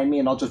book, remind me,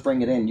 and I'll just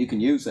bring it in. You can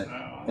use it.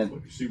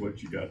 I'll see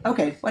what you got.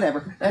 Okay,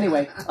 whatever.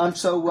 Anyway, okay.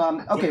 Looks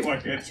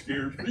like that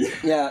scares me.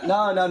 Yeah,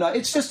 no.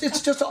 It's just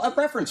a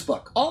reference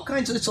book. All kinds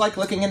of. It's like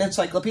looking at an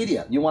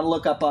encyclopedia. You want to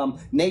look up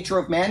nature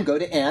of man, go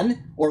to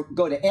N, or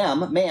go to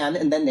M, man,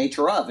 and then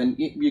nature of, and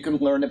you can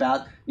learn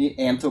about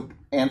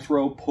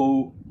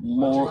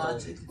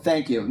anthropomorphism.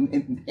 Thank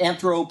you,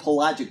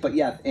 anthropologic, but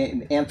yeah,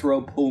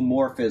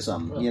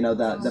 anthropomorphism.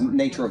 The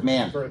nature of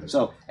man.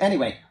 So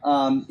anyway,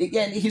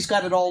 again, he's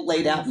got it all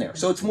laid out in there.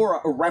 So it's more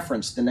a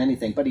reference than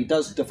anything, but he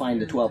does define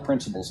the 12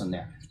 principles in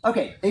there.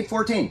 Okay,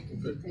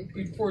 8:14.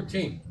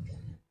 8:14.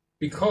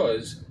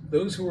 Because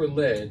those who are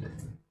led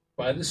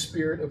by the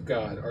Spirit of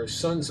God are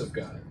sons of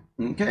God.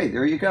 Okay,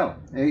 there you go.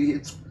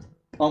 It's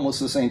almost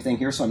the same thing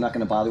here, so I'm not going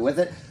to bother with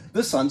it.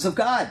 The sons of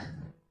God,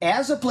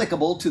 as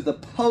applicable to the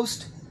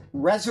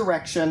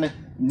post-resurrection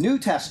New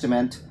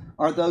Testament,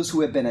 are those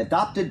who have been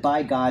adopted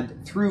by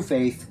God through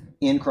faith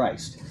in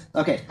Christ.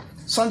 Okay,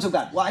 sons of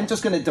God. Well, I'm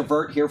just going to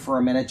divert here for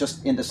a minute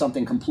just into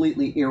something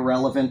completely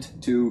irrelevant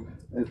to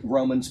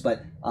Romans,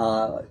 but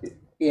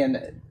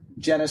in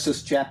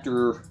Genesis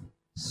chapter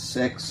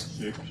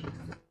 6,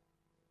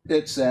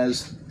 it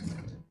says,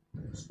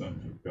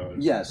 Sons of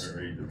God. yes,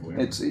 Married or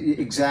whatever. it's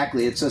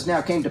exactly. It says, now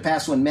it came to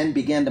pass when men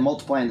began to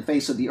multiply on the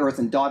face of the earth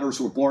and daughters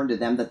were born to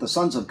them, that the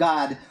sons of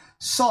God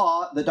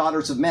saw the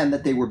daughters of men,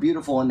 that they were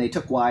beautiful, and they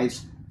took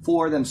wives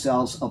for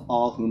themselves of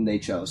all whom they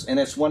chose. And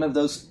it's one of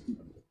those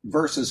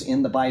verses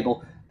in the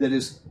Bible that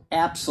is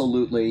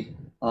absolutely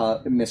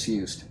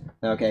misused.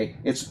 Okay,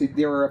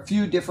 there are a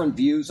few different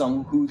views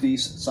on who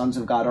these sons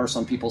of God are.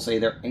 Some people say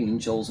they're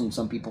angels, and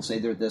some people say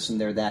they're this and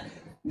they're that.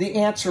 The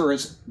answer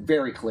is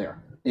very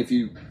clear. If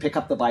you pick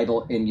up the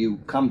Bible and you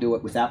come to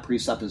it without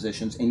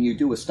presuppositions, and you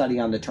do a study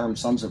on the term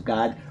sons of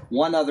God,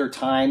 one other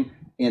time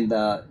in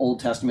the Old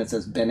Testament it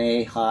says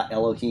B'nai Ha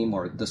Elohim,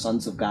 or the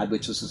sons of God,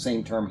 which is the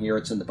same term here.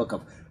 It's in the book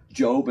of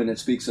Job, and it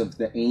speaks of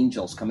the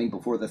angels coming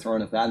before the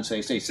throne of God and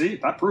say, see,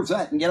 that proves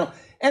that. And,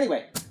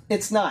 anyway,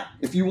 it's not.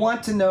 If you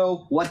want to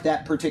know what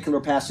that particular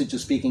passage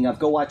is speaking of,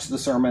 go watch the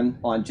sermon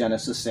on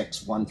Genesis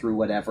 6, 1 through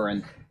whatever,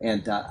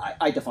 and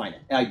I define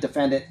it. I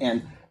defend it,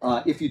 and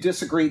if you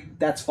disagree,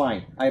 that's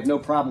fine. I have no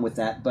problem with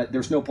that, but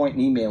there's no point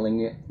in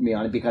emailing me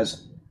on it,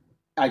 because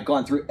I've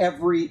gone through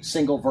every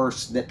single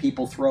verse that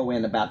people throw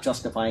in about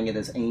justifying it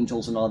as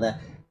angels and all that,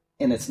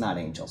 and it's not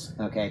angels,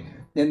 okay?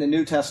 In the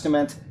New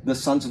Testament, the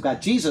sons of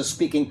God, Jesus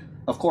speaking,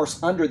 of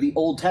course, under the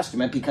Old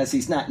Testament, because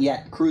he's not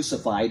yet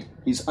crucified,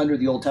 he's under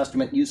the Old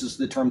Testament, uses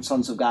the term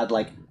sons of God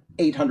like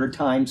 800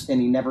 times,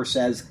 and he never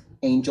says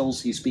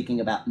angels. He's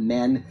speaking about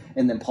men,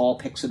 and then Paul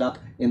picks it up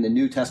in the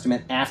New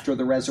Testament after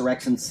the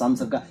resurrection, sons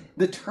of God.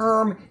 The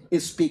term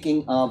is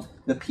speaking of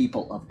the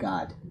people of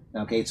God,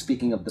 okay? It's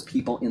speaking of the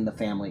people in the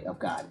family of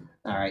God.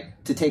 All right,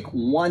 to take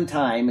one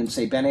time and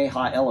say B'nai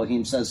Ha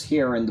Elohim says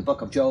here in the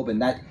book of Job,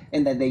 and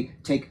then they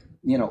take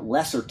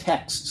lesser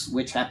texts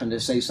which happen to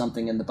say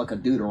something in the book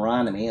of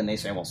Deuteronomy, and they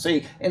say, well,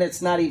 see, and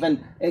it's not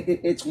even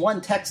it's one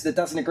text that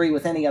doesn't agree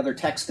with any other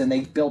text, and they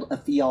build a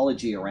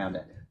theology around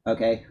it.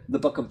 Okay, the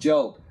book of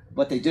Job,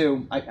 what they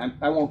do,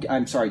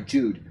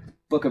 Jude.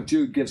 Book of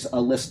Jude gives a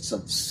list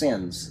of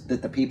sins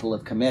that the people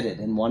have committed,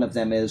 and one of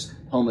them is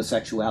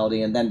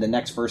homosexuality, and then the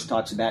next verse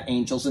talks about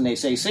angels, and they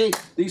say, see,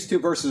 these two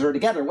verses are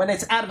together, when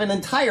it's out of an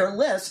entire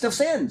list of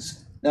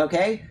sins,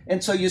 okay?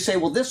 And so you say,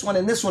 well, this one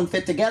and this one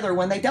fit together,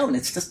 when they don't.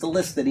 It's just a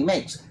list that he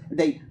makes.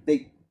 They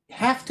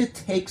have to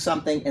take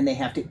something, and they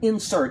have to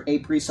insert a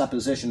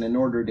presupposition in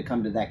order to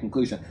come to that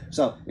conclusion.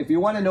 So if you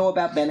want to know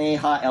about B'nai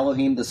Ha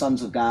Elohim, the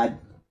sons of God,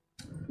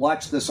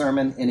 watch the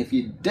sermon, and if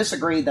you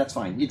disagree, that's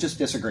fine. You just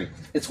disagree.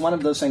 It's one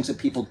of those things that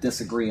people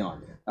disagree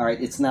on. All right,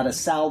 it's not a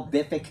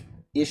salvific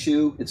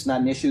issue. It's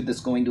not an issue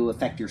that's going to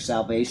affect your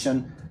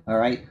salvation. All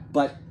right,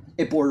 but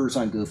it borders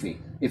on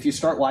goofy. If you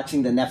start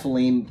watching the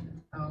Nephilim,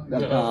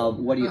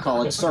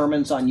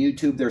 sermons on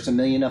YouTube, there's a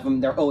million of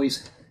them. They're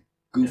always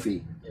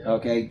goofy.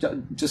 Okay,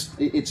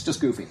 it's just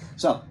goofy.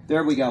 So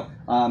there we go.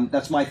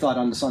 That's my thought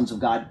on the sons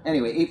of God.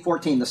 Anyway,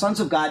 8:14. The sons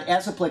of God,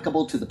 as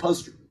applicable to the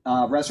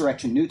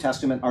post-resurrection New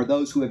Testament, are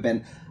those who have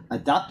been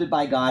adopted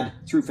by God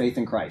through faith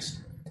in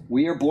Christ.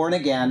 We are born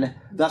again,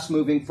 thus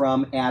moving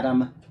from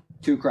Adam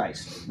to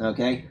Christ.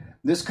 Okay,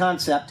 this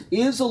concept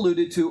is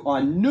alluded to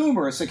on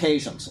numerous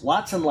occasions,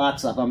 lots and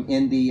lots of them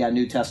in the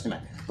New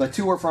Testament. But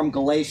two are from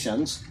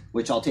Galatians,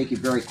 which I'll take you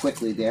very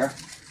quickly there.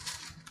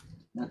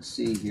 Let's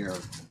see here.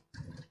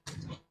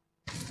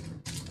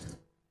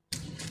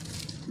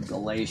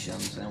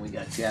 Galatians, and we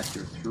got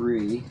chapter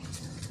 3,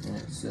 and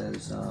it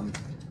says,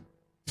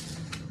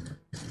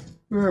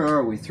 where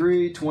are we?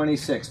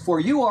 3:26. For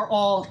you are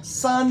all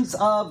sons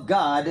of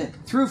God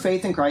through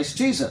faith in Christ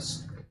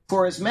Jesus.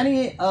 For as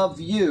many of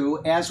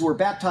you as were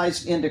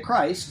baptized into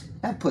Christ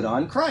have put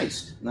on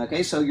Christ.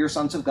 Okay, so you're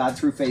sons of God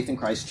through faith in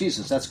Christ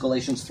Jesus. That's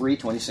Galatians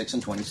 3:26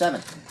 and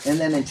 27. And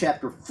then in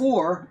chapter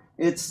 4,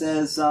 it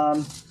says,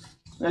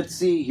 let's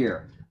see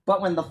here.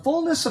 But when the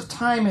fullness of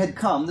time had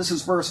come, this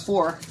is verse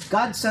 4,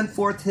 God sent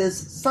forth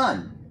his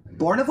Son,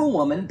 born of a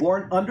woman,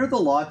 born under the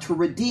law, to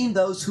redeem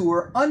those who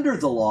were under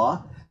the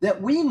law,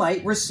 that we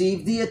might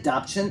receive the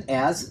adoption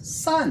as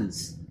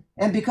sons.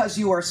 And because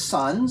you are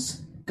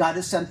sons, God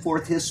has sent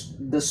forth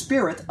the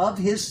Spirit of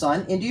his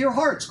Son into your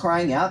hearts,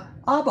 crying out,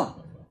 Abba,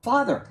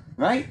 Father.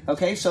 Right?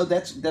 Okay, so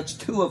that's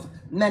two of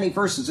many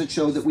verses that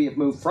show that we have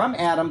moved from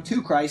Adam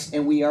to Christ,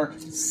 and we are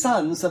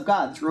sons of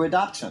God through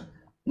adoption.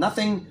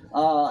 Nothing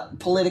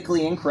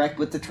politically incorrect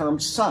with the term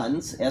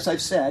sons. As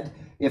I've said,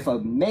 if a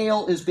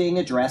male is being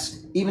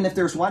addressed, even if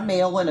there's one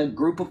male and a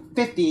group of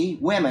 50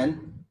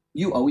 women,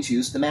 you always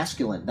use the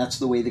masculine. That's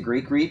the way the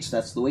Greek reads,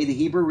 that's the way the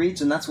Hebrew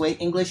reads, and that's the way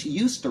English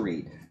used to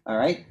read. All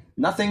right?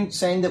 Nothing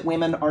saying that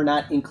women are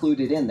not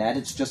included in that.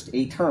 It's just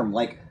a term,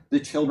 like the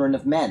children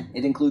of men.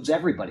 It includes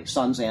everybody,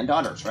 sons and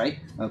daughters, right?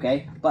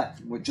 Okay? But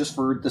just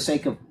for the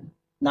sake of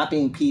not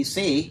being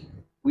PC,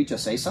 we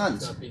just say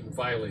sons. Not being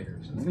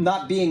violators.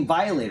 Not being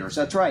violators,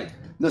 that's right.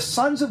 The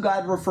sons of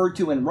God referred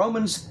to in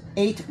Romans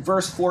 8,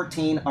 verse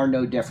 14 are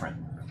no different.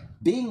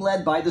 being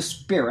led by the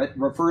Spirit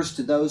refers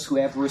to those who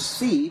have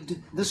received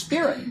the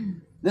Spirit.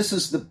 This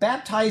is the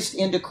baptized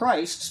into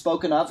Christ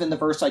spoken of in the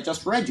verse I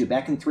just read you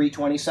back in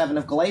 3:27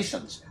 of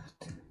Galatians.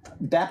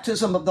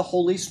 Baptism of the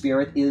Holy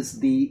Spirit is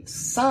the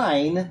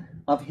sign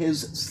of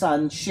his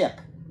sonship.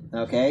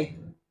 Okay?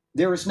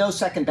 There is no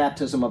second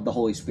baptism of the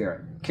Holy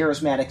Spirit.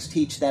 Charismatics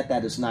teach that.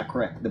 That is not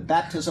correct. The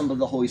baptism of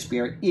the Holy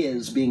Spirit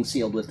is being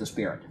sealed with the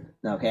Spirit.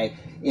 Okay?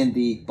 In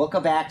the book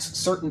of Acts,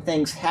 certain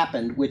things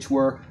happened which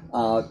were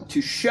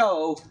to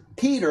show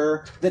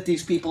Peter that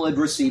these people had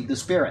received the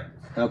Spirit.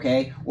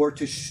 Okay? Or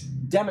to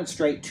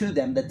demonstrate to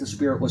them that the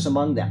Spirit was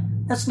among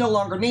them. That's no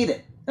longer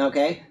needed.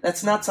 Okay?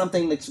 That's not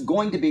something that's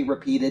going to be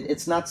repeated.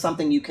 It's not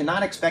something you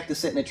cannot expect to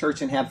sit in a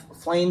church and have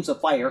flames of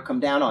fire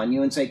come down on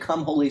you and say,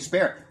 "Come, Holy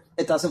Spirit."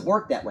 It doesn't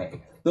work that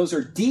way. Those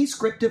are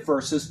descriptive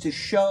verses to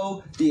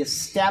show the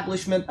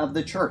establishment of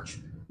the church.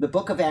 The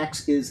book of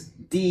Acts is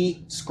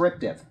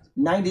descriptive.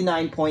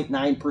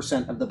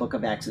 99.9% of the book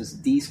of Acts is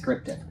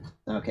descriptive.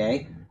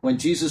 Okay? When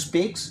Jesus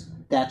speaks,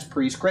 that's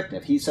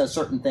prescriptive. He says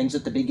certain things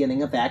at the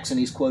beginning of Acts, and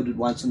he's quoted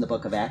once in the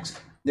book of Acts.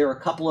 There are a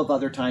couple of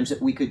other times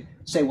that we could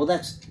say, well,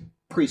 that's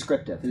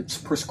prescriptive. It's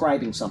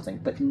prescribing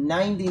something. But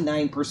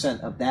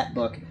 99% of that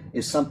book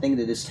is something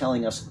that is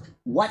telling us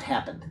what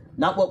happened,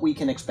 not what we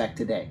can expect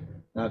today.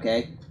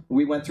 Okay?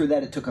 We went through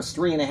that. It took us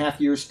 3.5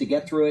 years to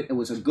get through it. It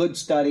was a good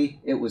study.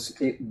 It was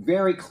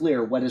very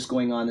clear what is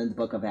going on in the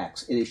book of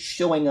Acts. It is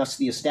showing us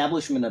the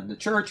establishment of the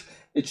church.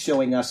 It's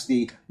showing us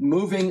the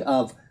moving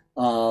of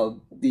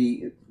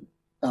the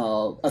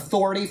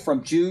authority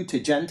from Jew to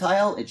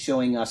Gentile. It's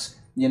showing us,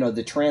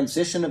 the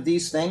transition of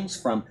these things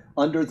from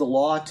under the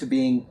law to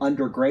being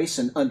under grace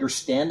and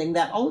understanding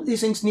that all of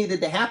these things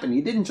needed to happen.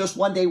 You didn't just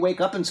one day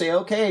wake up and say,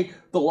 okay,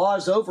 the law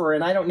is over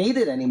and I don't need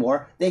it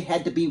anymore. They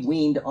had to be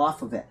weaned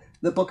off of it.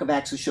 The book of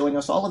Acts is showing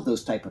us all of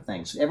those type of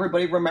things.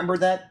 Everybody remember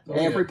that? Oh,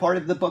 yeah. Every part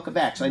of the book of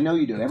Acts. I know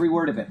you do. Every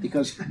word of it,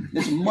 because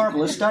it's a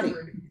marvelous study.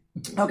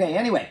 Okay,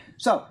 anyway,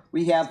 so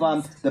we have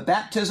the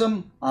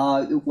baptism,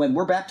 when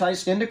we're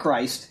baptized into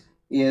Christ,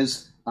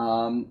 is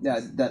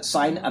the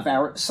sign of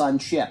our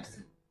sonship.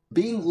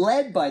 Being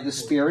led by the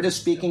Spirit is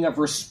speaking of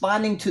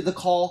responding to the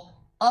call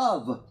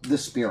of the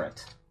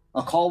Spirit,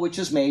 a call which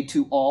is made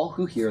to all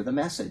who hear the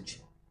message.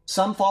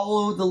 Some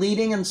follow the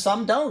leading and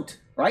some don't,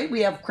 right?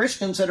 We have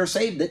Christians that are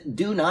saved that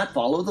do not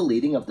follow the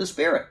leading of the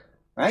Spirit,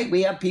 right?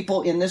 We have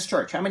people in this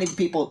church. How many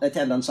people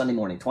attend on Sunday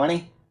morning?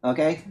 20?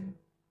 Okay.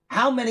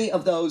 How many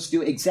of those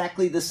do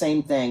exactly the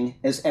same thing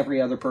as every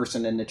other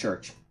person in the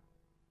church?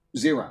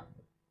 0.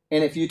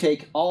 And if you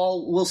take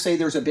we'll say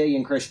there's 1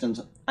 billion Christians,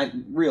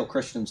 real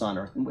Christians on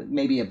earth,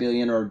 maybe 1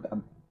 billion or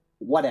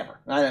whatever,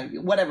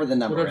 whatever the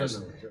number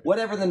is.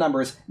 Whatever the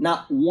number is,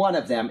 not one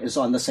of them is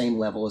on the same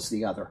level as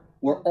the other.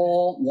 We're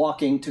all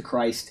walking to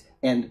Christ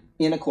and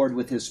in accord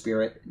with his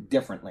Spirit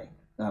differently,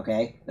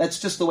 okay? That's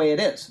just the way it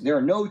is. There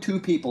are no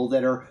two people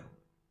that are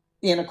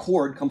in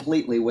accord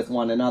completely with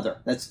one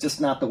another. That's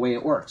just not the way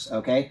it works,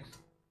 okay?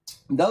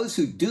 Those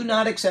who do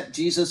not accept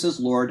Jesus as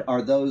Lord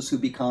are those who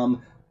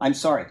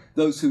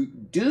those who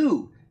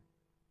do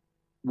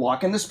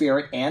walk in the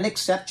Spirit and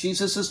accept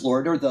Jesus as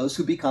Lord are those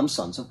who become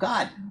sons of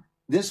God.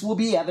 This will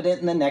be evident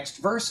in the next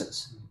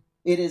verses.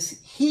 It is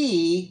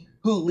he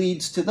who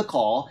leads to the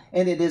call,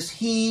 and it is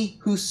he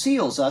who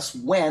seals us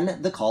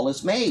when the call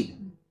is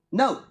made.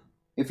 Note,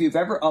 if you've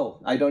ever,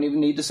 I don't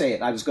even need to say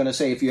it. I was going to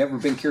say, if you've ever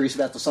been curious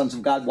about the sons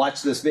of God,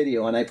 watch this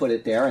video, and I put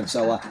it there. And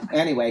so,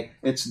 anyway,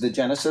 it's the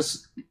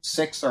Genesis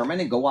 6 sermon,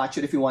 and go watch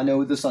it if you want to know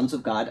who the sons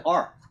of God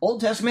are.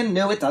 Old Testament,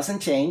 new, it doesn't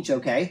change,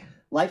 okay?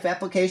 Life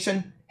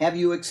application, have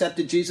you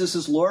accepted Jesus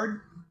as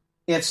Lord?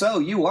 If so,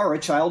 you are a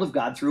child of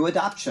God through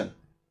adoption.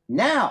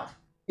 Now,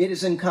 it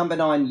is incumbent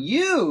on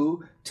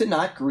you to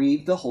not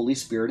grieve the Holy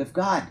Spirit of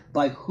God,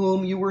 by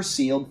whom you were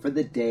sealed for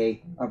the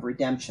day of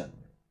redemption.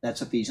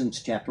 That's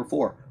Ephesians chapter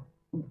 4.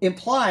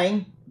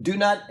 Implying, do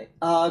not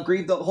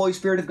grieve the Holy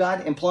Spirit of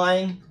God,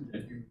 implying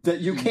that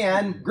you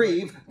can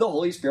grieve the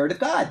Holy Spirit of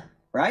God,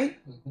 right?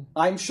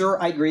 I'm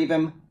sure I grieve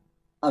him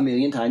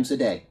 1,000,000 times a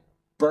day.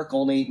 Burke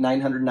only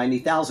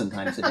 990,000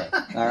 times a day,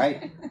 all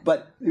right?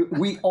 But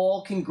we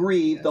all can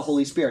grieve the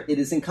Holy Spirit. It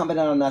is incumbent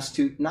on us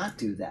to not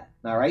do that,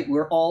 all right?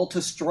 We're all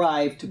to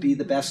strive to be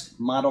the best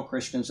model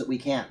Christians that we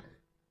can.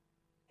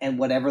 And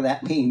whatever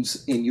that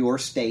means in your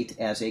state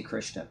as a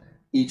Christian.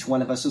 Each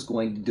one of us is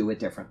going to do it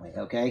differently,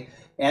 okay?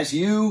 As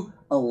you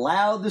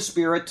allow the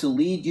Spirit to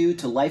lead you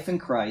to life in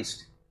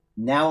Christ,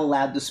 now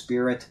allow the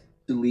Spirit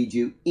to lead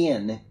you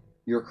in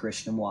your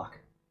Christian walk,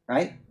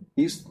 right?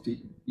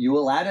 You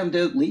allowed him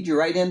to lead you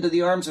right into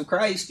the arms of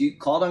Christ. You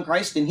called on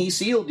Christ and he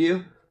sealed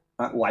you.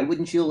 Why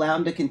wouldn't you allow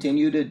him to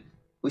continue to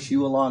push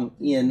you along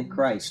in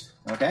Christ?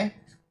 Okay?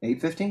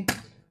 8:15.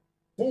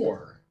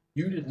 4.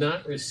 You did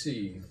not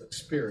receive a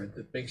spirit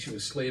that makes you a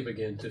slave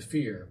again to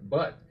fear,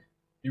 but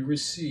you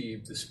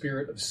received the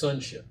spirit of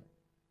sonship.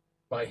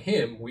 By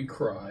him we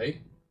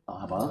cry,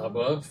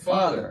 Abba,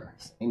 Father.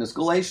 Same as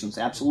Galatians,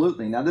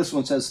 absolutely. Now this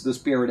one says the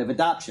spirit of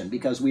adoption,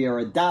 because we are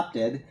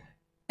adopted,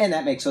 and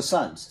that makes us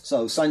sons.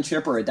 So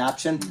sonship or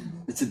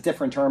adoption, it's a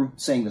different term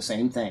saying the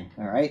same thing,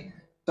 all right?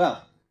 So,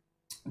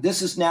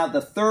 this is now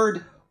the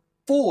third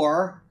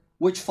for,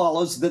 which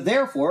follows the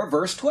therefore,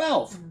 verse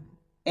 12.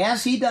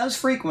 As he does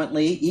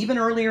frequently, even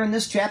earlier in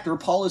this chapter,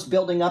 Paul is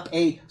building up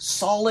a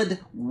solid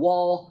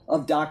wall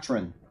of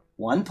doctrine,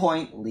 one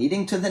point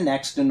leading to the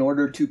next in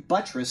order to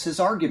buttress his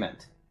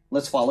argument.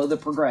 Let's follow the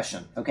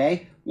progression,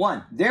 okay?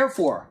 1,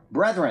 therefore,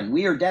 brethren,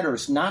 we are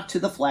debtors not to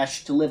the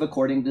flesh to live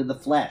according to the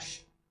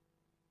flesh.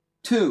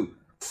 2,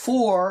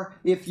 for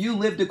if you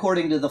lived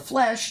according to the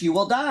flesh, you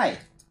will die.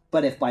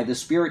 But if by the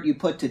Spirit you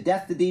put to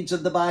death the deeds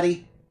of the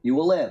body, you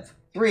will live.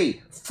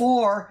 3,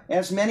 for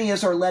as many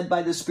as are led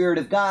by the Spirit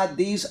of God,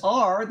 these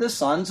are the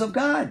sons of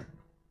God.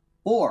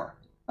 4,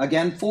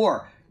 again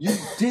 4, you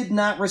did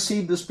not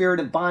receive the spirit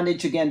of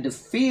bondage again to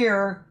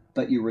fear,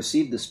 but you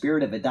received the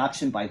spirit of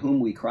adoption by whom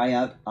we cry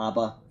out,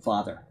 Abba,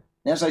 Father.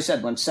 And as I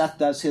said, when Seth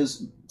does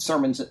his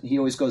sermons, he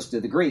always goes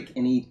to the Greek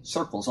and he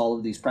circles all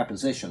of these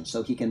prepositions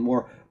so he can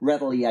more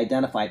readily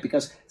identify it,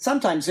 because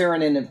sometimes they're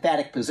in an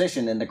emphatic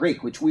position in the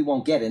Greek, which we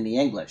won't get in the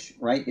English,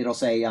 right? It'll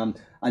say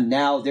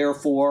now,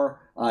 therefore,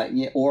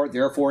 or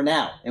therefore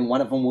now, and one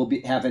of them will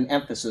have an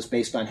emphasis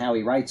based on how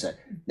he writes it.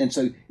 And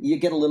so you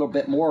get a little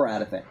bit more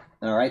out of it,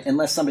 all right,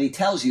 unless somebody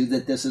tells you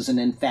that this is an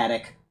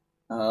emphatic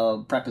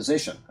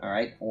preposition, all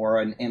right, or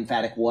an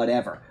emphatic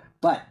whatever.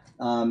 But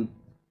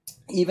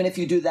even if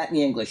you do that in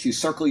the English, you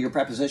circle your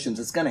prepositions,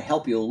 it's going to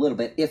help you a little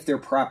bit if they're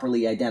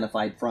properly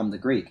identified from the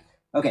Greek.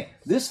 Okay,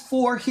 this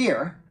for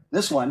here,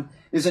 this one,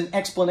 is an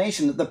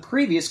explanation of the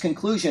previous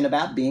conclusion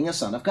about being a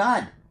son of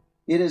God.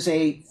 It is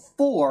a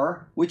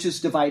for which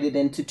is divided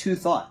into two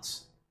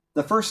thoughts.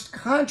 The first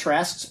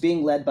contrasts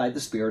being led by the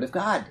Spirit of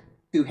God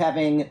to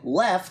having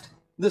left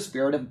the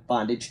spirit of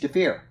bondage to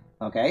fear.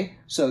 Okay,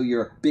 so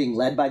you're being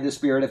led by the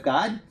Spirit of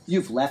God,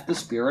 you've left the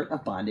spirit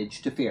of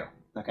bondage to fear.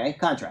 Okay,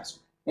 contrast.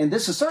 And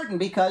this is certain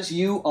because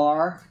you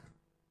are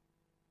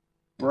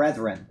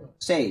brethren,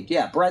 saved.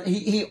 Yeah,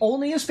 he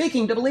only is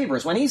speaking to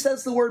believers. When he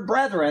says the word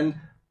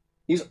brethren,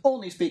 he's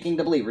only speaking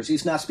to believers.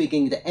 He's not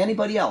speaking to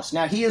anybody else.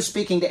 Now, he is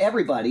speaking to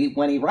everybody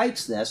when he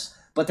writes this,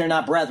 but they're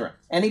not brethren.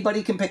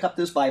 Anybody can pick up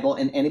this Bible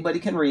and anybody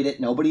can read it.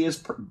 Nobody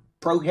is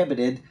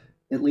prohibited,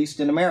 at least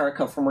in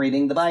America, from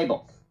reading the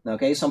Bible.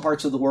 Okay, some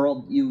parts of the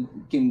world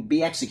you can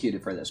be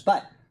executed for this,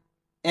 but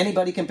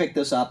anybody can pick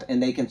this up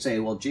and they can say,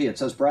 well, gee, it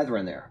says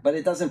brethren there, but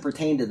it doesn't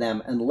pertain to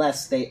them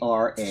unless they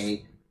are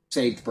a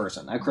saved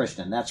person, a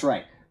Christian. That's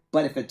right.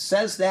 But if it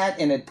says that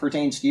and it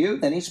pertains to you,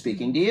 then he's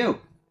speaking to you.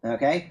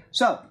 Okay,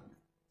 so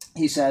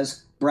he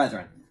says,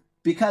 brethren,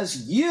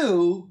 because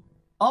you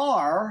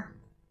are,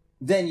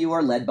 then you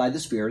are led by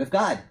the Spirit of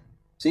God.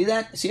 See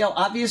that? See how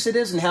obvious it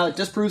is and how it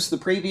disproves the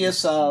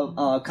previous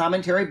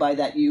commentary by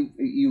that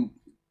you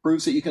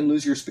proves that you can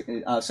lose your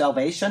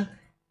salvation?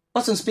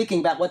 Wasn't speaking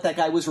about what that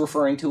guy was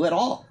referring to at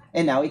all.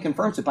 And now he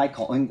confirms it by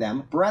calling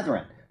them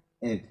brethren.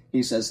 And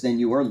he says, then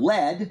you are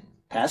led,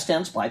 past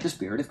tense, by the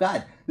Spirit of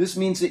God. This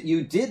means that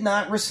you did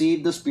not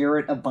receive the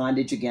spirit of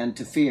bondage again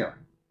to fear.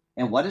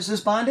 And what is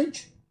this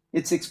bondage?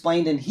 It's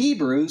explained in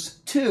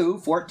Hebrews 2,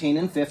 14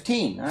 and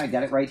 15. I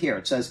got it right here.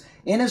 It says,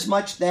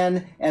 inasmuch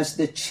then as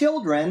the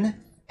children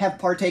have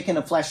partaken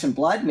of flesh and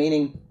blood,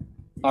 meaning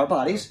our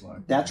bodies,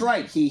 that's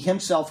right, he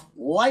himself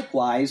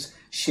likewise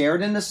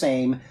shared in the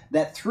same,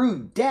 that through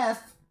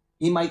death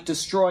he might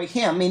destroy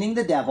him, meaning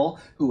the devil,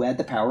 who had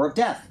the power of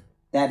death.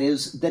 That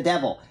is, the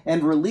devil,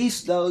 and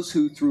release those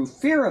who through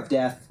fear of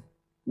death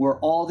were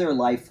all their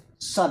life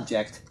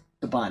subject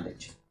to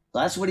bondage. So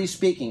that's what he's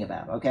speaking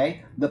about,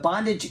 okay? The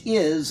bondage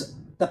is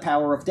the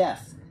power of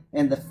death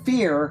and the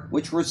fear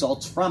which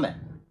results from it.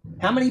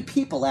 How many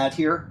people out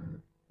here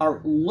are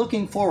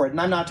looking forward,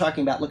 and I'm not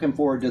talking about looking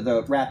forward to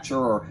the rapture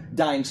or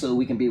dying so that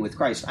we can be with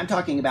Christ. I'm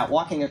talking about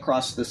walking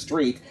across the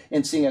street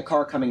and seeing a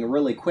car coming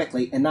really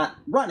quickly and not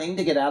running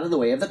to get out of the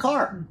way of the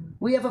car.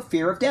 We have a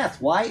fear of death.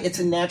 Why? It's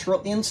a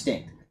natural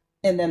instinct.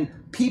 And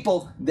then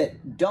people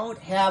that don't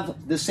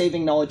have the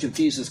saving knowledge of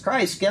Jesus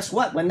Christ, guess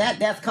what? When that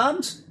death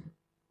comes,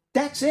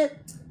 that's it.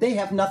 They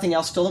have nothing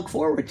else to look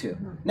forward to.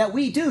 Now,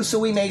 we do, so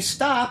we may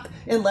stop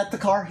and let the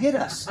car hit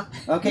us,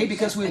 okay,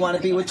 because we want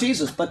to be with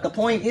Jesus. But the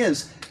point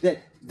is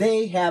that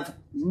they have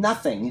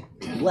nothing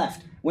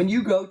left. When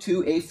you go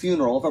to a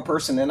funeral of a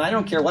person, and I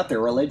don't care what their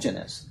religion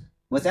is,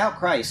 without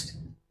Christ,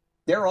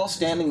 they're all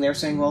standing there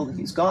saying, well,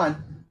 he's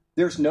gone.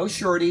 There's no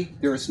surety.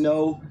 There's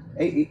no,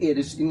 it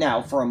is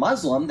now for a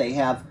Muslim, they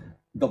have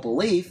the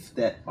belief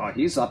that, oh,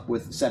 he's up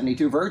with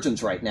 72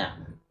 virgins right now.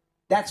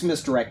 That's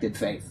misdirected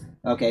faith,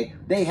 okay?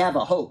 They have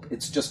a hope.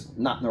 It's just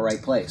not in the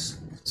right place.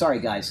 Sorry,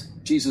 guys.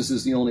 Jesus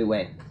is the only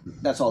way.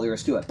 That's all there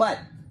is to it. But,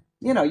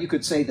 you know, you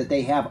could say that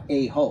they have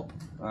a hope.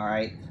 All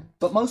right.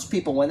 But most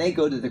people, when they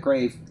go to the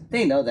grave,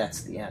 they know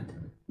that's the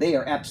end. They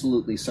are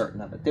absolutely certain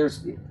of it.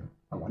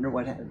 I wonder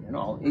what happened, you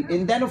know.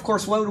 And then, of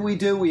course, what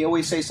do? We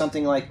always say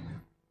something like,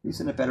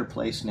 he's in a better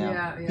place now.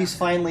 Yeah. He's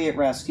finally at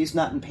rest. He's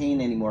not in pain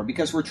anymore,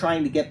 because we're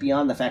trying to get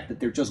beyond the fact that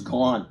they're just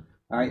gone.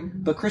 All right.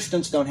 But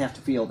Christians don't have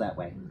to feel that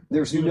way.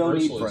 There's no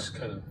need for it. Universalists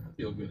kind of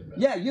feel good about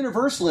it. Yeah,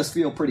 Universalists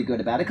feel pretty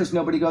good about it because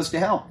nobody goes to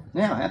hell.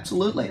 Yeah,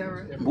 absolutely.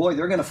 Boy,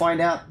 they're going to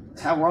find out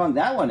how wrong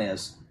that one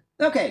is.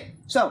 Okay,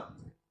 so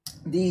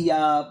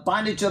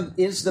bondage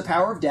is the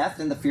power of death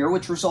and the fear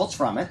which results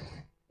from it.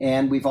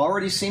 And we've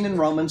already seen in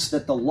Romans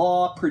that the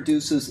law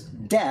produces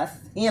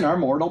death in our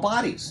mortal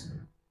bodies.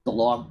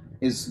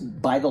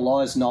 By the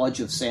law is knowledge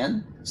of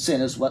sin.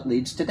 Sin is what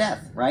leads to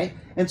death, right?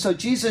 And so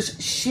Jesus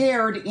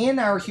shared in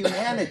our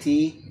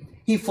humanity.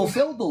 He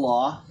fulfilled the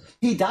law.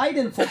 He died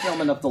in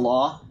fulfillment of the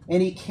law,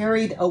 and he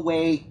carried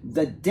away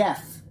the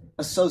death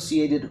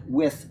associated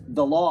with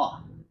the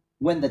law.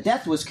 When the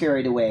death was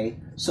carried away,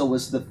 so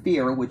was the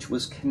fear which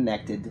was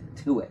connected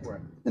to it.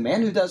 Right. The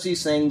man who does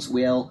these things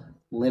will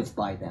live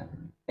by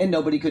them. And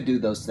nobody could do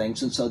those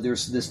things. And so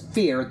there's this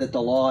fear that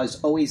the law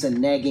is always a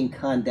nagging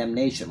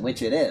condemnation,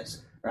 which it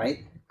is,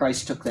 right?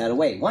 Christ took that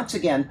away. Once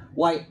again,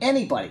 why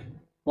anybody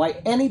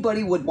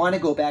would want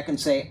to go back and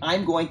say,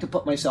 I'm going to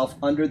put myself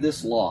under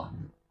this law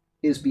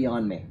is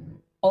beyond me.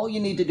 All you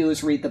need to do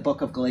is read the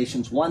book of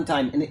Galatians one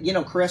time.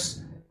 And,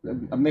 Chris,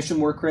 a mission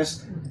work,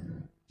 Chris,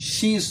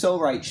 she's so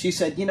right. She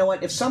said, you know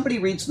what? If somebody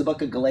reads the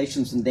book of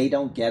Galatians and they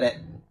don't get it,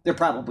 they're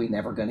probably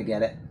never going to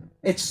get it.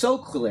 It's so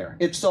clear.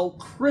 It's so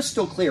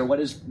crystal clear what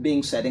is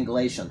being said in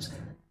Galatians.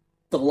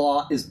 The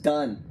law is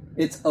done.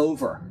 It's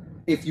over.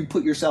 If you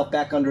put yourself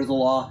back under the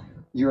law,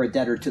 you're a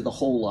debtor to the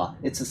whole law.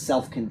 It's a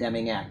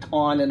self-condemning act.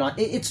 On and on.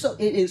 It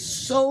is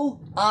so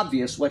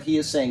obvious what he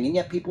is saying, and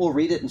yet people will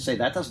read it and say,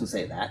 that doesn't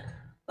say that.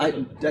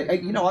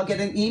 I'll get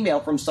an email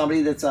from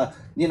somebody that's a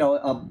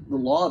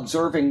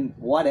law-observing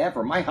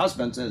whatever. My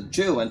husband's a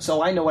Jew, and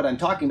so I know what I'm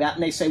talking about.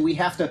 And they say we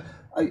have to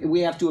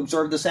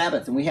observe the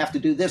Sabbath, and we have to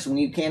do this, and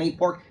you can't eat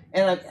pork.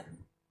 And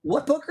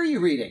what book are you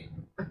reading?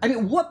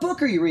 What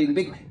book are you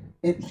reading?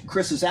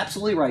 Chris is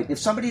absolutely right. If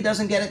somebody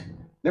doesn't get it,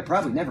 they're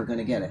probably never going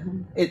to get it.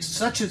 It's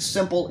such a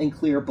simple and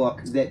clear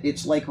book that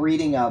it's like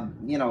reading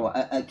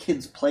a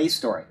kid's play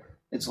story.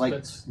 It's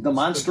like the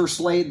monster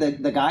slayed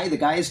the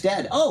guy is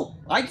dead. Oh,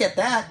 I get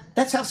that.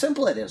 That's how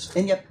simple it is.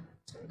 And yet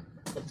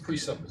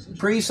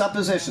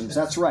presuppositions,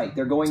 that's right.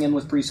 They're going in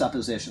with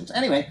presuppositions.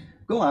 Anyway,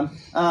 go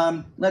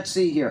on. Let's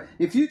see here.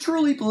 If you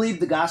truly believe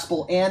the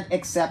gospel and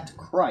accept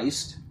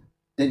Christ,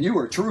 then you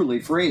are truly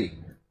free.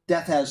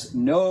 Death has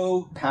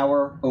no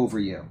power over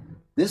you.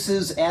 This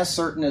is as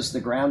certain as the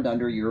ground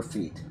under your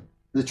feet.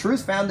 The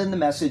truth found in the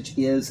message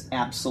is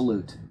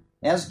absolute.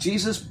 As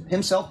Jesus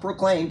himself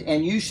proclaimed,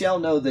 and you shall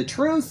know the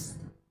truth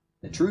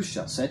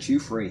shall set you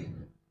free.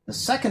 The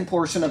second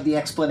portion of the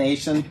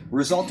explanation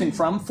resulting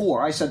from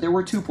 4, I said there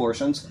were 2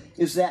 portions,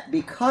 is that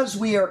because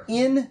we are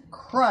in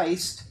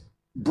Christ,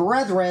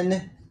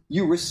 brethren,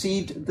 you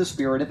received the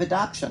spirit of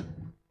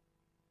adoption.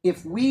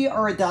 If we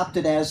are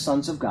adopted as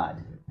sons of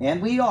God,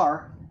 and we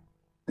are,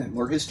 then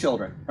we're his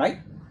children, right?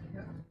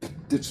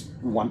 It's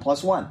 1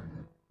 plus 1.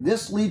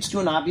 This leads to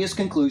an obvious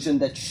conclusion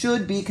that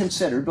should be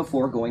considered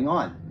before going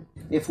on.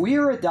 If we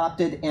are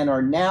adopted and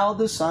are now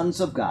the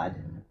sons of God,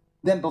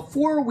 then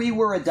before we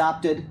were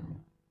adopted,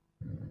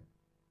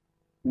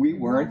 we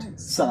weren't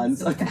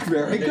sons of God.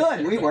 Very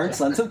good. We weren't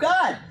sons of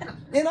God.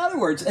 In other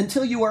words,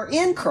 until you are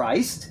in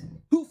Christ,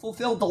 who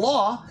fulfilled the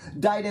law,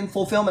 died in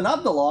fulfillment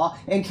of the law,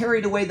 and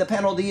carried away the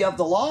penalty of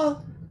the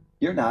law,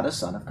 you're not a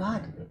son of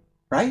God.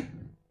 Right?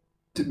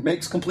 It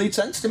makes complete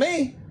sense to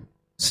me.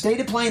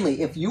 Stated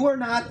plainly, if you are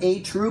not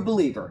a true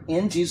believer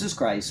in Jesus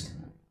Christ,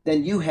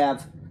 then you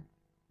have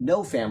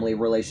no family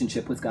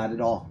relationship with God at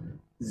all.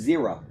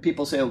 0.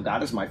 People say, oh,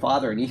 God is my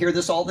father. And you hear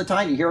this all the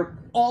time. You hear it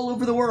all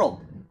over the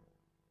world.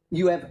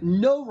 You have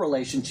no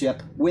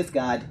relationship with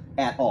God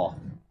at all.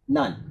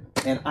 None.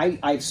 And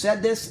I've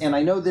said this, and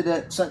I know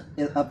that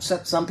it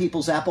upsets some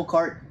people's apple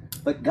cart,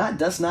 but God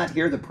does not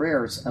hear the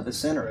prayers of a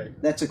sinner.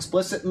 Right. That's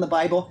explicit in the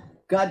Bible.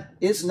 God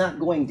is not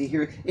going to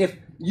hear. If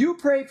you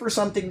pray for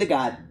something to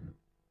God,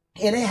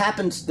 and it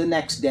happens the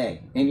next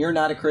day, and you're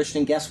not a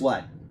Christian, guess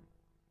what?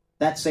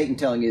 That's Satan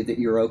telling you that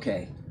you're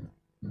okay.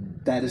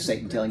 That is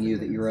Satan telling you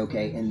that you're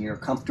okay and you're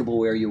comfortable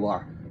where you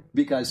are.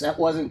 Because that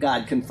wasn't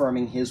God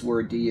confirming his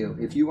word to you.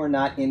 If you are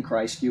not in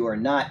Christ, you are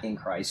not in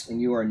Christ,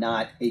 and you are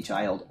not a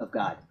child of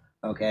God.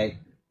 Okay?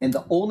 And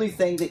the only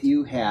thing that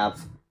you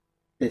have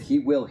that he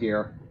will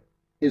hear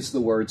is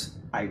the words,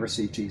 I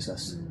receive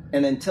Jesus.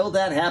 And until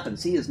that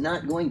happens, he is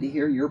not going to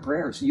hear your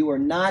prayers. You are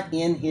not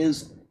in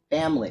his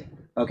family.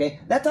 Okay?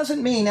 That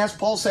doesn't mean, as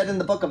Paul said in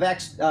the book of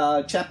Acts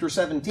chapter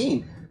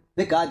 17,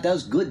 that God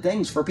does good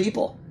things for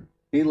people.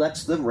 He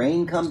lets the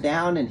rain come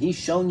down, and he's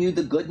shown you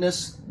the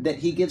goodness that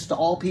he gives to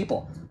all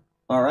people.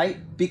 All right?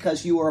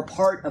 Because you are a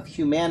part of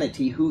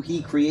humanity who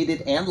he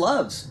created and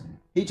loves.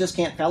 He just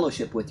can't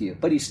fellowship with you,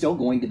 but he's still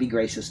going to be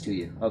gracious to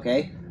you.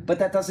 Okay? But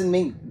that doesn't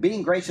mean,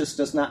 being gracious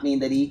does not mean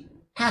that he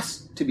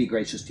has to be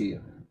gracious to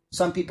you.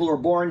 Some people are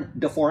born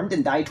deformed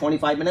and die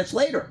 25 minutes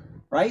later,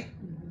 right?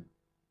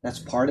 That's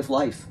part of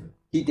life.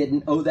 He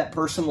didn't owe that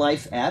person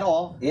life at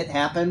all. It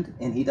happened,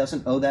 and he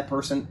doesn't owe that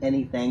person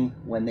anything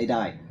when they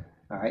die.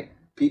 All right?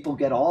 People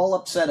get all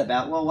upset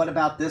about, well, what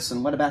about this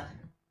and what about...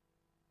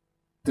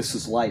 This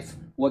is life.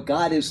 What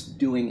God is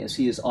doing is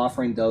he is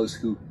offering those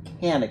who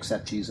can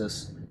accept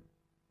Jesus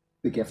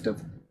the gift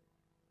of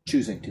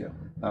choosing to.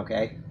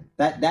 Okay?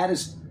 That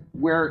is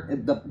where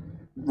the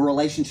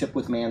relationship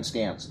with man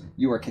stands.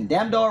 You are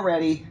condemned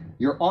already.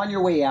 You're on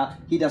your way out.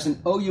 He doesn't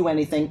owe you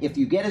anything. If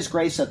you get his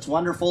grace, that's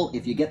wonderful.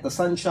 If you get the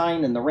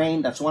sunshine and the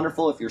rain, that's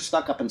wonderful. If you're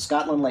stuck up in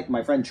Scotland, like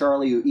my friend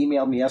Charlie, who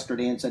emailed me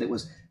yesterday and said it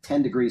was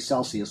 10 degrees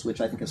Celsius,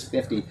 which I think is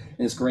 50, and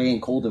it's gray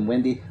and cold and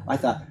windy, I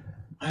thought,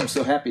 I'm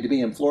so happy to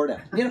be in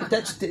Florida. You know,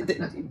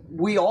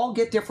 we all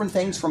get different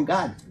things from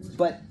God,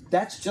 but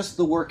that's just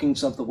the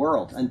workings of the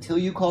world. Until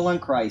you call on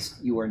Christ,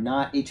 you are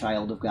not a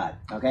child of God.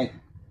 Okay?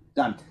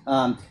 Done.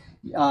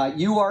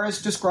 You are as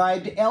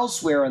described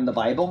elsewhere in the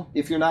Bible.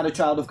 If you're not a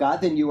child of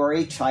God, then you are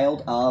a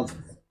child of,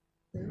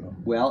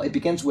 well, it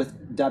begins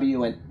with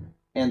W and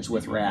ends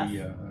with wrath.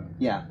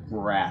 Yeah,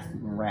 wrath.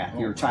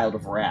 You're a child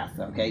of wrath,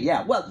 okay?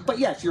 Yeah, well, but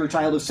yes, you're a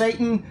child of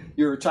Satan,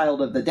 you're a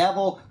child of the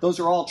devil. Those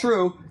are all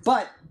true,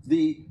 but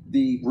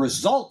the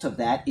result of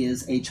that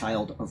is a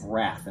child of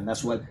wrath, and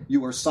that's what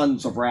you are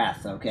sons of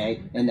wrath,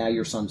 okay? And now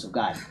you're sons of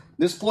God.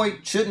 This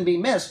point shouldn't be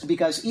missed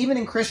because even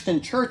in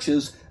Christian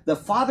churches, the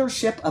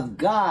fathership of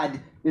God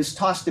is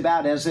tossed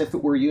about as if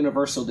it were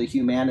universal to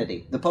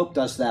humanity. The Pope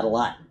does that a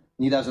lot.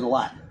 He does it a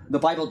lot. The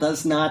Bible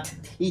does not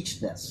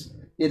teach this.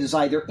 It is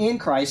either in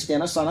Christ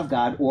and a son of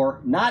God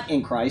or not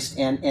in Christ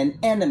and an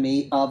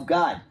enemy of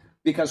God.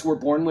 Because we're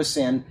born with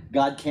sin,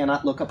 God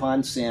cannot look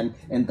upon sin,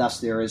 and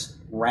thus there is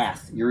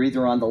wrath. You're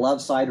either on the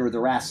love side or the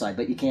wrath side,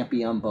 but you can't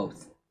be on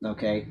both,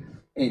 okay?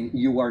 And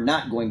you are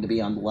not going to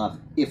be on the love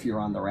if you're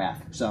on the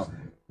wrath. So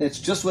it's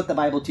just what the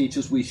Bible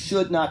teaches. We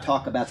should not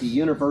talk about the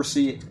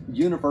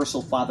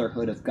universal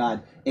fatherhood of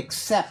God,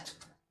 except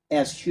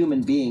as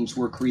human beings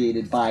were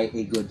created by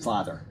a good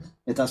father.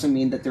 It doesn't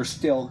mean that there's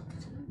still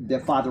the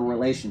father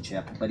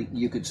relationship, but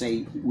you could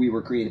say we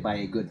were created by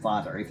a good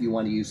father, if you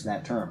want to use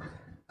that term.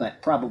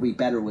 But probably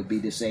better would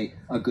be to say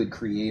a good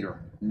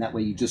creator. And that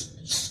way you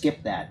just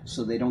skip that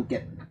so they don't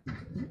get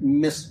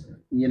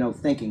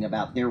thinking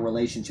about their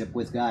relationship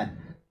with God.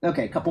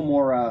 Okay, a couple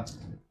more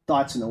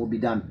thoughts and then we'll be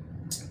done.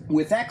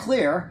 With that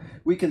clear,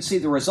 we can see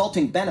the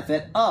resulting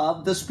benefit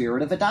of the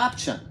spirit of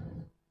adoption,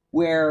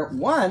 where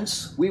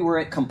once we were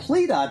at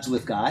complete odds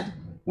with God,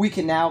 we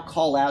can now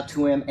call out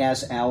to him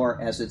as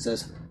it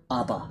says,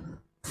 Abba,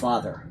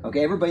 Father.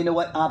 Okay, everybody know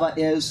what Abba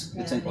is?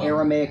 It's an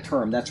Aramaic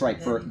term. That's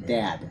right, for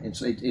dad.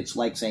 It's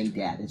like saying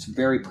dad. It's a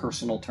very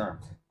personal term.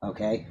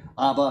 Okay,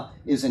 Abba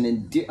is let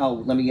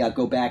me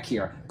go back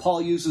here.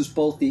 Paul uses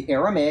both the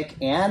Aramaic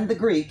and the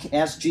Greek,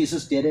 as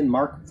Jesus did in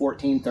Mark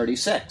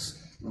 14:36.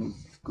 Let me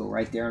go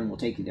right there, and we'll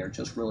take you there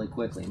just really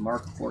quickly.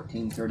 Mark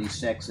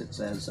 14:36. It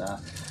says,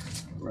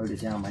 wrote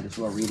it down. Might as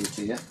well read it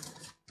to you.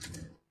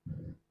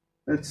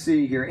 Let's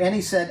see here. And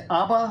he said,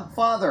 Abba,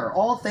 Father,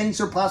 all things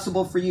are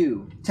possible for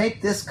you.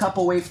 Take this cup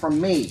away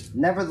from me.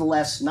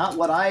 Nevertheless, not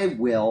what I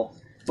will,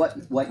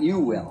 but what you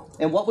will.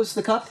 And what was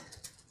the cup?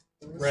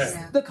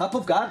 Wrath. The cup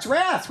of God's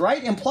wrath,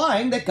 right?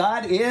 Implying that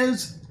God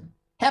is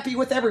happy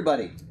with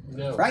everybody.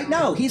 No. Right?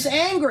 No, he's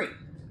angry.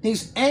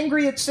 He's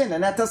angry at sin.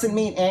 And that doesn't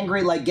mean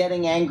angry like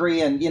getting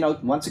angry. And,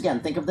 once again,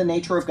 think of the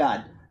nature of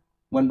God.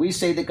 When we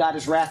say that God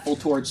is wrathful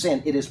towards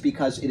sin, it is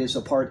because it is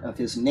a part of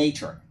his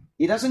nature.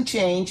 He doesn't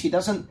change. He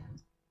doesn't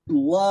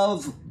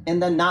love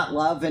and then not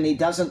love, and he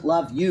doesn't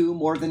love you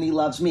more than he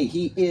loves me.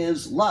 He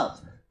is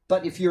love.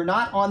 But if you're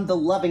not on the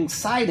loving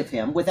side of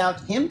him,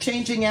 without him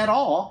changing at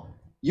all,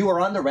 you are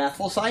on the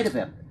wrathful side of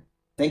him.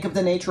 Think of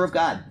the nature of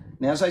God.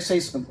 Now, as I say,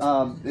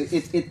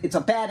 it's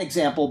a bad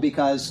example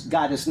because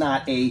God is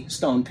not a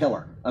stone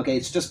pillar. Okay,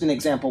 it's just an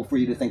example for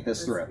you to think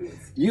this through.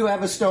 You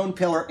have a stone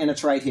pillar, and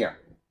it's right here.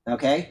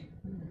 Okay?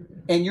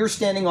 And you're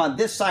standing on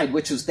this side,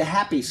 which is the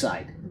happy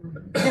side.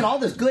 And all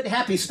this good,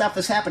 happy stuff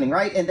is happening,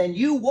 right? And then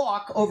you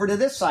walk over to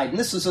this side, and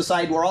this is the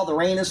side where all the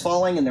rain is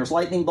falling, and there's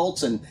lightning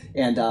bolts and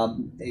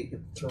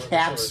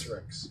cats.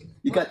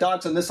 You got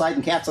dogs on this side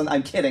and cats on.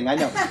 I'm kidding. I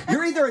know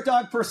you're either a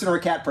dog person or a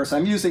cat person.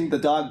 I'm using the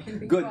dog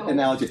good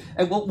analogy,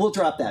 and we'll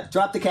drop that.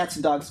 Drop the cats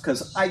and dogs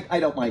because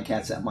I don't mind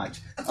cats that much.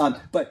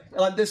 But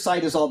on this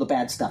side is all the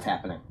bad stuff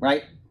happening,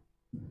 right?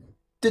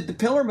 Did the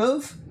pillar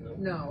move?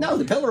 No. No,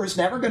 the pillar is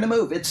never going to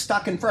move. It's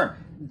stuck and firm.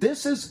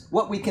 This is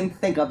what we can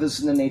think of as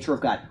the nature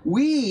of God.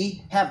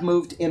 We have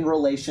moved in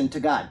relation to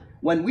God.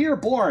 When we are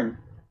born,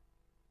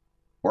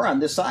 we're on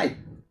this side.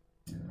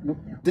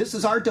 This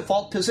is our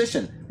default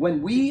position.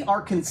 When we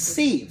are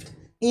conceived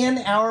in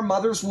our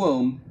mother's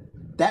womb,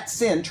 that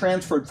sin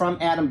transferred from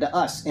Adam to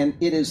us, and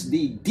it is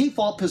the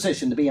default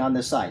position to be on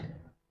this side.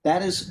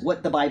 That is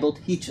what the Bible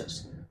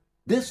teaches.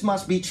 This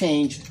must be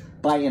changed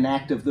by an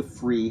act of the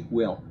free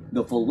will,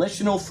 the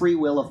volitional free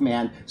will of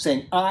man,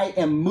 saying, I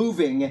am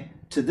moving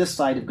to this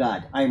side of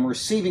God. I am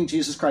receiving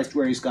Jesus Christ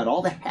where he's got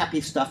all the happy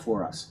stuff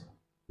for us.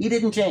 He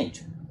didn't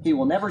change. He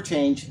will never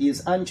change. He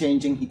is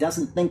unchanging. He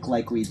doesn't think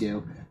like we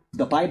do.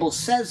 The Bible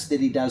says that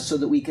he does so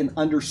that we can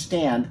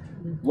understand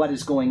what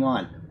is going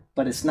on.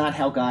 But it's not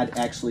how God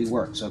actually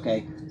works,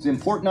 okay? It's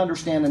important to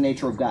understand the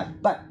nature of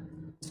God. But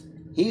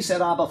he said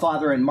Abba,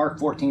 Father, in Mark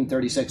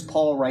 14:36.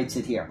 Paul writes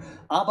it here.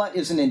 Abba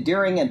is an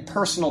endearing and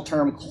personal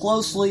term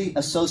closely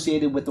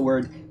associated with the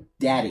word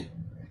daddy.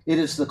 It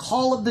is the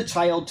call of the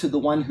child to the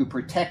one who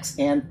protects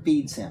and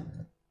feeds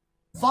him.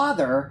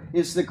 Father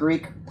is the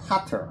Greek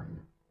pater,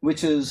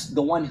 which is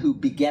the one who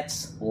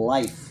begets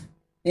life.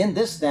 In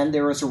this, then,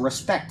 there is a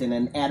respect and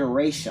an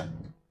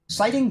adoration.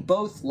 Citing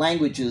both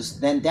languages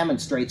then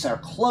demonstrates our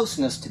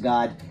closeness to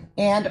God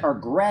and our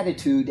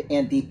gratitude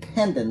and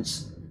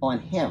dependence on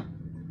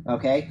Him.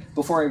 Okay?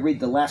 Before I read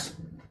the last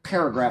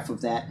paragraph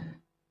of that,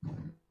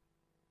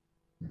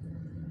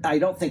 I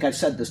don't think I've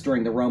said this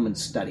during the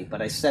Romans study,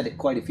 but I said it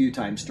quite a few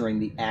times during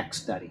the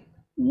Acts study.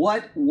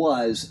 What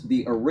was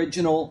the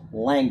original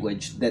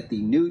language that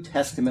the New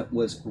Testament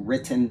was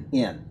written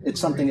in?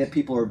 It's something that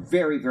people are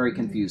very, very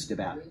confused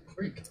about.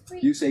 Greek.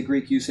 You say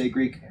Greek, you say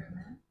Greek.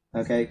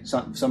 Okay,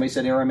 somebody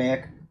said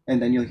Aramaic,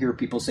 and then you'll hear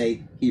people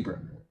say Hebrew.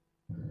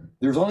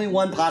 There's only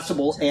one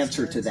possible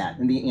answer to that,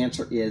 and the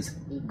answer is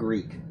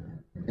Greek.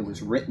 It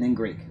was written in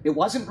Greek. It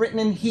wasn't written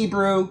in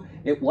Hebrew.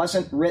 It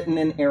wasn't written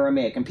in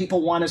Aramaic. And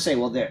people want to say,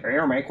 well, the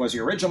Aramaic was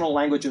the original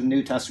language of the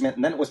New Testament,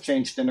 and then it was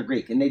changed into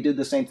Greek. And they do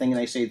the same thing, and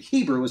they say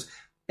Hebrew was.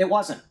 It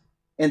wasn't.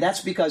 And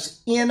that's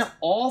because in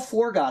all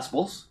four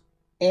Gospels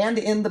and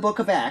in the book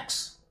of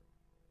Acts,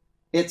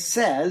 it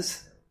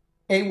says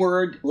a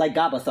word like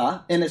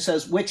Gabbatha, and it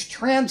says which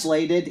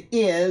translated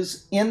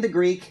is in the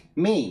Greek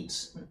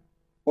means.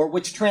 Or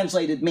which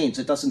translated means.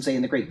 It doesn't say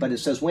in the Greek, but it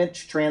says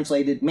which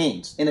translated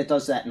means. And it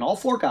does that in all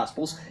four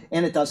Gospels,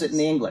 and it does it in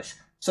the English.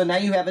 So now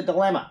you have a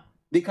dilemma,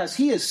 because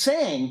he is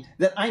saying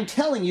that I'm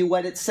telling you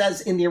what it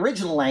says in the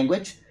original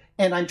language,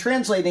 and I'm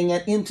translating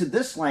it into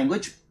this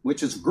language,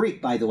 which is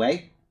Greek, by the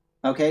way,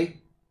 okay?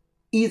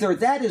 Either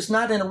that is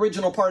not an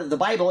original part of the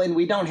Bible, and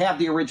we don't have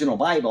the original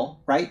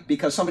Bible, right?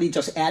 Because somebody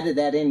just added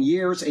that in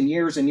years and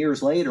years and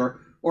years later,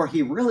 or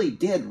he really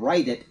did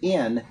write it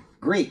in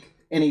Greek.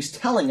 And he's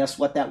telling us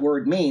what that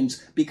word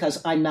means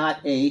because I'm not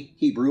a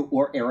Hebrew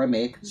or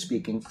Aramaic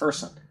speaking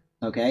person,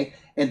 okay?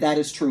 And that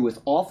is true with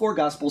all four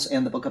Gospels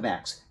and the book of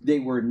Acts. They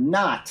were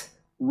not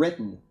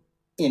written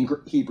in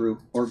Hebrew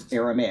or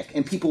Aramaic.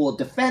 And people will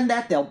defend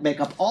that. They'll make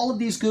up all of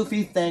these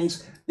goofy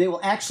things. They will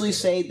actually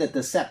say that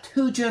the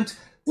Septuagint,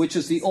 which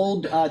is the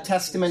Old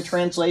Testament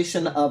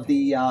translation of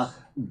the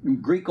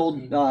Greek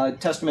Old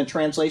Testament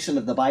translation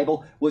of the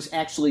Bible, was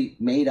actually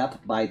made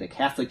up by the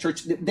Catholic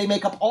Church. They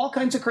make up all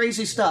kinds of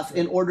crazy stuff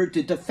in order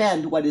to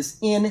defend what is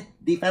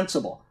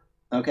indefensible.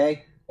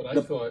 Okay? But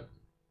I thought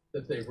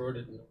that they wrote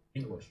it in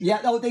English.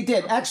 Yeah, oh, they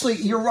did. Actually,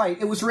 you're right.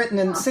 It was written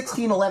in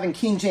 1611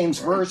 King James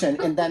Version,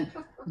 and then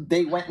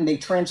they went and they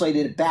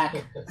translated it back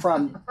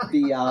from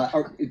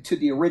the to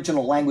the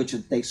original language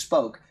that they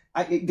spoke.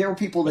 There were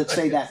people that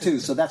say that too,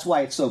 so that's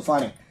why it's so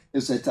funny.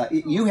 Is that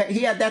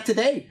he had that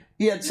today?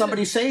 He had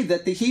somebody say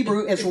that the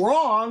Hebrew is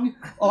wrong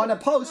on a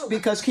post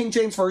because King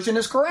James Version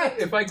is correct.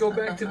 If I go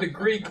back to the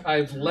Greek,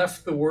 I've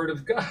left the Word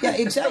of God. Yeah,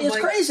 exactly. It's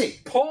like, crazy.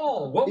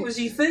 Paul, what was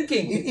he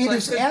thinking? It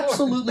is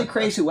absolutely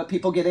crazy what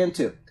people get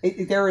into.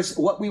 There is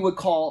what we would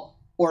call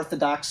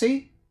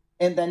orthodoxy,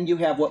 and then you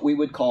have what we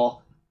would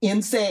call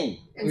insane.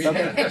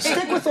 Okay?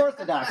 Stick with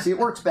orthodoxy. It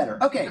works better.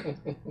 Okay,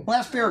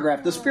 last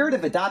paragraph. The spirit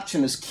of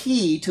adoption is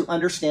key to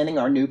understanding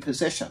our new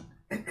position.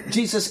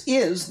 Jesus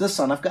is the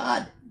Son of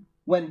God.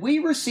 When we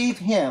receive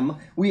him,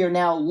 we are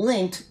now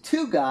linked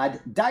to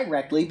God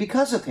directly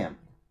because of him.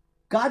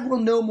 God will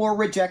no more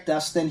reject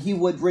us than he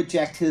would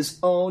reject his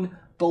own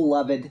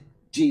beloved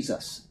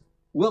Jesus.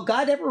 Will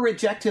God ever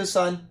reject his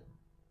Son?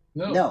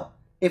 No.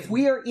 If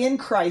we are in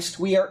Christ,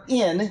 we are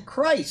in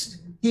Christ.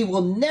 He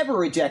will never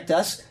reject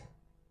us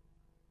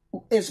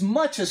as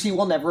much as he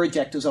will never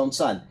reject his own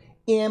Son.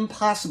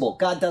 Impossible.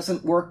 God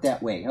doesn't work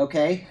that way,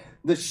 okay?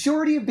 The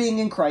surety of being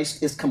in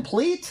Christ is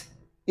complete.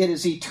 It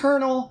is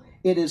eternal.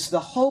 It is the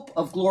hope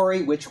of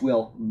glory which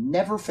will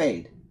never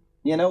fade.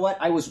 You know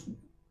what? I was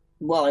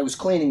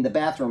cleaning the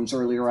bathrooms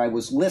earlier. I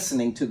was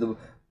listening to the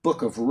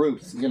Book of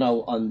Ruth. You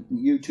know, on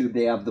YouTube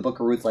they have the Book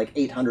of Ruth, like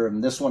 800 of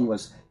them. This one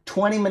was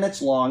 20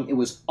 minutes long. It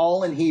was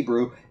all in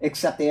Hebrew,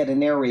 except they had a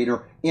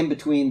narrator in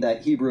between the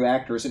Hebrew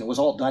actors, and it was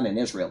all done in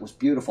Israel. It was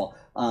beautiful.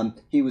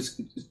 He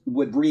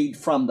would read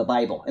from the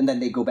Bible, and then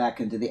they go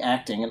back into the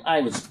acting, and I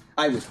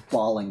was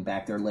bawling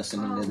back there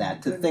listening to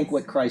that, to think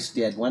what Christ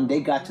did when they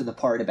got to the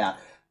part about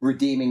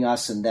redeeming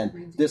us, and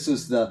then this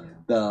is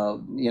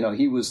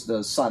he was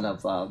the son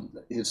of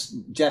his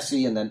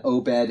Jesse, and then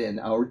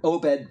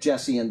Obed,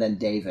 Jesse, and then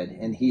David,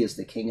 and he is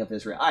the king of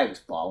Israel. I was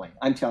bawling.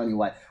 I'm telling you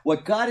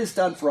what God has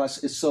done for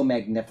us is so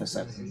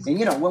magnificent.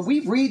 And when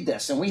we read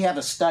this and we have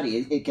a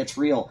study, it gets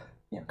real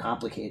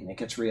complicated, and it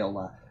gets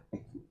real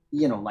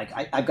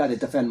I've got to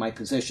defend my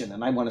position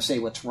and I want to say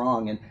what's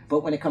wrong,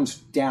 but when it comes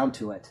down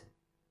to it,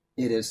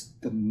 it is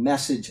the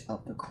message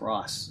of the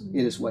cross.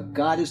 It is what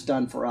God has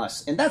done for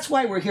us. And that's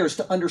why we're here, is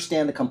to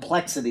understand the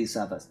complexities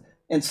of it.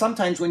 And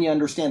sometimes when you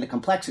understand the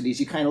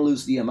complexities, you kind of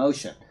lose the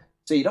emotion.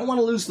 So you don't want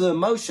to lose the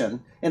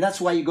emotion, and that's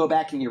why you go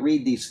back and you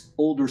read these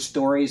older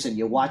stories and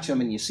you watch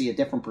them and you see a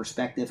different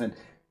perspective, and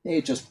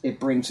it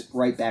brings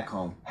right back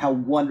home how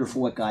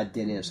wonderful what God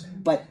did is.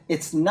 But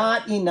it's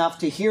not enough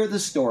to hear the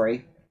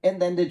story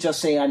and then to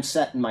just say, I'm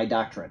set in my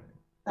doctrine.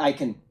 I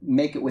can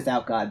make it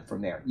without God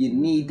from there. You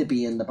need to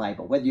be in the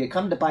Bible. Whether you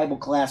come to Bible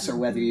class or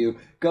whether you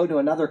go to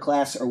another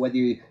class, or whether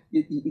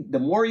the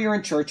more you're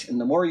in church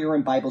and the more you're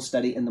in Bible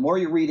study and the more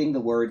you're reading the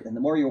Word and the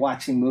more you're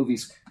watching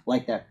movies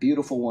like that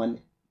beautiful one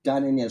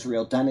done in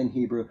Israel, done in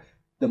Hebrew,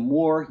 the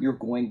more you're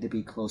going to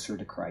be closer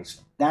to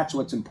Christ. That's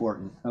what's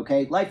important,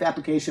 okay? Life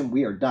application,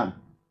 we are done.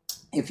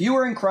 If you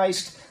are in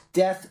Christ,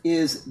 death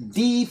is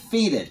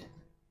defeated.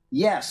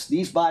 Yes,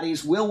 these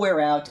bodies will wear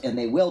out and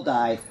they will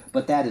die,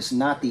 but that is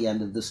not the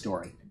end of the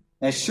story.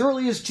 As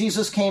surely as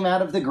Jesus came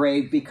out of the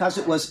grave because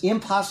it was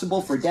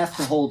impossible for death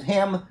to hold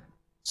him,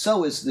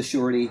 so is the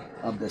surety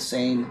of the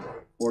same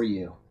for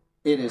you.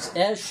 It is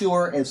as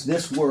sure as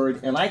this word,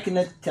 and I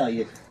can tell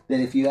you that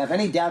if you have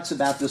any doubts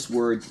about this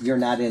word, you're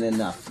not in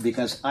enough,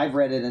 because I've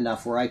read it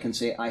enough where I can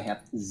say I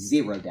have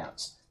zero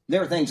doubts.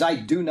 There are things I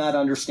do not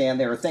understand.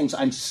 There are things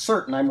I'm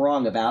certain I'm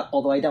wrong about,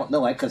 although I don't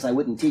know it because I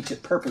wouldn't teach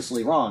it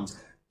purposely wrong.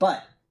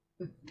 But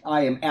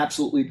I am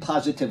absolutely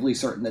positively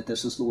certain that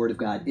this is the Word of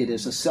God. It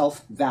is a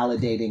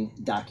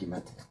self-validating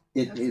document.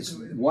 It is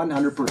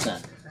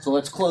 100%. So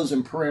let's close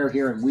in prayer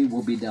here and we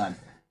will be done.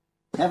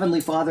 Heavenly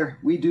Father,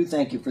 we do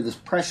thank you for this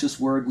precious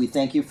Word. We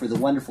thank you for the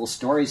wonderful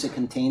stories it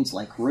contains,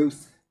 like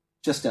Ruth,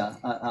 just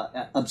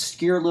a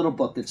obscure little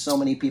book that so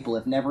many people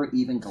have never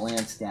even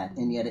glanced at,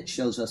 and yet it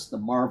shows us the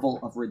marvel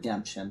of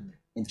redemption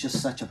in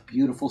just such a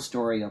beautiful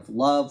story of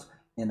love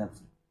and of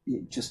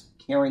just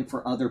caring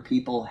for other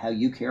people, how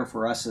you care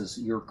for us as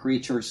your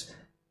creatures.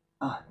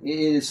 It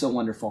is so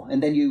wonderful.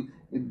 And then you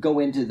go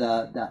into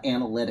the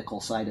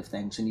analytical side of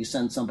things, and you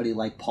send somebody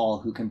like Paul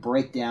who can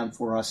break down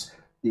for us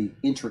the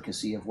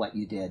intricacy of what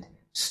you did,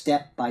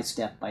 step by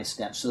step by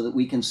step, so that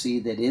we can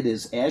see that it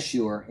is as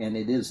sure and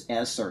it is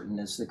as certain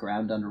as the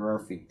ground under our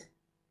feet.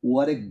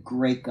 What a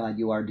great God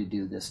you are to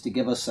do this, to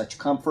give us such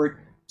comfort,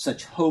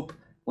 such hope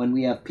when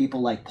we have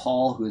people like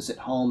Paul who is at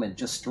home and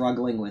just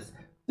struggling with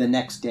the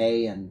next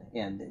day and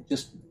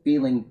just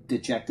feeling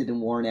dejected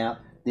and worn out,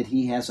 that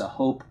he has a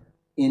hope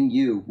in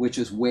you which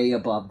is way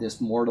above this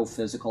mortal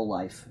physical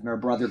life. And our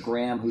brother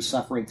Graham, who's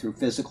suffering through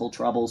physical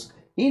troubles,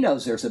 he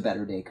knows there's a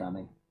better day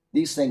coming.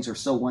 These things are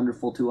so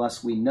wonderful to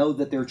us. We know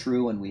that they're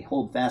true, and we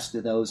hold fast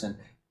to those, and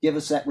give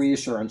us that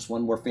reassurance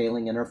when we're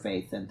failing in our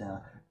faith, and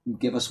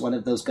give us one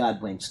of those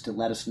God winks to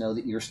let us know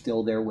that you're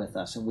still there with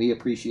us, and we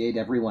appreciate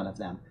every one of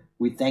them.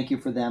 We thank you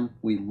for them.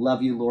 We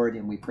love you, Lord,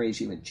 and we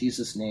praise you in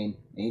Jesus' name.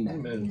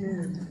 Amen.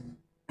 Amen.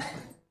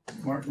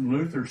 Martin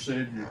Luther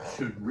said you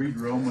should read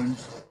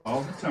Romans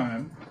all the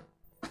time,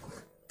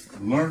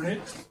 learn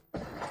it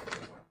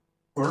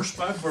verse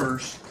by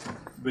verse,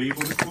 be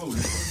able to quote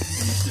it.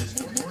 And he says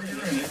the more you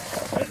learn it,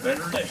 the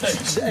better it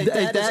tastes.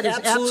 That is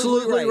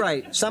absolutely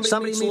right.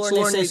 Somebody meets the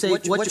Lord and they say,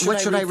 what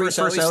should I read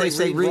first? I always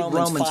say read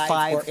Romans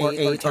 5 or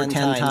 8 or 10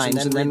 times,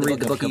 and then read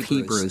the book of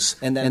Hebrews.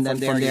 And then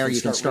from there you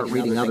can start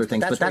reading other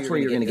things. But that's where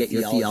you're going to get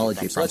your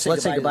theology from. So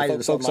let's say goodbye to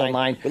the folks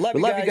online. We love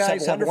you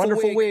guys. Have a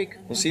wonderful week.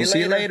 We'll see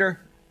you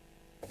later.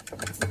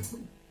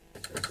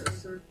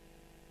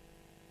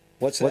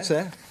 What's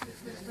that?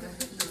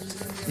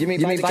 You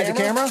mean by the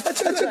camera?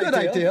 That's a good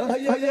idea.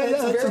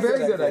 Yeah, that's a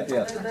very good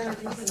idea.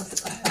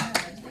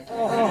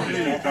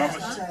 Hey,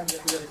 Thomas.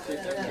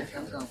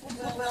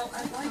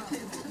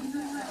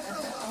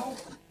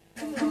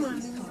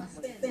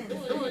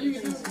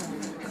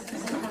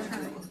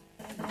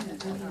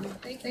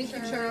 Thank you,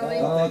 Charlie.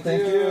 Oh,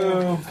 thank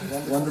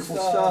you. Wonderful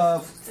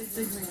stuff.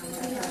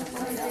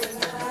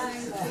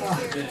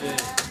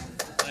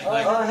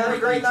 Have a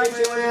great night,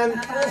 Joanne.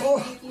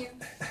 Thank you.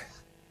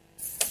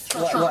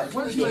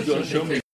 What? Show me.